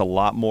 while it's a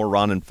lot more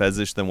Ron and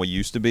Fez-ish than we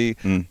used to be,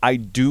 I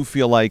do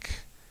feel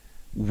like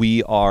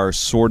we are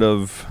sort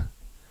of,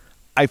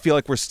 I feel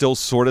like we're still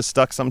sort of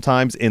stuck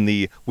sometimes in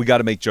we got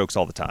to make jokes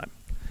all the time.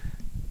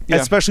 Yeah.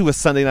 Especially with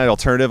Sunday Night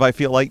Alternative, I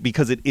feel like,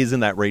 because it is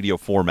in that radio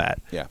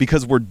format. Yeah.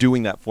 Because we're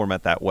doing that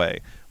format that way.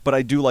 But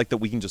I do like that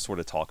we can just sort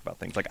of talk about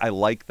things. Like, I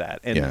like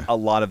that. And a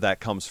lot of that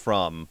comes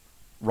from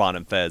Ron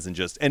and Fez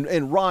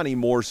and Ronnie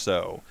more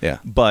so. Yeah.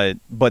 But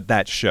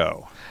that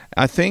show.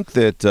 I think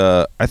that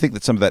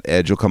some of that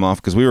edge will come off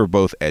because we were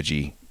both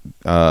edgy.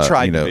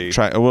 To be.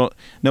 Well,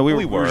 no,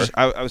 we were.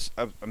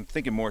 I'm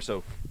thinking more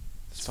so.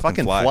 It's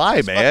fucking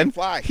fly, man.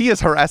 Fly. He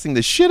is harassing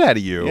the shit out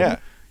of you. Yeah.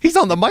 He's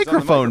on the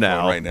microphone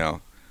now. Right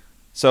now.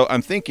 So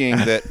I'm thinking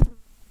that.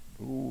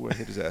 Ooh, I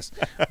hit his ass.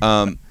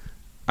 I'm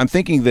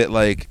thinking that,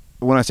 like,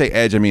 when I say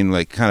edge, I mean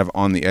like kind of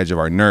on the edge of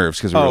our nerves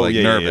because we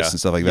were nervous and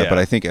stuff like that. But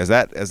I think as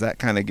that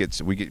kind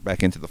of we get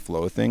back into the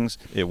flow of things,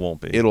 it won't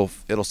be. It'll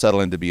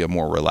settle into be a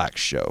more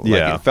relaxed show.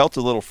 Like, it felt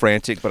a little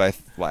frantic, but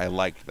I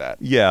liked that.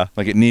 Yeah.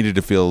 Like, it needed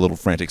to feel a little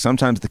frantic.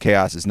 Sometimes the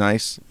chaos is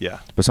nice.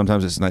 Yeah. But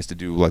sometimes it's nice to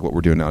do like what we're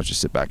doing now, is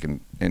just sit back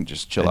and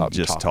just chill out and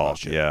just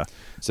talk. Yeah.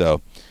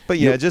 So, but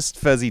just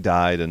Fezzy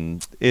died,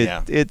 and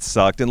it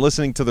sucked. And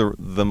listening to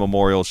the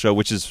memorial show,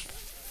 which is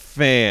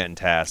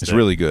fantastic, it's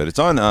really good. It's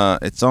on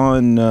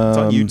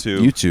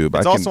YouTube.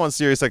 It's also on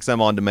SiriusXM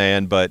on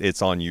demand, but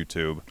it's on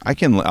YouTube.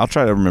 I'll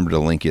try to remember to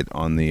link it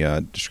on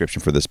the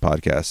description for this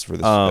podcast for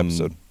this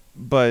episode.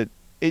 But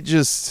it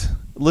just,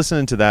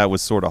 listening to that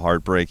was sort of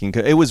heartbreaking.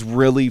 It was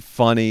really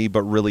funny,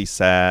 but really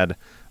sad.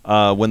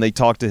 When they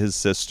talked to his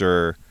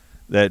sister,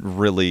 that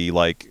really,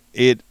 like,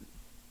 it.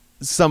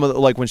 Some of the,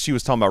 like, when she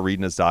was talking about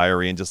reading his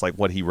diary and just like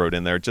what he wrote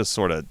in there, just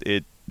sort of,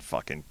 it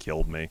fucking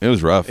killed me. It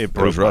was rough. It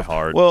broke my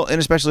heart. Well, and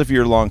especially if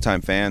you're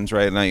longtime fans,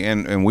 right?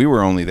 And we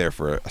were only there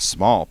for a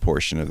small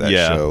portion of that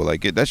show.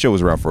 Like, that show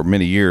was around for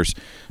many years,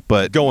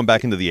 but going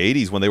back into the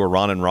 80s when they were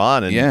Ron and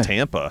Ron in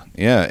Tampa.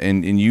 Yeah,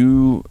 and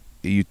you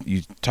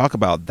talk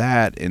about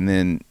that, and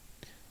then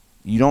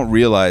you don't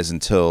realize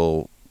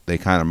until they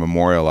kind of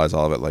memorialize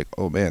all of it. Like,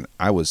 oh man,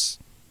 I was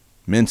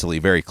mentally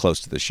very close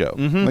to the show.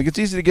 Like it's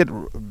easy to get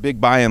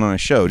big buy-in on a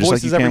show, just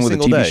Voices like you can with a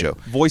TV show.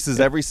 Voices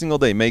every single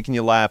day, making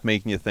you laugh,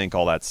 making you think,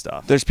 all that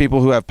stuff. There's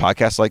people who have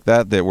podcasts like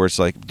that where it's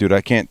like, dude,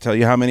 I can't tell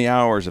you how many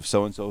hours of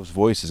so-and-so's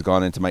voice has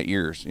gone into my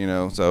ears,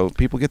 so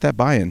people get that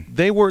buy-in.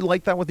 They were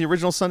like that with the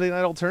original Sunday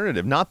Night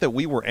Alternative. Not that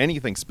we were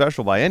anything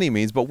special by any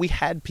means, but we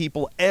had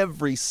people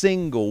every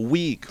single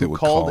week who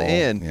called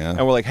in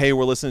and were like, hey,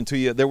 we're listening to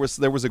you. There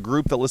was a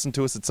group that listened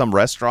to us at some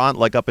restaurant,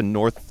 like up in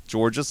North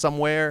Georgia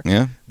somewhere.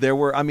 Yeah. There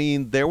were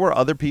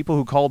other people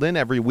who called in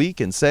every week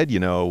and said,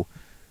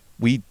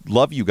 we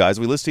love you guys.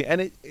 We listen to you.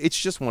 And it's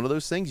just one of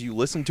those things. You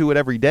listen to it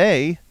every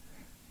day.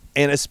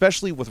 And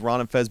especially with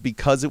Ron and Fez,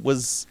 because it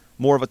was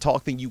more of a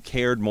talk thing, you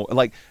cared more.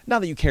 Like,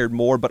 not that you cared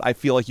more, but I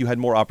feel like you had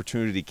more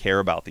opportunity to care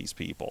about these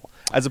people.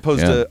 As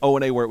opposed to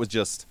O&A, where it was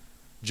just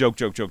joke.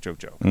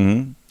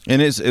 Mm-hmm.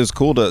 And it was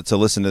cool to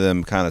listen to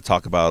them kind of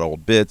talk about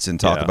old bits and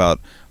talk about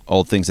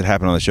old things that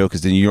happened on the show,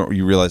 because then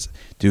you realize,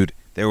 dude,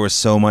 there was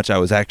so much I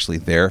was actually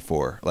there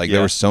for. Like,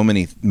 there were so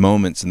many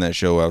moments in that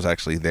show I was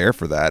actually there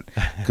for that,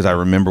 because I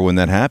remember when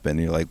that happened.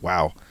 You're like,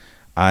 wow,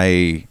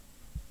 I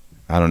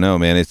don't know,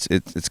 man.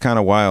 It's kind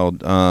of wild.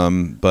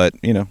 But,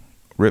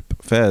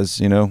 rip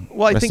Fez,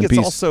 Well, I think it's peace.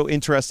 also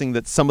interesting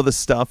that some of the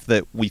stuff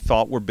that we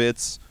thought were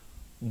bits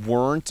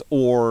weren't,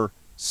 or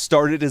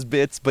started as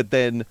bits, but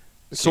then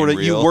sort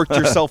of you worked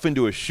yourself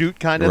into a shoot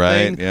kind of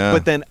thing. Yeah.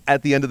 But then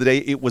at the end of the day,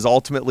 it was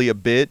ultimately a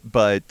bit,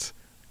 but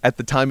at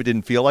the time it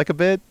didn't feel like a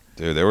bit.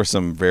 Dude, there were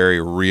some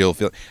very real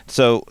feel.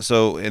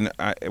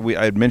 I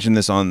had mentioned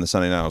this on the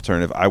Sunday Night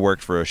Alternative. I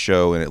worked for a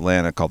show in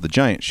Atlanta called The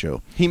Giant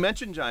Show. He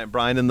mentioned Giant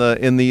Brian in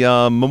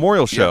the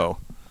memorial show.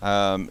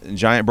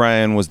 Giant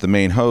Brian was the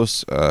main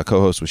host.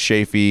 Co-host was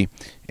Shafee,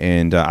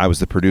 and I was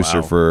the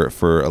producer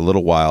for a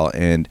little while.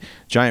 And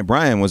Giant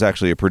Brian was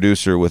actually a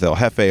producer with El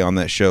Jefe on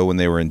that show when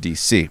they were in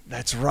D.C.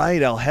 That's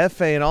right, El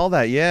Jefe and all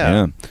that.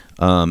 Yeah.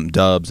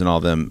 Dubs and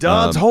all them.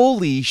 Dubs,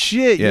 holy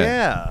shit,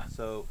 yeah.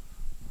 So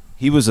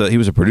he was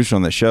a producer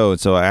on that show, and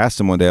so I asked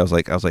him one day. I was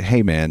like,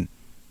 hey man,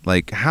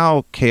 like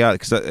how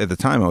chaotic? Because at the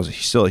time I was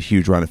still a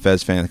huge Ron and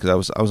Fez fan,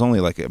 because I was only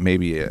like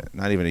maybe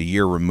not even a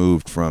year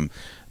removed from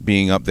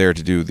being up there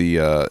to do the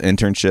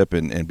internship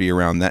and be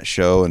around that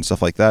show and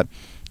stuff like that.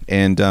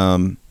 And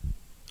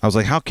I was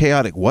like, how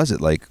chaotic was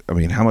it? Like, I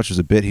mean, how much was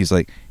a bit? He's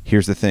like,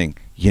 here's the thing.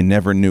 You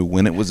never knew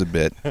when it was a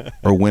bit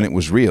or when it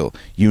was real.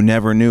 You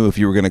never knew if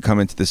you were going to come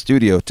into the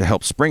studio to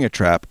help spring a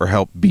trap or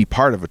help be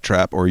part of a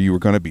trap, or you were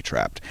going to be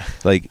trapped.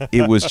 Like,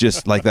 it was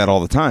just like that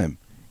all the time.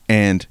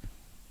 And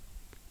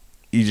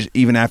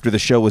even after the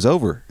show was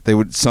over,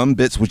 some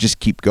bits would just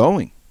keep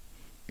going.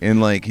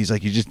 And like, he's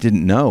like, you just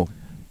didn't know.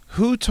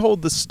 Who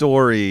told the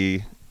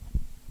story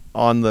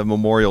on the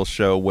memorial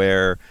show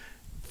where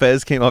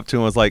Fez came up to him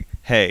and was like,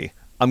 hey,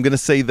 I'm going to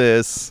say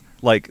this.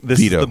 Like, this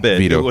Vito, is the bit.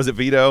 Vito. Was it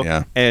Vito?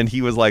 Yeah. And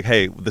he was like,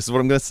 hey, this is what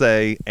I'm going to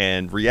say,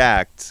 and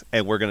react,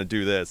 and we're going to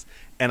do this.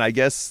 And I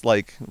guess,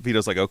 like,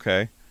 Vito's like,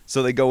 okay.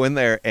 So they go in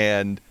there,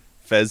 and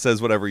Fez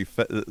says whatever he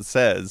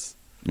says.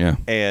 Yeah.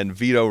 And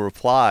Vito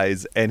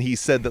replies, and he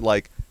said that,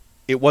 like,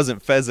 it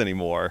wasn't Fez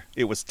anymore.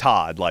 It was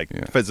Todd, like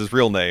Fez's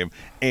real name.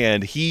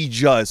 And he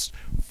just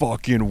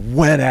fucking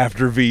went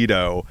after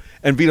Vito.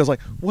 And Vito's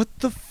like, what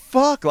the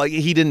fuck? Like,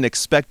 he didn't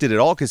expect it at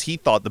all, because he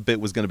thought the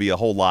bit was going to be a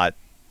whole lot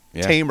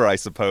tamer, I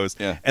suppose.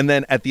 Yeah. And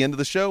then at the end of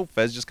the show,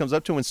 Fez just comes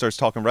up to him and starts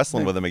talking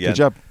wrestling with him again. Good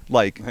job.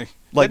 Like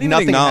nothing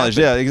acknowledged.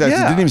 Yeah, exactly.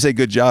 Didn't even say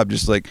good job.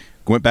 Just like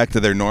went back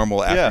to their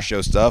normal after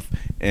show stuff.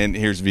 And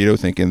here's Vito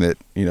thinking that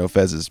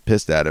Fez is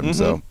pissed at him.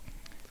 So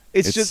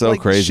it's just so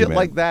like crazy, shit man.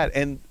 like that.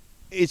 And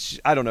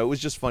I don't know. It was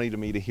just funny to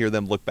me to hear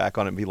them look back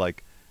on it and be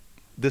like,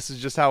 this is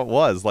just how it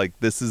was. Like,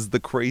 this is the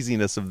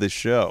craziness of this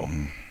show.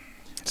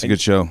 It's a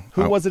good show.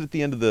 Who was it at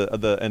the end of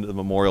the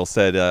memorial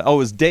said? It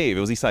was Dave. It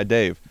was Eastside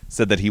Dave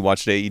said that he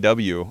watched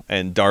AEW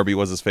and Darby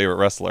was his favorite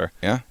wrestler.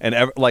 Yeah. And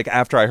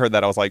after I heard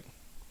that, I was like,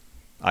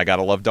 I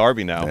gotta love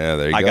Darby now. Yeah,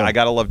 there you go. I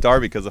gotta love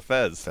Darby because of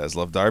Fez. Fez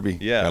loved Darby.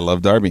 Yeah, I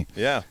love Darby.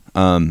 Yeah.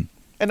 And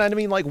I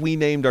mean, like, we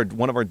named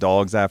one of our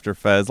dogs after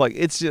Fez. Like,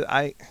 it's just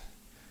I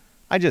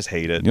just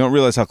hate it. You don't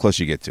realize how close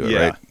you get to it,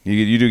 right?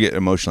 You do get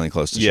emotionally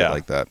close to shit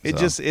like that.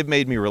 It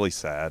made me really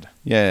sad.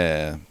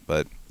 Yeah,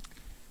 but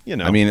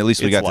I mean, at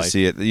least we got to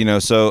see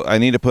it. So I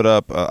need to put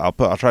up.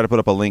 I'll try to put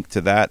up a link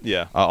to that.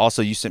 Yeah.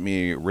 Also, you sent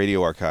me a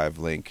Radio Archive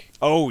link.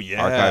 Oh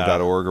yeah.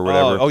 Archive.org or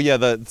whatever. Oh yeah.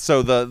 The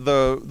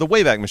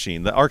Wayback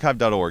Machine, the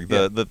Archive.org,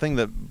 the thing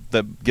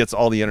that gets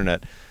all the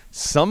internet.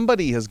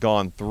 Somebody has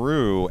gone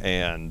through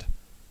and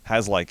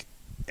has like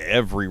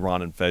every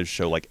Ron and Fez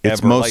show, like it's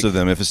ever. Most of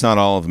them. If it's not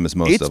all of them, it's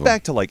most of them. It's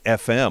back to like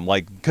FM,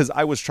 like, because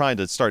I was trying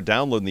to start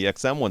downloading the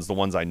XM ones, the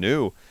ones I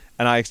knew,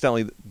 and I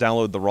accidentally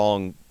downloaded the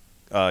wrong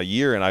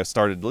year, and I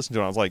started listening to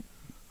it. And I was like,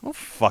 I don't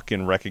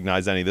fucking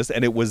recognize any of this,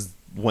 and it was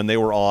when they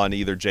were on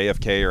either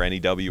JFK or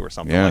NEW or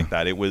something like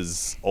that. It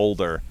was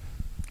older.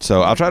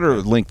 So I'll try to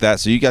link that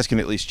so you guys can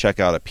at least check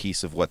out a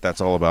piece of what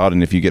that's all about.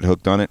 And if you get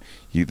hooked on it,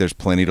 there's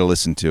plenty to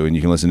listen to, and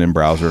you can listen in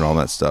browser and all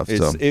that stuff.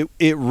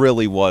 It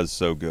really was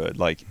so good.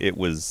 Like, it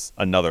was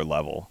another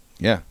level.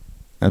 Yeah,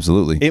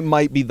 absolutely. It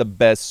might be the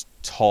best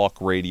talk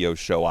radio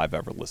show I've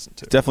ever listened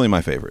to. Definitely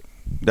my favorite.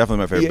 Definitely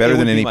my favorite. Yeah, better it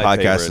than would be any my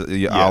podcast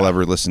favorite. I'll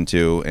ever listen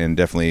to, and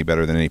definitely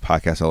better than any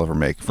podcast I'll ever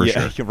make, for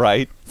sure.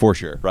 Right. For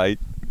sure. Right.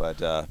 But,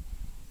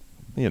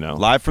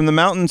 live from the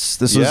mountains.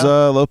 This was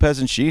Lopez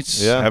and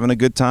Sheets having a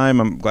good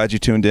time. I'm glad you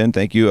tuned in.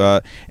 Thank you.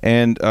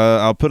 And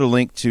I'll put a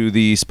link to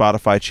the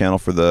Spotify channel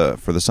for the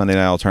Sunday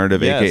Night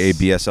Alternative, aka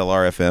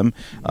BSLR FM.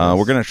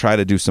 We're gonna try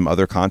to do some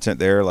other content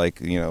there,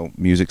 like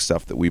music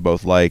stuff that we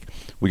both like.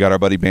 We got our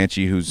buddy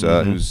Banshee, who's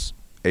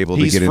able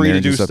to get in there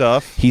and do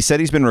stuff. He said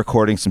he's been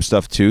recording some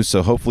stuff too,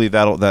 so hopefully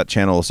that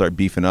channel will start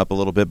beefing up a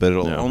little bit, but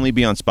it'll only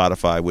be on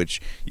Spotify, which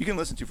you can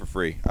listen to for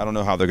free. I don't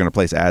know how they're going to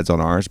place ads on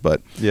ours,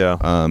 but you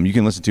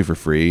can listen to for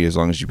free as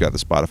long as you've got the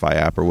Spotify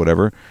app or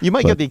whatever. You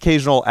might get the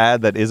occasional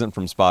ad that isn't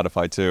from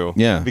Spotify too.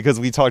 Yeah. Because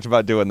we talked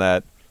about doing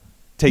that.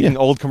 Taking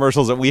old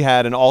commercials that we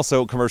had and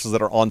also commercials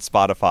that are on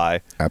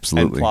Spotify.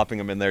 Absolutely. And plopping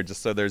them in there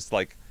just so there's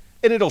like...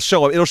 And it'll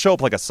show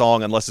up like a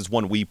song unless it's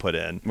one we put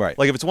in. Right.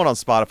 Like if it's one on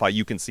Spotify,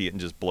 you can see it and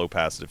just blow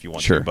past it if you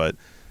want to. But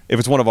if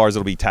it's one of ours,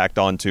 it'll be tacked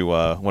on to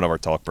one of our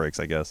talk breaks,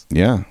 I guess.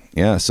 Yeah.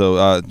 Yeah.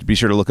 So be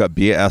sure to look up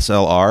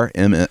BSLR.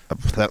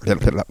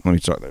 Let me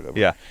start there.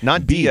 Yeah.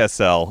 Not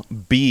DSL.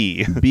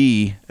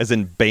 B. As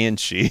in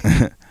Banshee.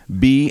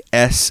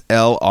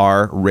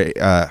 BSLR.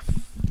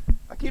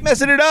 I keep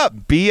messing it up.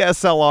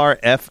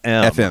 BSLR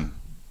FM.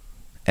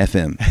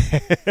 FM.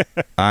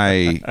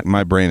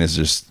 My brain is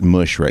just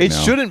mush right now. It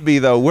shouldn't be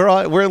though.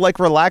 We're like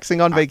relaxing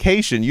on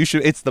vacation. You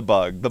should. It's the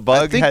bug. The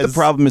bug. I think the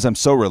problem is I'm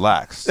so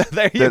relaxed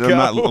there you that I'm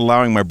not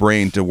allowing my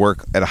brain to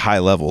work at a high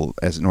level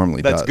as it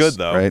normally does. That's good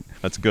though. Right.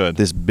 That's good.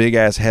 This big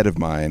ass head of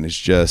mine is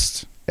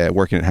just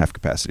working at half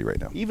capacity right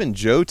now. Even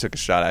Joe took a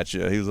shot at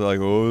you. He was like,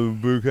 "Oh,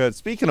 big head."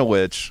 Speaking of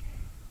which,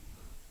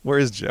 where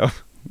is Joe?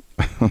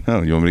 I don't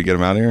know. You want me to get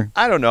him out of here?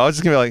 I don't know. I was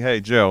just gonna be like,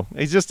 "Hey, Joe."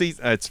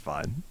 It's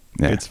fine.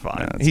 Yeah, it's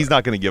fine. He's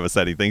not going to give us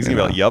anything. He's going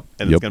to be like, "Yep,"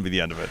 and it's going to be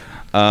the end of it.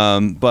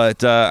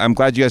 But I'm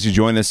glad you guys could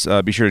join us.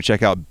 Be sure to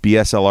check out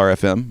BSLR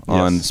FM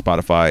on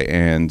Spotify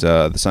and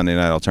the Sunday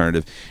Night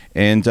Alternative.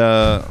 And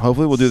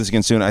hopefully we'll do this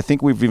again soon. I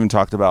think we've even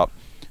talked about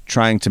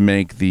trying to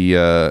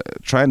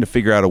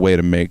figure out a way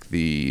to make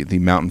the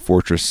Mountain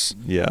Fortress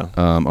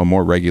a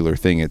more regular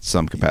thing at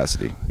some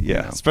capacity.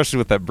 Yeah, especially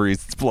with that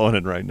breeze that's blowing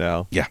in right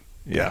now.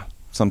 Yeah.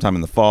 Sometime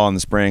in the fall, in the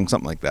spring,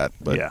 something like that.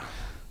 But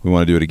we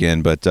want to do it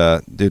again. But,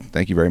 dude,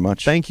 thank you very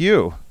much. Thank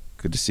you.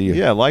 Good to see you.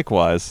 Yeah,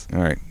 likewise.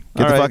 All right.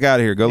 Get the fuck out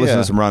of here. Go listen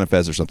to some Ron and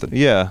Fez or something.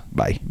 Yeah.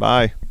 Bye.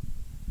 Bye.